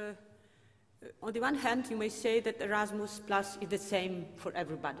 On the one hand, you may say that Erasmus Plus is the same for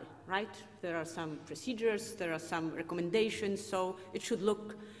everybody, right? There are some procedures, there are some recommendations, so it should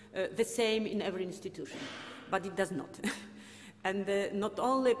look the same in every institution, but it does not. And not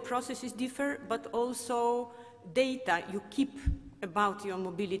only processes differ, but also data you keep about your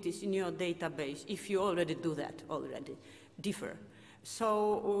mobilities in your database, if you already do that differ.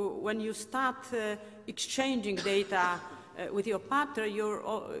 So when you start exchanging data with your partner,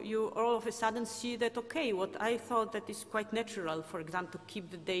 you all of a sudden see that, okay, what I thought that is quite natural, for example, to keep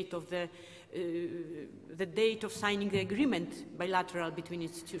the date of the date of signing the agreement bilateral between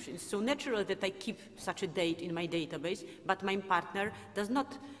institutions. So natural that I keep such a date in my database, but my partner does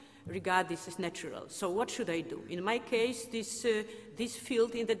not regard this as natural. So what should I do? In my case, this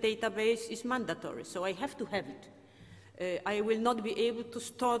field in the database is mandatory, so I have to have it. I will not be able to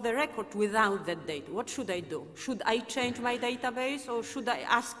store the record without that data. What should I do? Should I change my database, or should I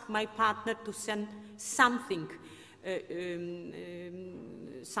ask my partner to send something,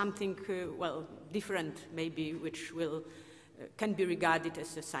 well, different maybe, which will can be regarded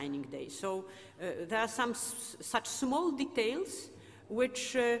as a signing day? So there are some such small details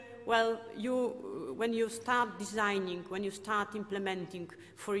which, when you start designing, when you start implementing,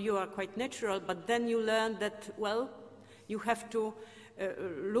 for you are quite natural, but then you learn that, well, you have to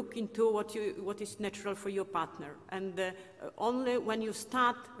look into what is natural for your partner. And only when you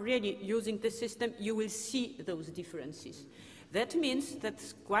start really using the system, you will see those differences. That means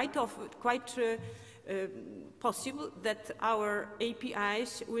that's quite possible that our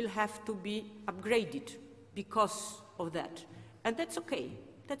APIs will have to be upgraded because of that. And that's okay.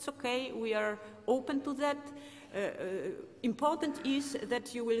 That's okay. We are open to that. Important is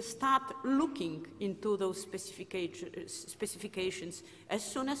that you will start looking into those specifications as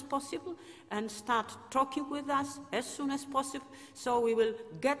soon as possible and start talking with us as soon as possible, so we will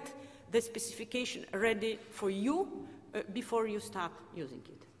get the specification ready for you before you start using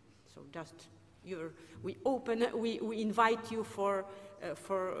it. So just we invite you for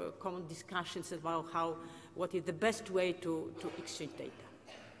common discussions about what is the best way to exchange data.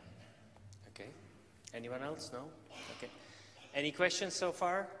 Okay. Anyone else? No? Okay. Any questions so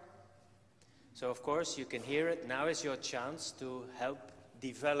far? So, of course, you can hear it. Now is your chance to help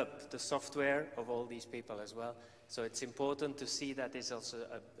develop the software of all these people as well. So it's important to see that there's also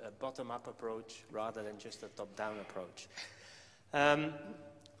a bottom-up approach rather than just a top-down approach.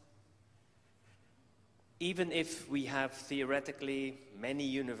 Even if we have theoretically many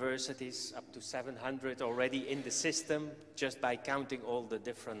universities, up to 700 already in the system, just by counting all the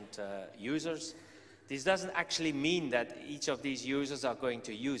different users, this doesn't actually mean that each of these users are going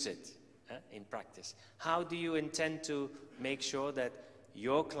to use it in practice. How do you intend to make sure that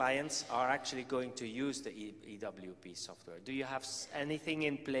your clients are actually going to use the EWP software? Do you have anything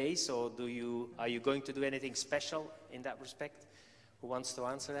in place, or are you going to do anything special in that respect? Who wants to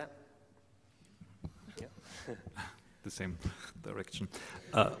answer that? Yeah. The same direction.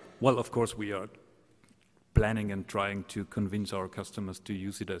 Well, of course, we are planning and trying to convince our customers to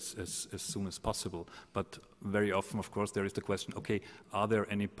use it as soon as possible. But very often, of course, there is the question, okay, are there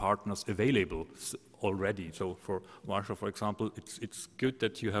any partners available already? So for Warsaw, for example, it's good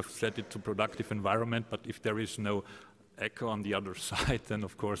that you have set it to productive environment, but if there is no echo on the other side, then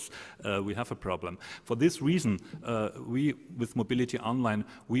of course we have a problem. For this reason, we, with Mobility Online,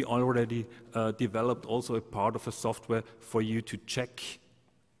 we already developed also a part of a software for you to check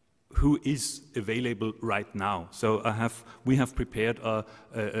who is available right now. So we have prepared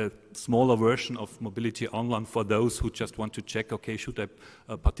a smaller version of Mobility Online for those who just want to check, okay, should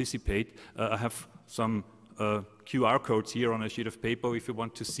I participate? I have some QR codes here on a sheet of paper. If you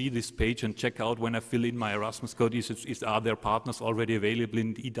want to see this page and check out when I fill in my Erasmus code, are there partners already available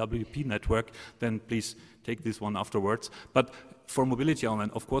in the EWP network, then please take this one afterwards. But for Mobility Online,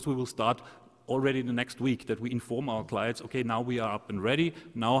 of course, we will start already the next week, that we inform our clients, okay, now we are up and ready.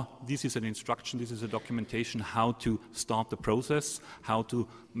 Now this is an instruction, this is a documentation how to start the process, how to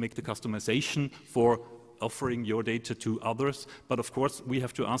make the customization for offering your data to others. But of course, we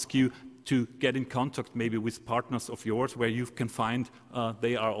have to ask you to get in contact maybe with partners of yours where you can find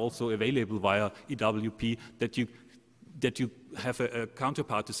they are also available via EWP, that you have a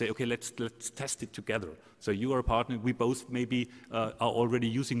counterpart to say, okay, let's test it together. So you are a partner, we both maybe are already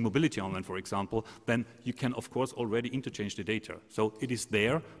using Mobility Online, for example, then you can, of course, already interchange the data. So it is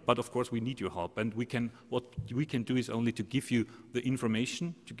there, but of course we need your help. And what we can do is only to give you the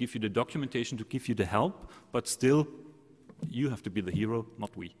information, to give you the documentation, to give you the help, but still, you have to be the hero,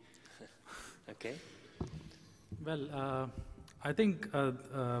 not we. Okay. Well, I think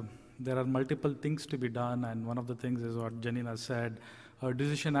there are multiple things to be done, and one of the things is what Janina said. A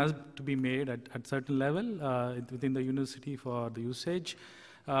decision has to be made at certain level within the university for the usage,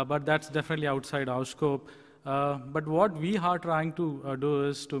 but that's definitely outside our scope. But what we are trying to do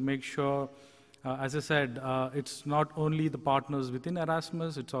is to make sure, as I said, it's not only the partners within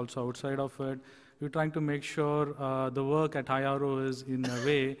Erasmus, it's also outside of it. We're trying to make sure the work at IRO is in a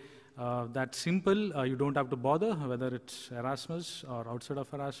way that's simple. You don't have to bother whether it's Erasmus or outside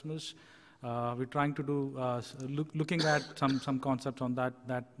of Erasmus. We're trying to do looking at some concepts on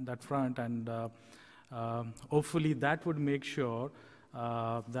that front, and hopefully that would make sure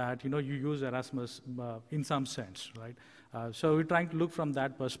that you use Erasmus in some sense, right? So we're trying to look from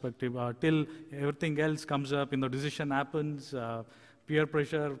that perspective till everything else comes up. Decision happens, peer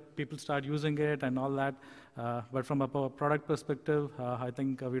pressure, people start using it, and all that. But from a product perspective, I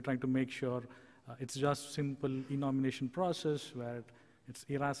think we're trying to make sure it's just simple e-nomination process where it's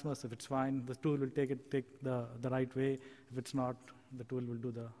Erasmus. If it's fine, the tool will take the right way. If it's not, the tool will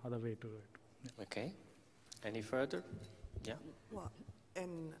do the other way to it. Yeah. Okay. Any further? Yeah. Well,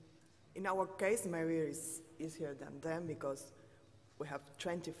 in our case, maybe it's easier than them because we have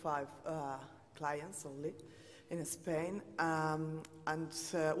 25 clients only in Spain.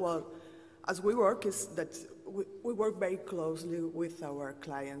 Well, as we work is that we work very closely with our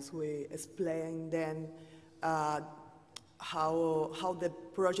clients. We explain them how the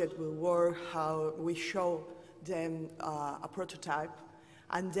project will work, how we show them a prototype,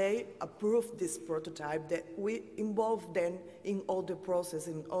 and they approve this prototype. That we involve them in all the process,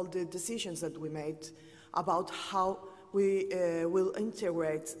 in all the decisions that we made about how we will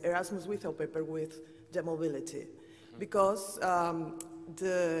integrate Erasmus Without Paper with the mobility. Because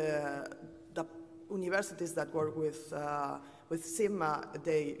the universities that work with SIGMA,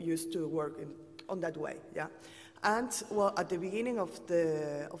 they used to work on that way, yeah. And well, at the beginning of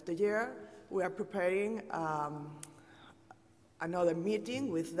the year, we are preparing another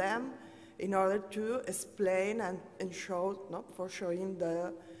meeting with them in order to explain and show, showing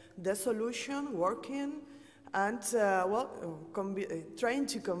the solution working, and trying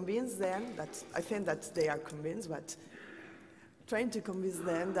to convince them that I think that they are convinced, but trying to convince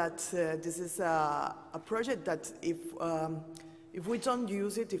them that this is a project that if we don't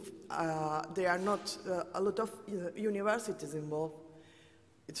use it, if there are not a lot of universities involved,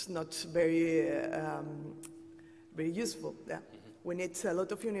 it's not very, very useful. Yeah. We need a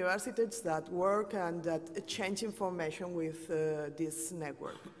lot of universities that work and that exchange information with this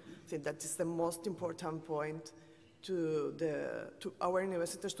network. I think that is the most important point to our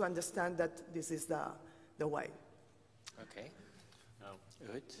universities to understand that this is the way. Okay. Now, if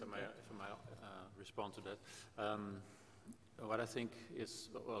I may respond to that. What I think is,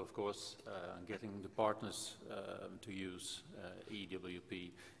 well, of course, getting the partners to use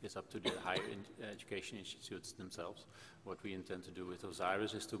EWP is up to the higher education institutes themselves. What we intend to do with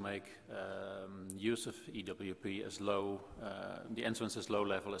Osiris is to make use of EWP as low, the entrance as low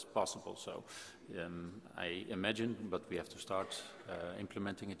level as possible. So I imagine, but we have to start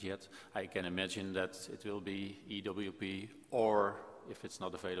implementing it yet, I can imagine that it will be EWP, or if it's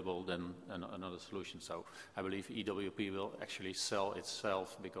not available, then another solution. So I believe EWP will actually sell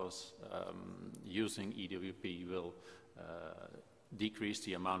itself, because using EWP will decrease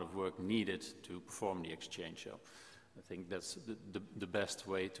the amount of work needed to perform the exchange. So I think that's the best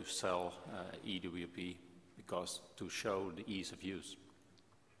way to sell EWP, because to show the ease of use.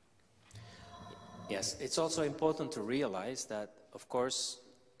 Yes, it's also important to realize that, of course,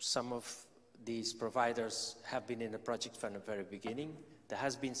 some of these providers have been in the project from the very beginning. There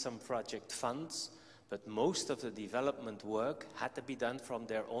has been some project funds, but most of the development work had to be done from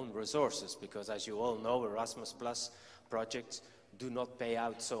their own resources, because as you all know, Erasmus Plus projects do not pay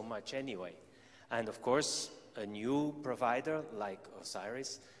out so much anyway. And of course, a new provider like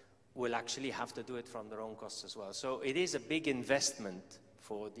Osiris will actually have to do it from their own costs as well. So it is a big investment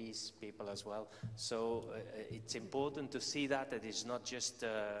for these people as well. So it's important to see that it is not just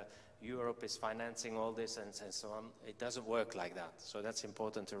Europe is financing all this and so on. It doesn't work like that. So that's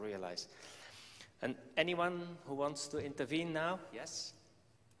important to realize. And anyone who wants to intervene now? Yes?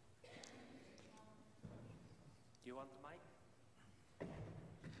 You want the mic?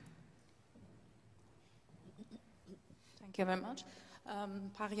 Thank you very much.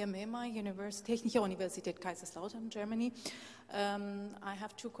 Paria Mema, Technische Universität Kaiserslautern, Germany. I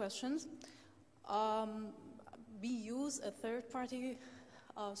have two questions. We use a third-party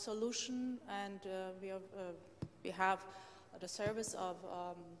solution, and we have the service of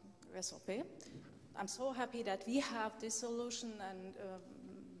SOP. I'm so happy that we have this solution, and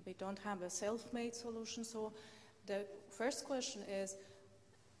we don't have a self-made solution. So the first question is,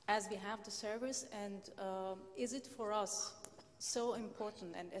 as we have the service, and is it for us so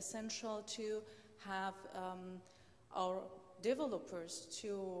important and essential to have our developers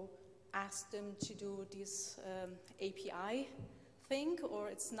to ask them to do this API thing, or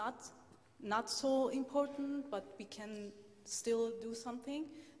it's not so important, but we can still do something?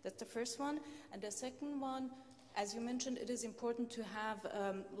 That's the first one. And the second one, as you mentioned, it is important to have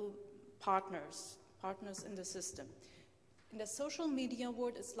partners in the system. In the social media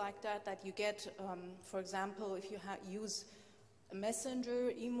world, it's like that you get, for example, if you use a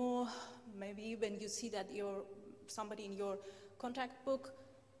messenger, email, maybe when you see that somebody in your contact book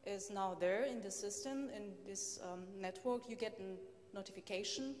is now there in the system, in this network, you get a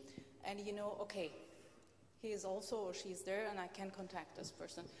notification, and you know, okay, he is also or she is there, and I can contact this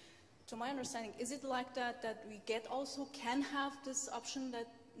person. To my understanding, is it like that we can have this option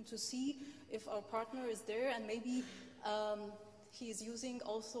to see if our partner is there, and maybe he is using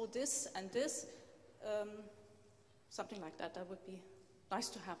also this and this, something like that? That would be nice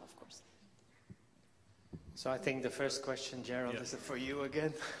to have, of course. So I think the first question, Gerald, is it for you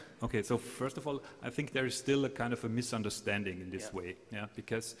again? Okay, so first of all, I think there is still a kind of a misunderstanding in this way,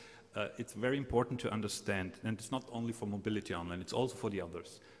 because it's very important to understand, and it's not only for Mobility Online, it's also for the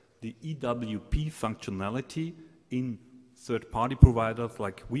others. The EWP functionality in third-party providers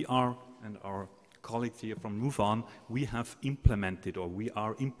like we are, and our colleagues here from Move On, we have implemented, or we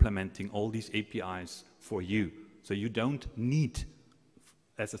are implementing all these APIs for you. So you don't need,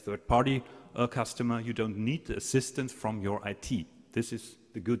 as a third-party customer, you don't need the assistance from your IT. This is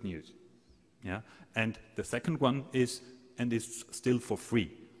the good news. Yeah? And the second one is, and it's still for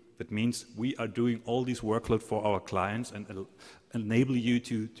free. That means we are doing all this workload for our clients and enable you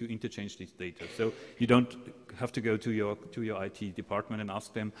to interchange this data. So you don't have to go to your IT department and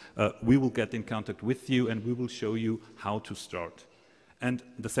ask them. We will get in contact with you, and we will show you how to start. And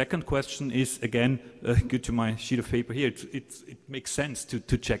the second question is, again, good to my sheet of paper here, it makes sense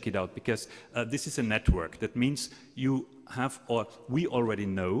to check it out, because this is a network. That means you have, or we already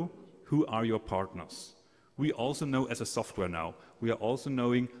know who are your partners. We also know as a software now, we are also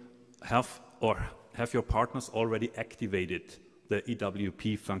knowing have your partners already activated the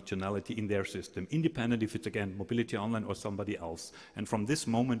EWP functionality in their system, independent if it's, again, Mobility Online or somebody else. And from this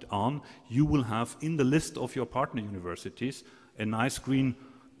moment on, you will have in the list of your partner universities a nice green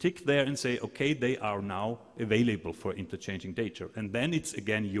tick there and say, okay, they are now available for interchanging data. And then it's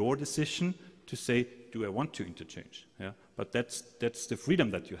again your decision to say, do I want to interchange? Yeah? But that's the freedom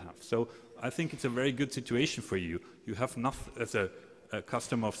that you have. So I think it's a very good situation for you. You have nothing, as a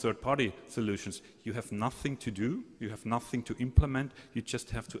customer of third-party solutions, you have nothing to do, you have nothing to implement, you just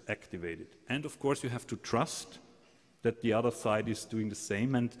have to activate it. And of course you have to trust that the other side is doing the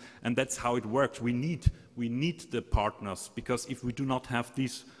same, and that's how it works. We need the partners, because if we do not have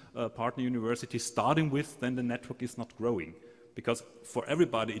these partner universities starting with, then the network is not growing. Because for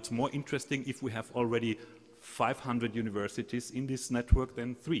everybody it's more interesting if we have already 500 universities in this network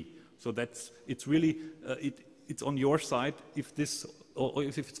than 3. So it's really, it's on your side if this, or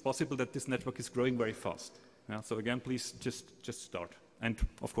if it's possible that this network is growing very fast. Yeah? So again, please just start. And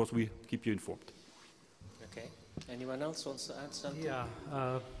of course we keep you informed. Okay. Anyone else wants to add something? Yeah,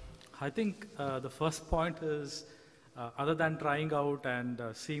 I think the first point is, other than trying out and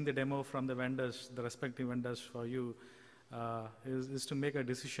seeing the demo from the vendors, the respective vendors for you, is to make a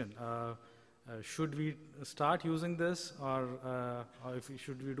decision. Should we start using this, or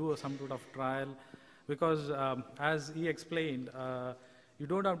should we do some sort of trial? Because as he explained, you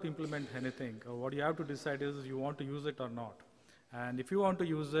don't have to implement anything. What you have to decide is you want to use it or not. And if you want to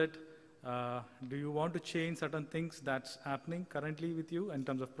use it, do you want to change certain things that's happening currently with you in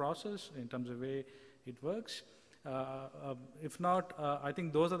terms of process, in terms of way it works? If not, I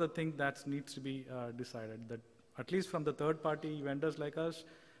think those are the things that needs to be decided. That at least from the third-party vendors like us,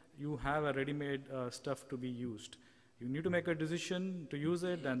 you have a ready-made stuff to be used. You need to make a decision to use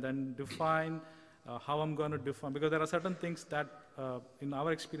it and then define how I'm going to define, because there are certain things that in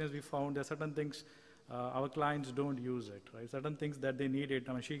our experience we found there are certain things our clients don't use it, right? Certain things that they need it.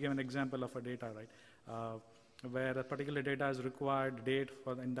 I mean, she gave an example of a data, right? Where a particular data is required, date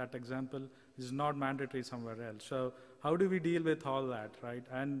in that example is not mandatory somewhere else. So how do we deal with all that, right?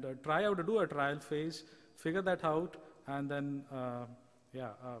 And try out to do a trial phase, figure that out, and then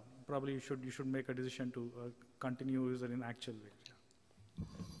probably you should make a decision to continue use it in actual way. Yeah.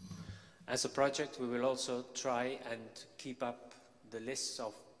 As a project, we will also try and keep up the lists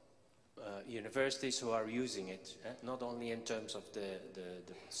of universities who are using it, not only in terms of the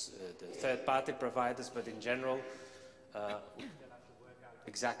third-party providers, but in general,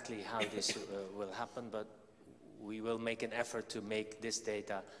 exactly how this will happen, but we will make an effort to make this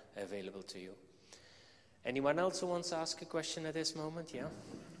data available to you. Anyone else who wants to ask a question at this moment? Yeah?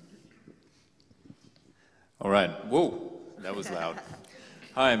 All right. Whoa, that was loud.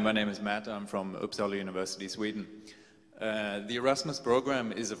 Hi, my name is Matt. I'm from Uppsala University, Sweden. The Erasmus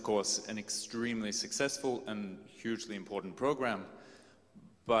program is, of course, an extremely successful and hugely important program,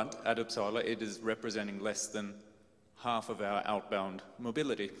 but at Uppsala it is representing less than half of our outbound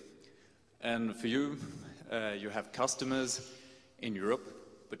mobility. And for you, you have customers in Europe,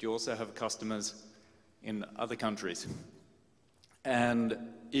 but you also have customers in other countries. And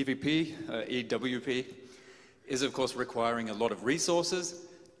EWP is, of course, requiring a lot of resources,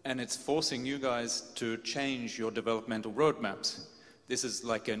 and it's forcing you guys to change your developmental roadmaps. This is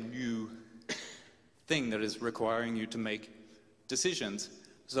like a new thing that is requiring you to make decisions.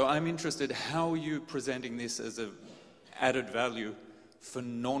 So I'm interested, how are you presenting this as an added value for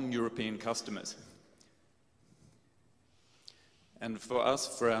non-European customers? And for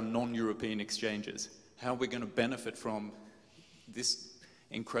us, for our non-European exchanges, how are we going to benefit from this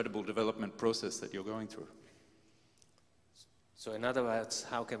incredible development process that you're going through? So in other words,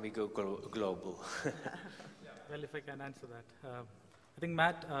 how can we go global? Well, if I can answer that. I think,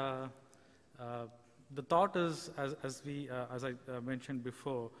 Matt, the thought is, as I mentioned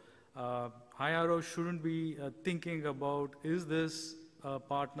before, IRO shouldn't be thinking about, is this a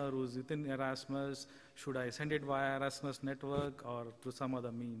partner who's within Erasmus? Should I send it via Erasmus network or through some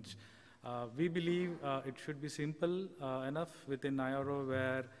other means? We believe it should be simple enough within IRO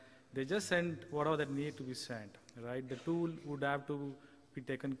where they just send whatever that need to be sent, right? The tool would have to be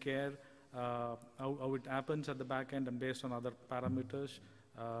taken care how it happens at the back end and based on other parameters.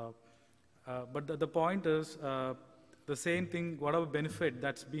 But the point is the same thing, whatever benefit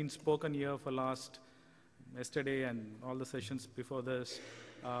that's been spoken here for yesterday and all the sessions before this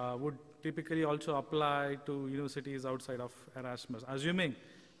would typically also apply to universities outside of Erasmus, assuming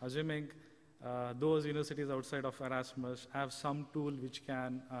those universities outside of Erasmus have some tool which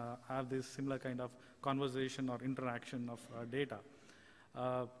can have this similar kind of conversation or interaction of data.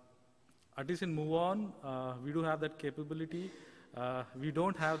 At least in Move On, we do have that capability. We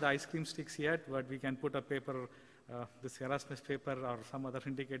don't have the ice cream sticks yet, but we can put a paper, this Erasmus paper or some other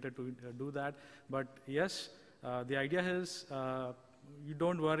indicator to do that. But yes, the idea is you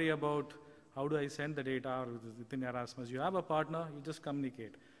don't worry about how do I send the data within Erasmus? You have a partner, you just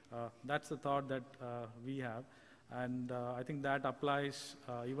communicate. That's the thought that we have. And I think that applies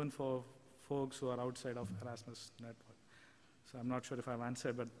even for folks who are outside of Erasmus network. So I'm not sure if I've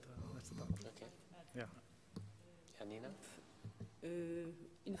answered, but that's the thought. Okay. Yeah. Janina?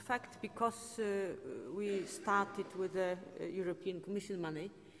 In fact, because we started with the European Commission money,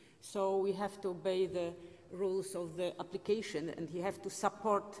 so we have to obey the rules of the application, and you have to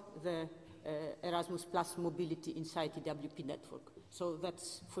support the Erasmus Plus mobility inside EWP network. So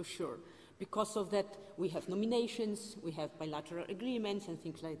that's for sure. Because of that, we have nominations, we have bilateral agreements and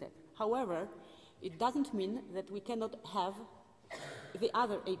things like that. However, it doesn't mean that we cannot have the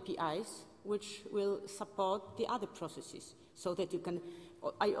other APIs which will support the other processes, so that you can,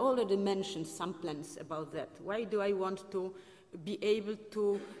 I already mentioned some plans about that. Why do I want to be able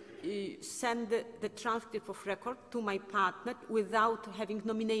to send the transcript of record to my partner without having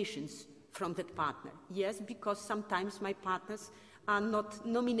nominations from that partner? Yes, because sometimes my partners are not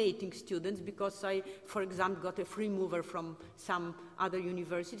nominating students because I, for example, got a free mover from some other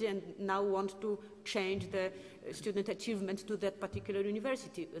university and now want to change the student achievement to that particular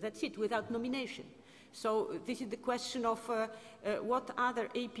university. That's it, without nomination. So this is the question of what other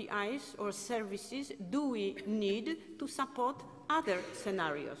APIs or services do we need to support other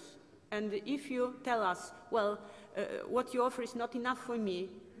scenarios. And if you tell us, well, what you offer is not enough for me,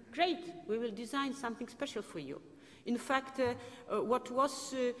 great, we will design something special for you. In fact, what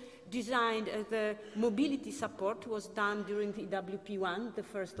was designed as the mobility support was done during the EWP1, the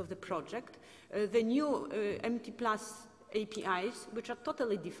first of the project. The new MT Plus APIs, which are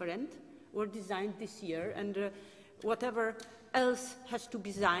totally different, were designed this year, and whatever else has to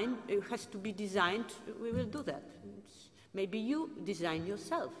be designed, we will do that. Maybe you design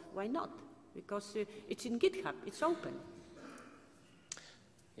yourself. Why not? Because it's in GitHub, it's open.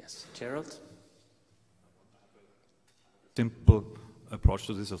 Yes, Gerald? Simple approach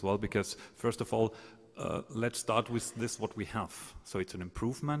to this as well, because first of all, let's start with this, what we have. So it's an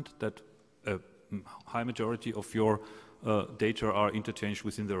improvement that a high majority of your data are interchanged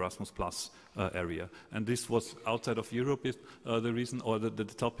within the Erasmus Plus area. And this was outside of Europe is the reason, or the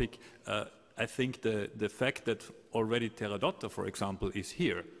topic. I think the fact that already Teradata, for example, is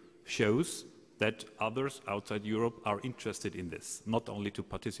here shows that others outside Europe are interested in this, not only to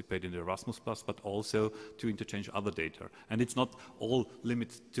participate in the Erasmus Plus, but also to interchange other data. And it's not all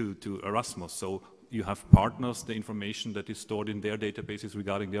limited to Erasmus. So you have partners, the information that is stored in their databases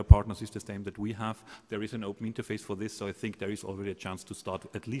regarding their partners is the same that we have. There is an open interface for this, so I think there is already a chance to start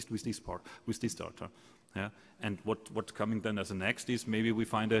at least with this part, with this data. Yeah? And what's coming then as a next is maybe we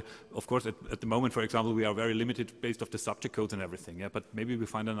find of course at the moment, for example, we are very limited based off the subject codes and everything, yeah? But maybe we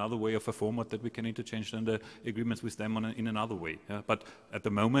find another way of a format that we can interchange then the agreements with them in another way. Yeah? But at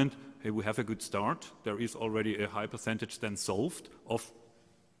the moment, hey, we have a good start. There is already a high percentage then solved of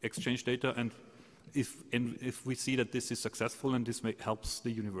exchange data, and if we see that this is successful and this helps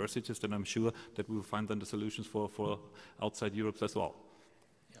the universities, then I'm sure that we will find then the solutions for outside Europe as well.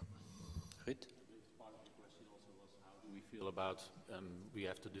 Yeah. Ruud? Part of the question also was how do we feel about we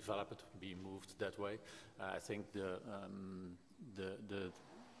have to develop it, be moved that way. I think the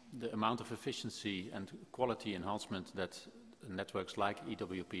amount of efficiency and quality enhancement that networks like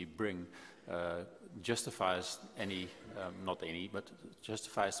EWP bring justifies any, not any, but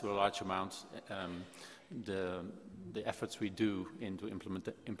justifies to a large amount the efforts we do into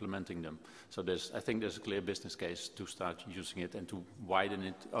implementing them. So I think there's a clear business case to start using it and to widen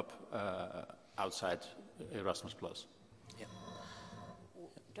it up outside Erasmus+. Yeah.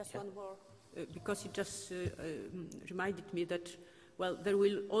 Just one more, because it just reminded me that, well, there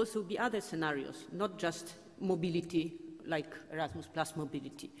will also be other scenarios, not just mobility, like Erasmus Plus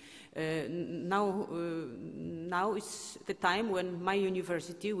mobility. Now is the time when my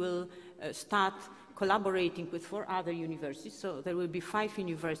university will start collaborating with 4 other universities. So there will be 5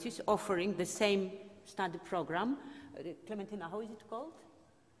 universities offering the same study program. Clementina, how is it called?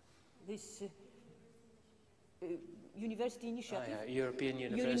 This university initiative? Oh, yeah. European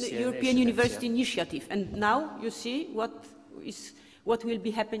University European University Initiative. And now you see what will be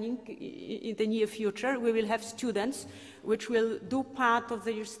happening in the near future. We will have students which will do part of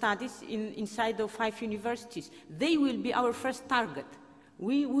their studies inside of 5 universities. They will be our first target.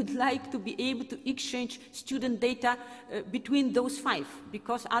 We would like to be able to exchange student data between those 5,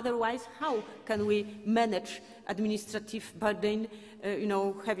 because otherwise how can we manage administrative burden,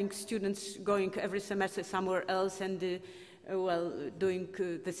 having students going every semester somewhere else and doing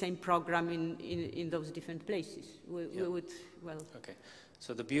the same program in those different places. We would, Okay.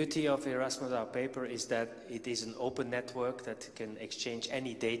 So the beauty of Erasmus Without Paper is that it is an open network that can exchange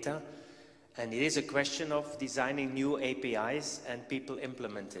any data, And it is a question of designing new APIs and people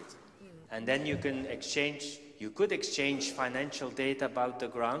implement it. And then you can exchange, you could exchange financial data about the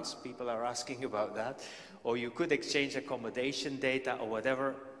grounds, people are asking about that, or you could exchange accommodation data or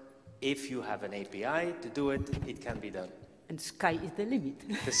whatever. If you have an API to do it, it can be done. And sky is the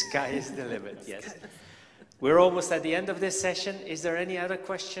limit. The sky is the limit, yes. We're almost at the end of this session. Is there any other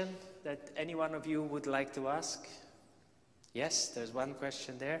question that any one of you would like to ask? Yes, there's one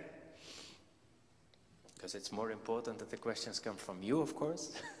question there. Because it's more important that the questions come from you, of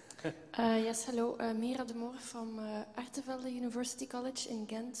course. Yes, hello. Mira de Moor from Artevelde University College in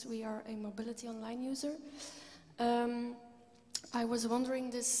Ghent. We are a mobility online user. I was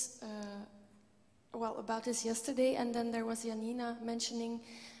wondering this, about this yesterday, and then there was Janina mentioning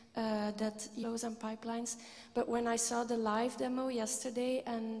that flows and pipelines. But when I saw the live demo yesterday,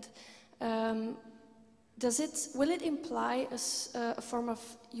 and will it imply a form of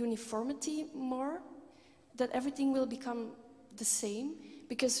uniformity more, that everything will become the same?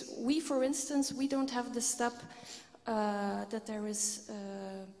 Because we, for instance, we don't have the step that there is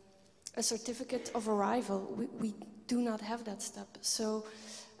a certificate of arrival. We do not have that step. So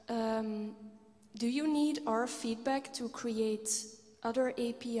do you need our feedback to create other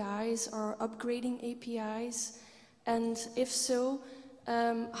APIs or upgrading APIs? And if so,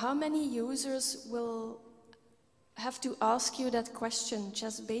 how many users will have to ask you that question,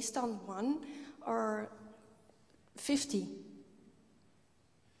 just based on one or 50?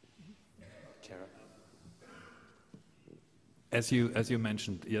 As you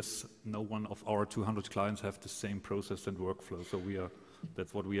mentioned, yes, no one of our 200 clients have the same process and workflow. So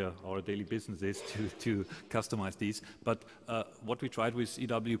that's what our daily business is, to customize these. But what we tried with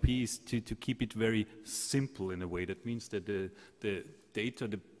EWP is to keep it very simple in a way. That means that the data,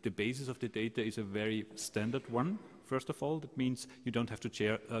 the basis of the data is a very standard one. First of all, that means you don't have to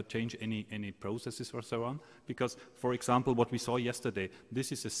change any processes or so on. Because, for example, what we saw yesterday,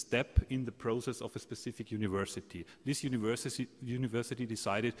 this is a step in the process of a specific university. This university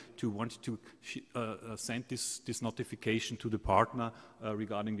decided to want to send this notification to the partner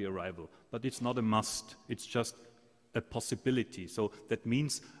regarding the arrival. But it's not a must, it's just a possibility. So that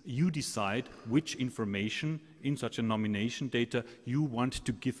means you decide which information in such a nomination data you want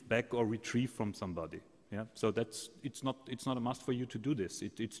to give back or retrieve from somebody. Yeah, so it's not a must for you to do this.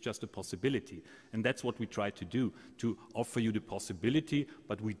 It's just a possibility, and that's what we try to do, to offer you the possibility,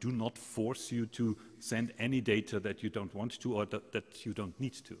 but we do not force you to send any data that you don't want to or that you don't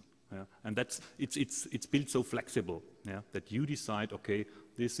need to. Yeah? And it's built so flexible, yeah, that you decide, okay,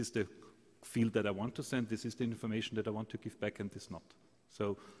 this is the field that I want to send, this is the information that I want to give back, and this not.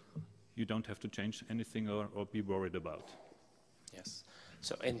 So you don't have to change anything or be worried about. Yes.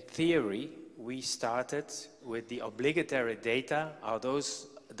 So in theory, we started with the obligatory data are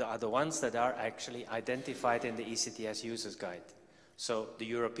the ones that are actually identified in the ECTS Users Guide. So the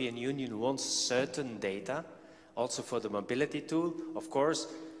European Union wants certain data, also for the mobility tool. Of course,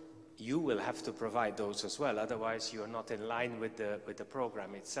 you will have to provide those as well, otherwise you are not in line with the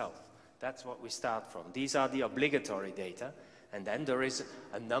program itself. That's what we start from. These are the obligatory data, and then there is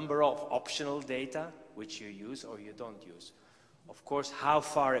a number of optional data which you use or you don't use. Of course, how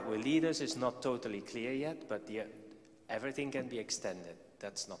far it will lead us is not totally clear yet, but everything can be extended.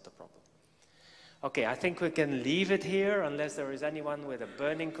 That's not the problem. Okay, I think we can leave it here unless there is anyone with a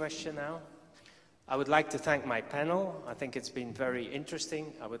burning question now. I would like to thank my panel. I think it's been very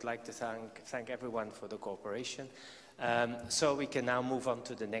interesting. I would like to thank everyone for the cooperation. So we can now move on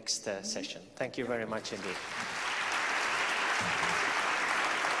to the next session. Thank you very much indeed.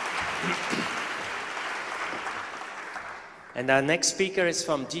 And our next speaker is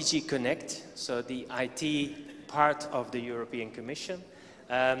from DG Connect, so the IT part of the European Commission.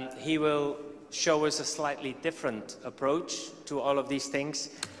 He will show us a slightly different approach to all of these things.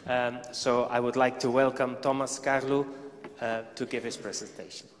 So I would like to welcome Thomas Carlu to give his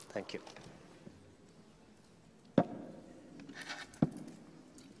presentation. Thank you.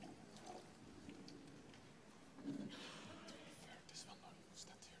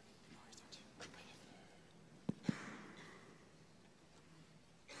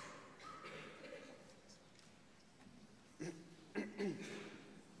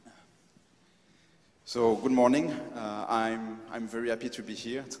 So good morning. I'm very happy to be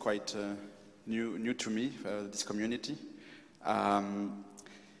here. It's quite new to me, this community.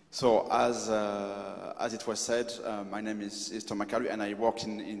 So as it was said, my name is Thomas Carlu, and I work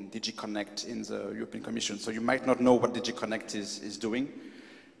in DG Connect in the European Commission. So you might not know what DG Connect is doing.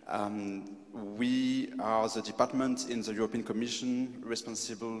 We are the department in the European Commission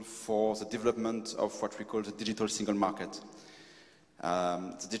responsible for the development of what we call the digital single market.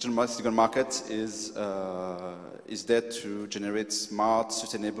 The digital single market is there to generate smart,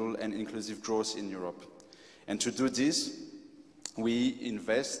 sustainable, and inclusive growth in Europe. And to do this, we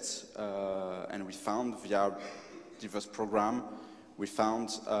invest, and we found via diverse programs, we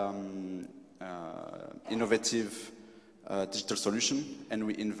found innovative digital solution, and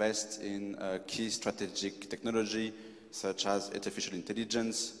we invest in key strategic technology such as artificial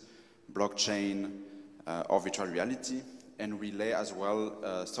intelligence, blockchain, or virtual reality. And we lay as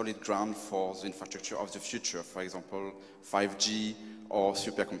well solid ground for the infrastructure of the future, for example, 5G or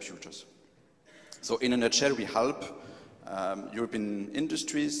supercomputers. So in a nutshell, we help European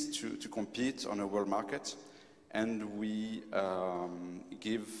industries to compete on a world market, and we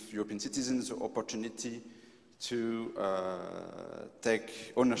give European citizens the opportunity to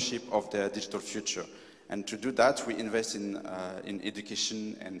take ownership of their digital future. And to do that, we invest in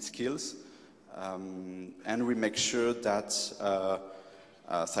education and skills, and we make sure that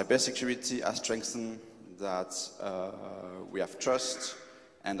cybersecurity is strengthened, that we have trust,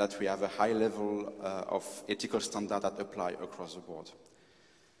 and that we have a high level of ethical standards that apply across the board.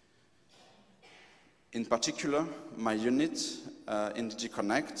 In particular, my unit in DG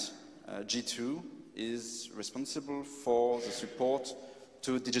Connect, G2, is responsible for the support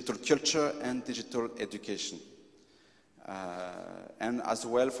to digital culture and digital education, and as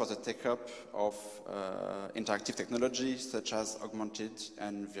well for the take-up of interactive technology such as augmented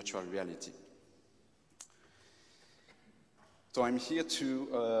and virtual reality. So I'm here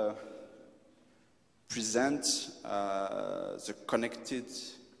to present the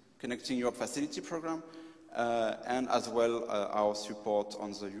Connecting Europe Facility Program, and as well our support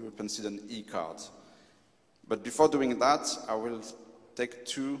on the European Student e-card. But before doing that, I will take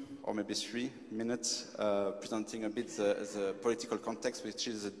 2 or maybe 3 minutes presenting a bit the political context, which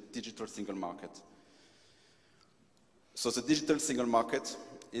is the digital single market. So the digital single market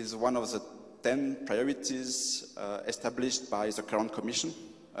is one of the 10 priorities established by the current Commission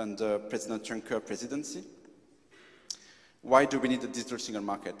under President Juncker presidency. Why do we need the digital single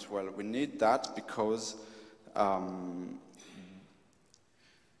market? Well, we need that because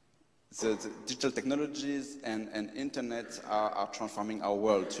the digital technologies and internet are transforming our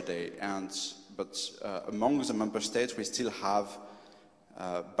world today. But among the member states, we still have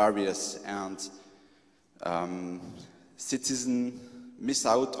barriers, and citizens miss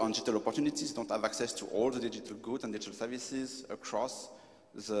out on digital opportunities, don't have access to all the digital goods and digital services across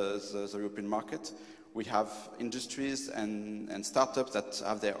the European market. We have industries and startups that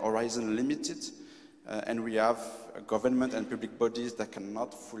have their horizon limited, and we have government and public bodies that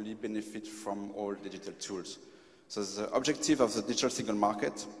cannot fully benefit from all digital tools. So the objective of the digital single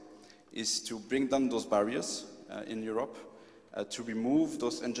market is to bring down those barriers in Europe, to remove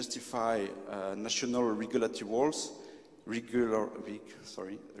those unjustified national regulatory walls, regulatory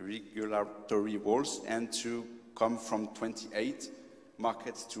walls, and to come from 28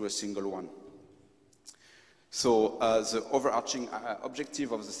 markets to a single one. So the overarching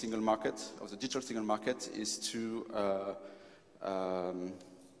objective of the single market, of the digital single market, is to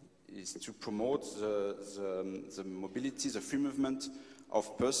promote the mobility, the free movement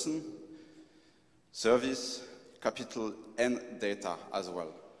of person, service, capital, and data as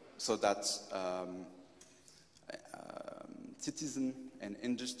well, so that citizens and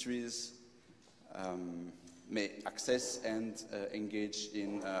industries may access and engage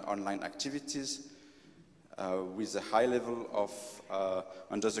in online activities with a high level of,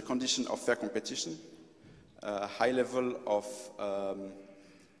 under the condition of fair competition, a high level of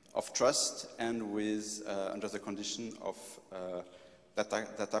trust, and with under the condition of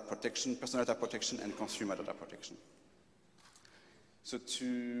data protection, personal data protection, and consumer data protection. So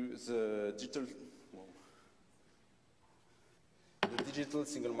to the digital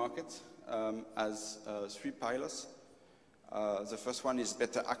single market has 3 pillars. The first one is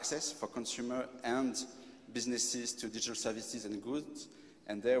better access for consumer and businesses to digital services and goods,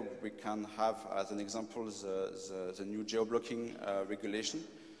 and there we can have as an example the new geo-blocking regulation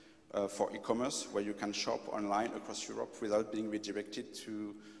for e-commerce, where you can shop online across Europe without being redirected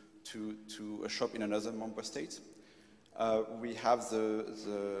to a shop in another member state. We have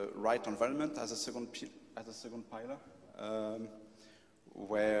the right environment as a second pillar,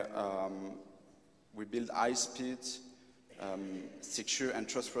 where we build high-speed, secure and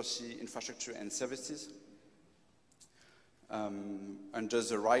trustworthy infrastructure and services. Under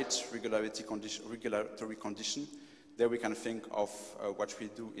the right regulatory condition, there we can think of what we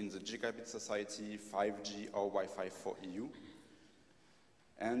do in the gigabit society, 5G or Wi-Fi for EU.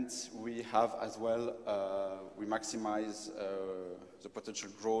 And we have as well, we maximize the potential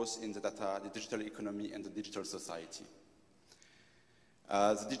growth in the digital economy and the digital society.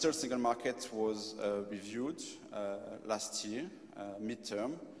 The digital single market was reviewed last year,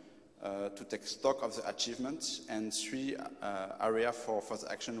 midterm, to take stock of the achievements, and 3 areas for further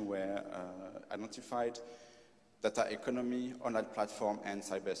action were identified: data economy, online platform, and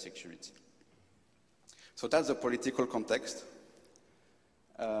cybersecurity. So that's the political context.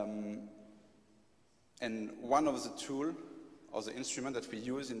 And one of the tools or the instrument that we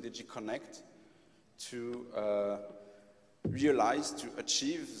use in DG Connect to realize, to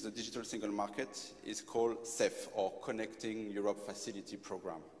achieve the digital single market is called CEF, or Connecting Europe Facility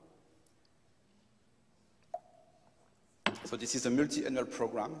Program. So this is a multi-annual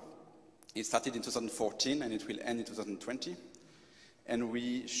program. It started in 2014 and it will end in 2020. And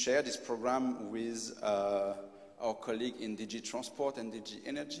we share this program with our colleague in DG Transport and DG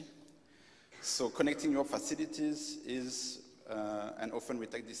Energy. So Connecting Europe Facilities is, and often we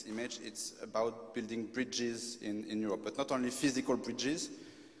take this image, it's about building bridges in Europe, but not only physical bridges,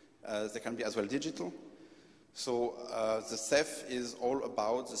 they can be as well digital. So the CEF is all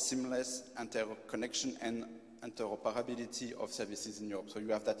about the seamless interconnection and interoperability of services in Europe. So you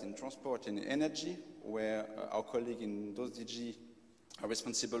have that in transport and energy, where our colleague in those DG are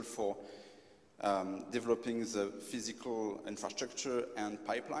responsible for developing the physical infrastructure and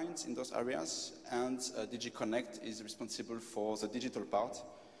pipelines in those areas, and DG Connect is responsible for the digital part.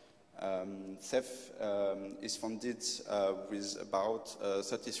 CEF is funded with about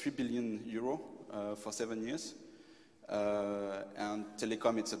 33 billion euro for 7 years, and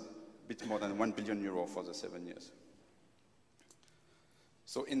telecom it's a bit more than 1 billion euro for the 7 years.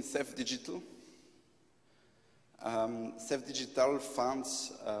 So in CEF Digital, CEF Digital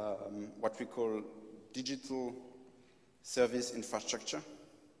funds what we call digital service infrastructure,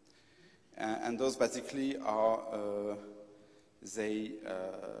 and those basically are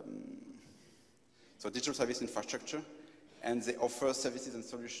so digital service infrastructure, and they offer services and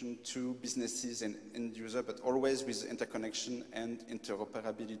solutions to businesses and end users, but always with interconnection and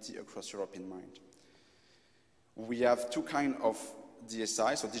interoperability across Europe in mind. We have 2 kinds of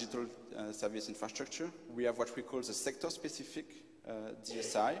DSI, so digital service infrastructure. We have what we call the sector-specific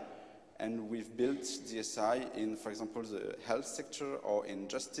DSI, and we've built DSI in, for example, the health sector or in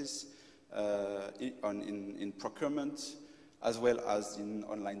justice, in procurement, as well as in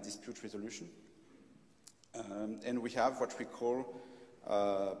online dispute resolution. And we have what we call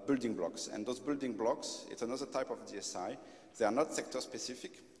building blocks. And those building blocks, it's another type of DSI. They are not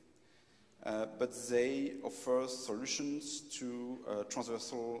sector-specific, but they offer solutions to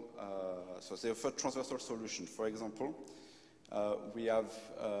transversal, so they offer transversal solutions. For example, we have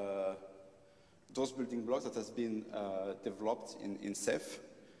those building blocks that has been developed in CEF.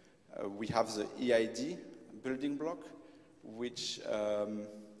 We have the EID building block, which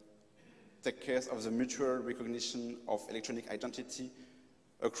take care of the mutual recognition of electronic identity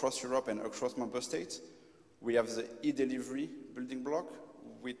across Europe and across member states. We have the e-delivery building block,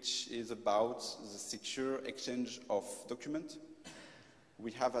 which is about the secure exchange of documents.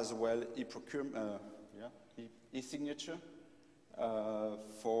 We have as well e-procurement, e-signature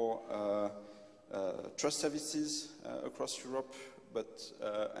for trust services across Europe, but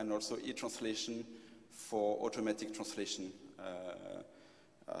and also e-translation for automatic translation.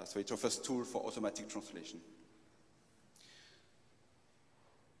 So it offers tools for automatic translation.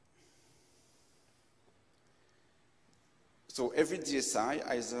 So every DSI,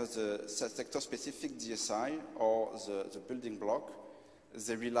 either the sector-specific DSI or the building block,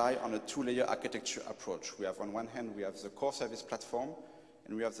 they rely on a 2-layer architecture approach. We have on one hand, we have the core service platform,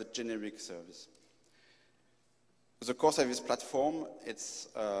 and we have the generic service. The core service platform, it's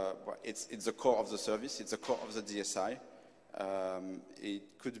the core of the service, it's the core of the DSI.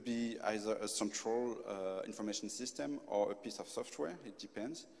 It could be either a central information system or a piece of software, it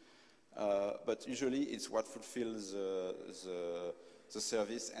depends. But usually it's what fulfills the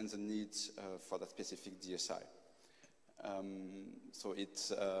service and the needs for that specific DSI. So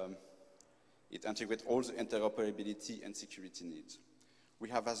it integrates all the interoperability and security needs. We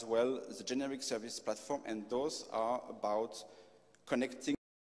have as well the generic service platform, and those are about connecting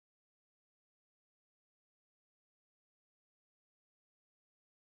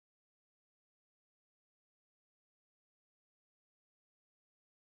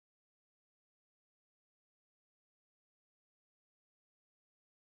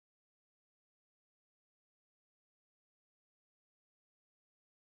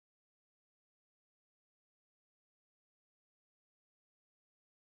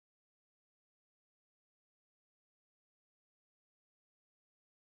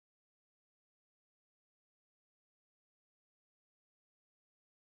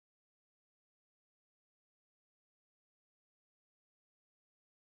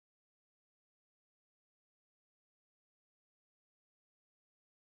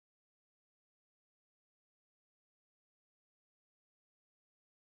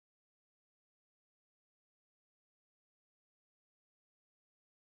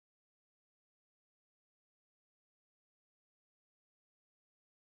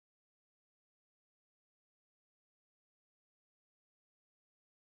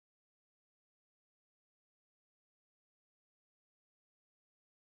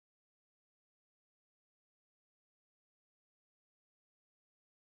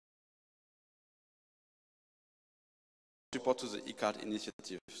support to the e-card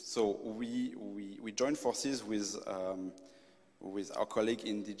initiative. So we joined forces with our colleague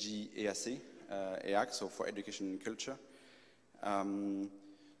in DG EAC, so for education and culture,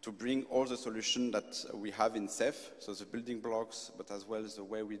 to bring all the solutions that we have in CEF, so the building blocks, but as well as the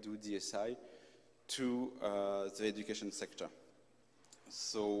way we do DSI, to the education sector.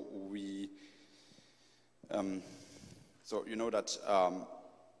 So so you know that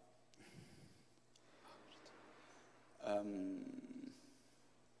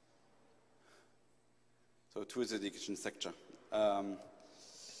so to the education sector.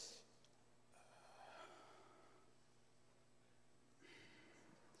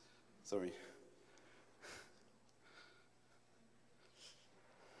 Sorry.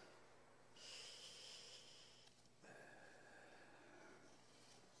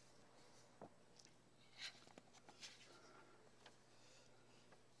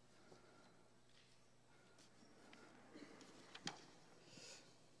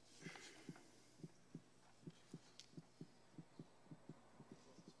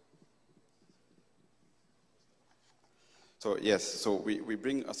 So yes, so we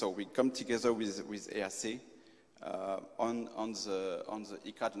come together with EAC on the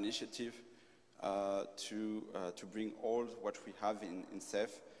e-card initiative to bring all what we have in CEF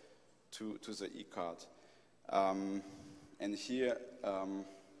to the e-card, and here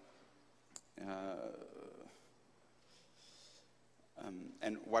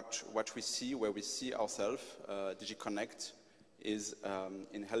and what we see, where we see ourselves, DigiConnect is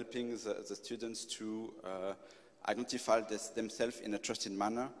in helping the students to identify themselves in a trusted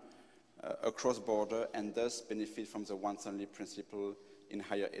manner across border, and thus benefit from the once-only principle in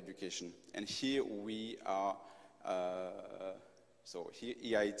higher education. And here we are, so here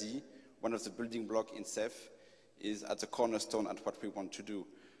EID, one of the building blocks in CEF, is at the cornerstone at what we want to do,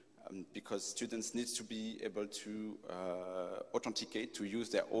 because students need to be able to authenticate, to use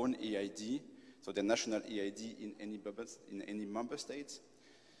their own EID, so their national EID in any member state.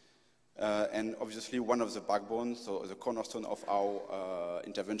 And obviously one of the backbones, so the cornerstone of our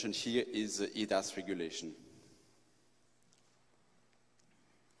intervention here is the EDAS regulation.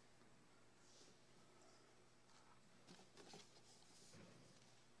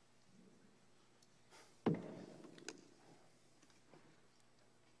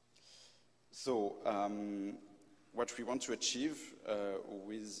 So what we want to achieve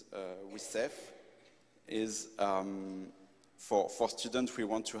with CEF is for students, we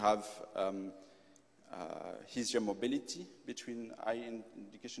want to have easier mobility between higher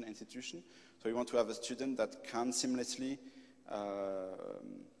education institutions. So we want to have a student that can seamlessly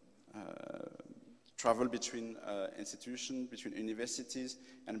travel between institutions, between universities,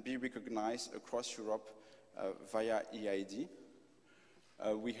 and be recognized across Europe via EID.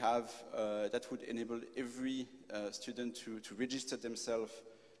 We have, that would enable every student to register themselves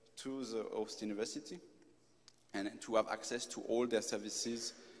to the host university and to have access to all their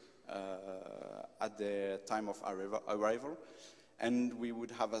services at their time of arrival. And we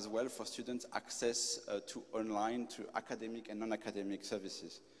would have as well for students access to online, to academic and non-academic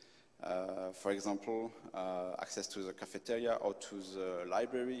services. For example, access to the cafeteria or to the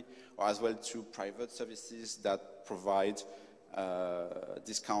library, or as well to private services that provide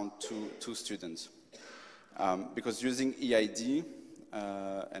discount to students. Because using EID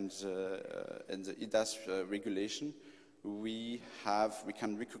and the EDAS regulation, we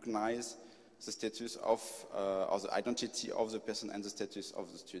can recognize the status of, or the identity of the person and the status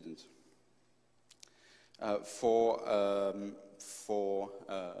of the student. For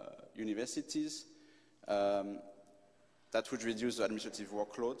universities, that would reduce the administrative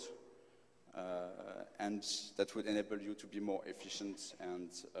workload, and that would enable you to be more efficient and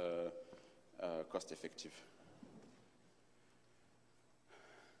cost effective.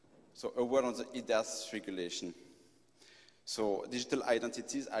 So a word on the EDAS regulation. So digital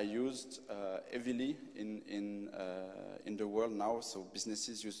identities are used heavily in the world now. So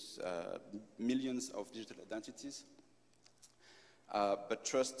businesses use millions of digital identities. But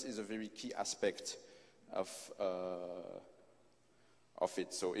trust is a very key aspect of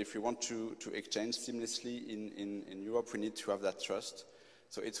it. So if we want to exchange seamlessly in Europe, we need to have that trust.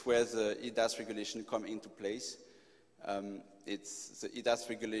 So it's where the EDAS regulation come into place. It's the EDAS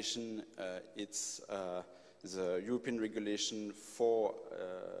regulation, it's the European regulation for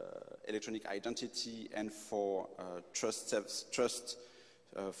electronic identity and for trust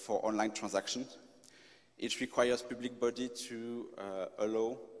for online transactions. It requires public body to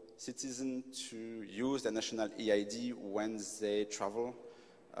allow citizens to use their national EID when they travel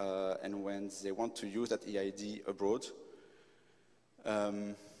and when they want to use that EID abroad.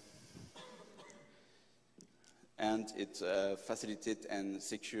 and it facilitates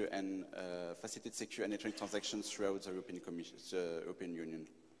secure electronic transactions throughout the European Union.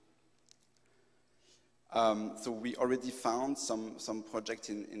 So we already found some projects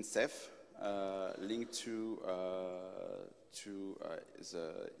in CEF linked to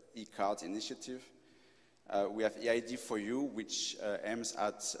the e-card initiative. We have EID for You, which aims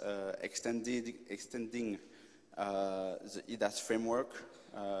at extending the EDAS framework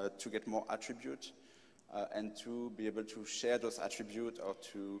to get more attributes and to be able to share those attributes or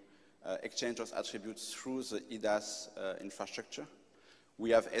to exchange those attributes through the EDAS infrastructure.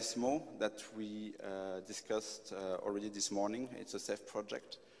 We have ESMO that we discussed already this morning. It's a CEF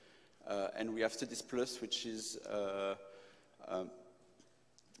project. And we have Studies Plus, which is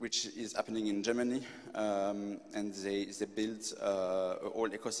happening in Germany. And they build a whole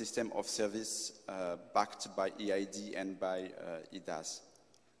ecosystem of service backed by EID and by EDAS.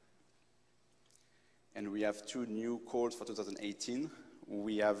 And we have 2 new calls for 2018.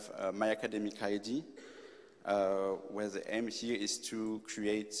 We have My Academic ID, where the aim here is to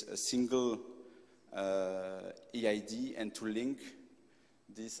create a single EID and to link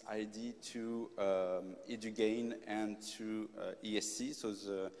this ID to EduGain and to ESC, so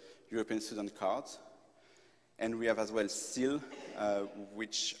the European Student Card. And we have as well SIL,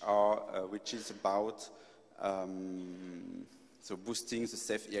 which is about so boosting the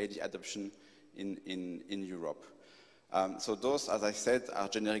safe EID adoption in Europe. So those, as I said, are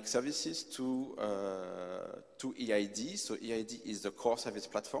generic services to EID. So EID is the core service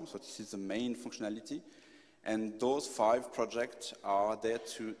platform, so this is the main functionality. And those 5 projects are there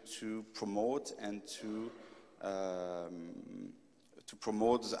to promote and to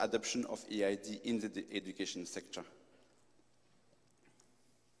promote the adoption of EID in the education sector.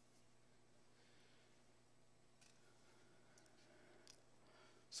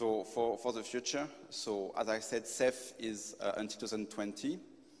 So for the future, so as I said, CEF is until 2020.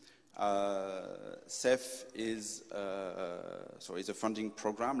 CEF is a funding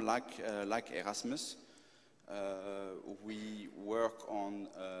program like Erasmus. We work on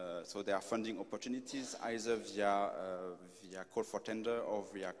so there are funding opportunities either via call for tender or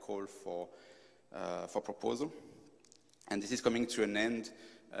via call for proposal, and this is coming to an end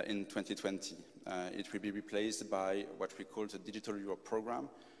in 2020. It will be replaced by what we call the Digital Europe program,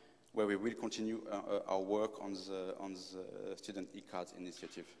 where we will continue our work on the student e-cards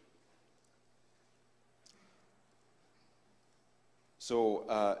initiative. So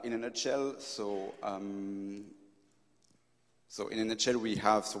in a nutshell, we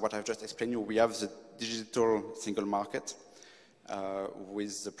have, so what I've just explained you, we have the digital single market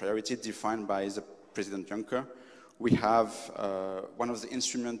with the priority defined by the President Juncker. We have one of the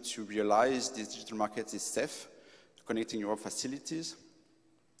instruments to realize this digital market is CEF, Connecting Europe Facilities,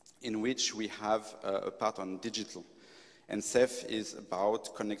 in which we have a part on digital. And CEF is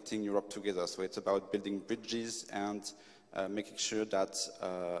about connecting Europe together. So it's about building bridges and making sure that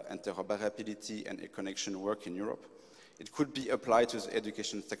interoperability and connection work in Europe. It could be applied to the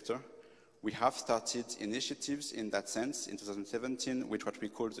education sector. We have started initiatives in that sense in 2017 with what we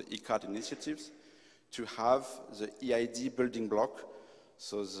call the e-card initiatives to have the EID building block,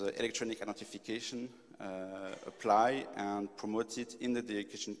 so the electronic identification, apply and promote it in the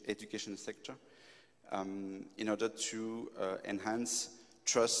education sector in order to enhance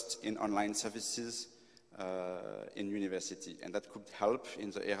trust in online services in university. And that could help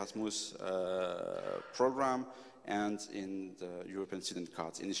in the Erasmus program and in the European Student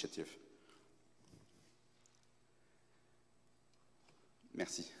Cards initiative.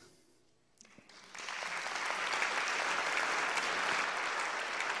 Merci.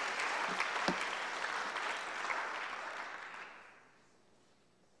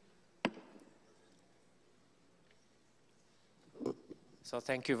 So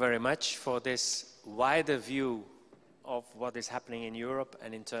thank you very much for this wider view of what is happening in Europe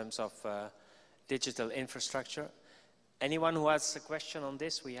and in terms of digital infrastructure. Anyone who has a question on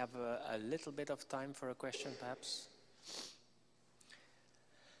this? We have a little bit of time for a question, perhaps.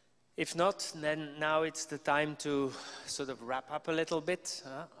 If not, then now it's the time to sort of wrap up a little bit.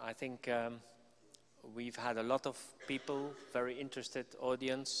 I think we've had a lot of people, very interested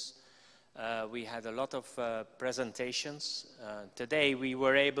audience. We had a lot of presentations. Today we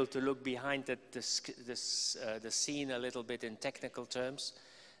were able to look behind the scene a little bit in technical terms.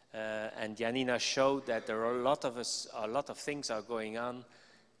 And Janina showed that there are a lot of things are going on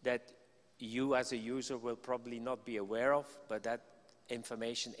that you as a user will probably not be aware of, but that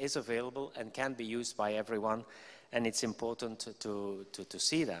information is available and can be used by everyone, and it's important to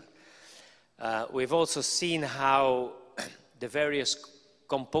see that. We've also seen how the various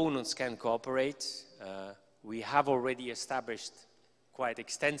components can cooperate. we have already established quite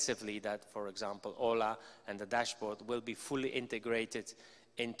extensively that, for example, OLA and the dashboard will be fully integrated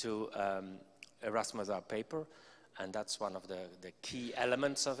into Erasmus Without Paper, and that's one of the key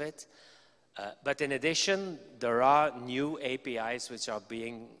elements of it. But in addition, there are new APIs which are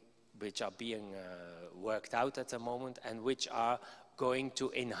being worked out at the moment and which are going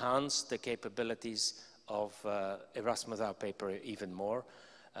to enhance the capabilities of Erasmus Without Paper even more.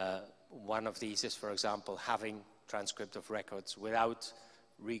 One of these is, for example, having transcript of records without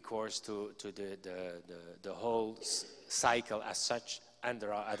recourse to the whole cycle as such, and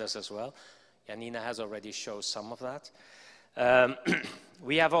there are others as well. Janina has already shown some of that.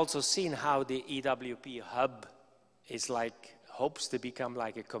 We have also seen how the EWP hub hopes to become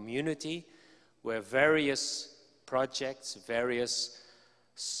like a community where various projects, various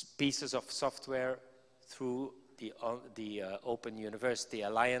pieces of software through the Open University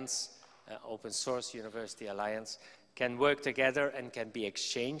Alliance, Open Source University Alliance, can work together and can be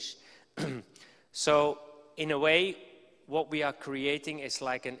exchanged. So in a way, what we are creating is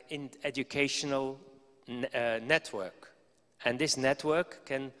like an educational network. And this network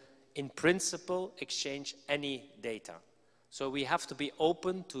can, in principle, exchange any data. So we have to be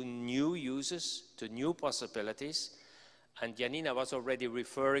open to new users, to new possibilities. And Janina was already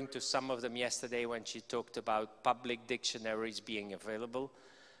referring to some of them yesterday when she talked about public dictionaries being available.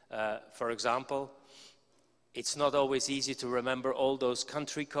 For example, it's not always easy to remember all those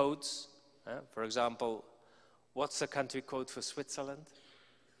country codes. For example, what's the country code for Switzerland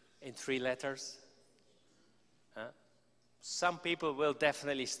in 3 letters? Some people will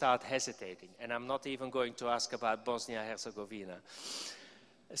definitely start hesitating, and I'm not even going to ask about Bosnia-Herzegovina.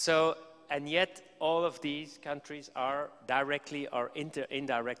 So, and yet all of these countries are directly or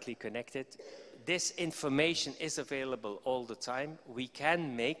indirectly connected. This information is available all the time. We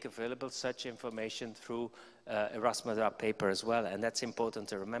can make available such information through Erasmus Without Paper as well, and that's important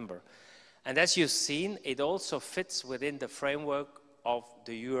to remember. And as you've seen, it also fits within the framework of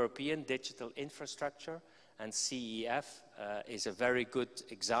the European digital infrastructure, and CEF is a very good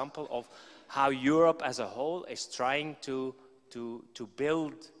example of how Europe as a whole is trying to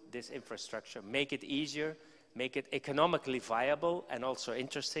build this infrastructure, make it easier, make it economically viable and also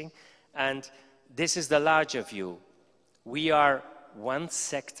interesting. And this is the larger view. We are one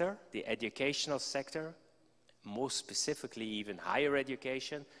sector, the educational sector, most specifically even higher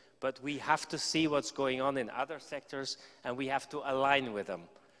education, but we have to see what's going on in other sectors and we have to align with them.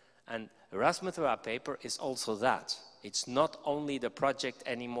 And Erasmus Without Paper is also that. It's not only the project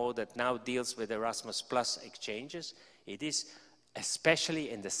anymore that now deals with Erasmus Plus exchanges. It is,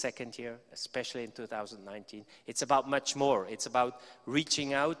 especially in the second year, especially in 2019, it's about much more. It's about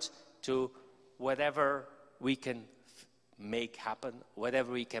reaching out to whatever we can make happen,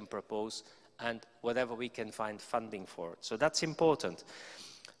 whatever we can propose, and whatever we can find funding for. So that's important.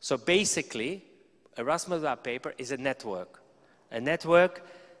 So basically, Erasmus Without Paper is a network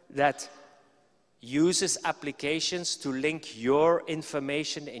that uses applications to link your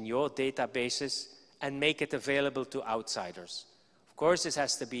information in your databases and make it available to outsiders. Of course, this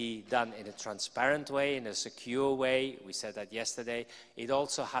has to be done in a transparent way, in a secure way. We said that yesterday. It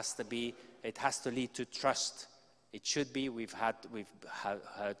also has to be, it has to lead to trust. It should be, we've heard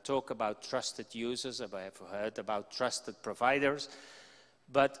talk about trusted users, I've heard about trusted providers,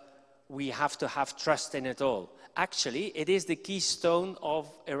 but we have to have trust in it all. Actually, it is the keystone of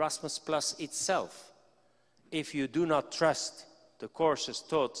Erasmus Plus itself. If you do not trust the courses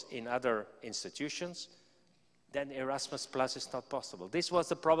taught in other institutions, then Erasmus Plus is not possible. This was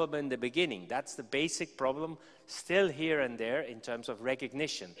the problem in the beginning. That's the basic problem, still here and there in terms of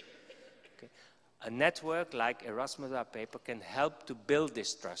recognition. Okay. A network like Erasmus Without Paper can help to build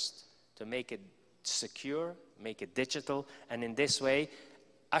this trust, to make it secure, make it digital, and in this way,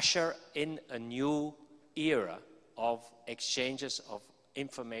 usher in a new era of exchanges of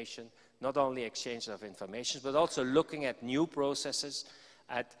information, not only exchanges of information, but also looking at new processes,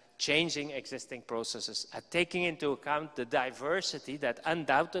 at changing existing processes, at taking into account the diversity that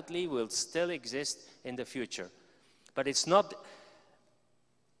undoubtedly will still exist in the future. But it's not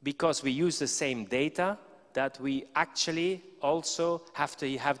because we use the same data that we actually also have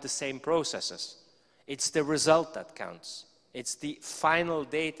to have the same processes. It's the result that counts. It's the final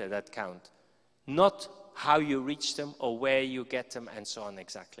data that count, not how you reach them or where you get them and so on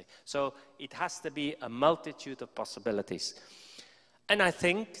exactly. So it has to be a multitude of possibilities. And I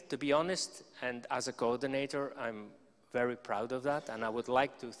think, to be honest, and as a coordinator, I'm very proud of that. And I would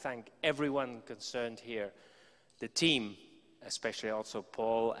like to thank everyone concerned here, the team, especially also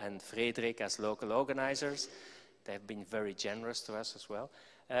Paul and Frederik as local organizers. They have been very generous to us as well.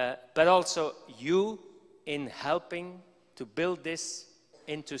 But also you, in helping to build this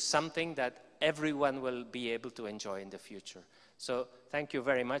into something that everyone will be able to enjoy in the future. So thank you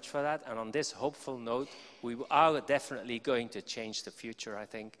very much for that. And on this hopeful note, we are definitely going to change the future, I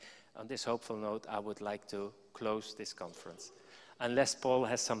think. On this hopeful note, I would like to close this conference. Unless Paul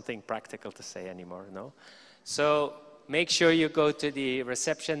has something practical to say anymore, no? So make sure you go to the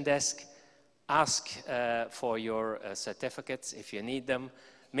reception desk, ask for your certificates if you need them.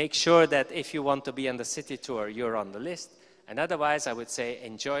 Make sure that if you want to be on the city tour, you're on the list. And otherwise, I would say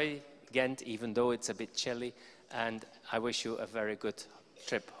enjoy Ghent, even though it's a bit chilly. And I wish you a very good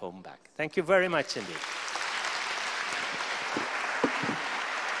trip home back. Thank you very much indeed.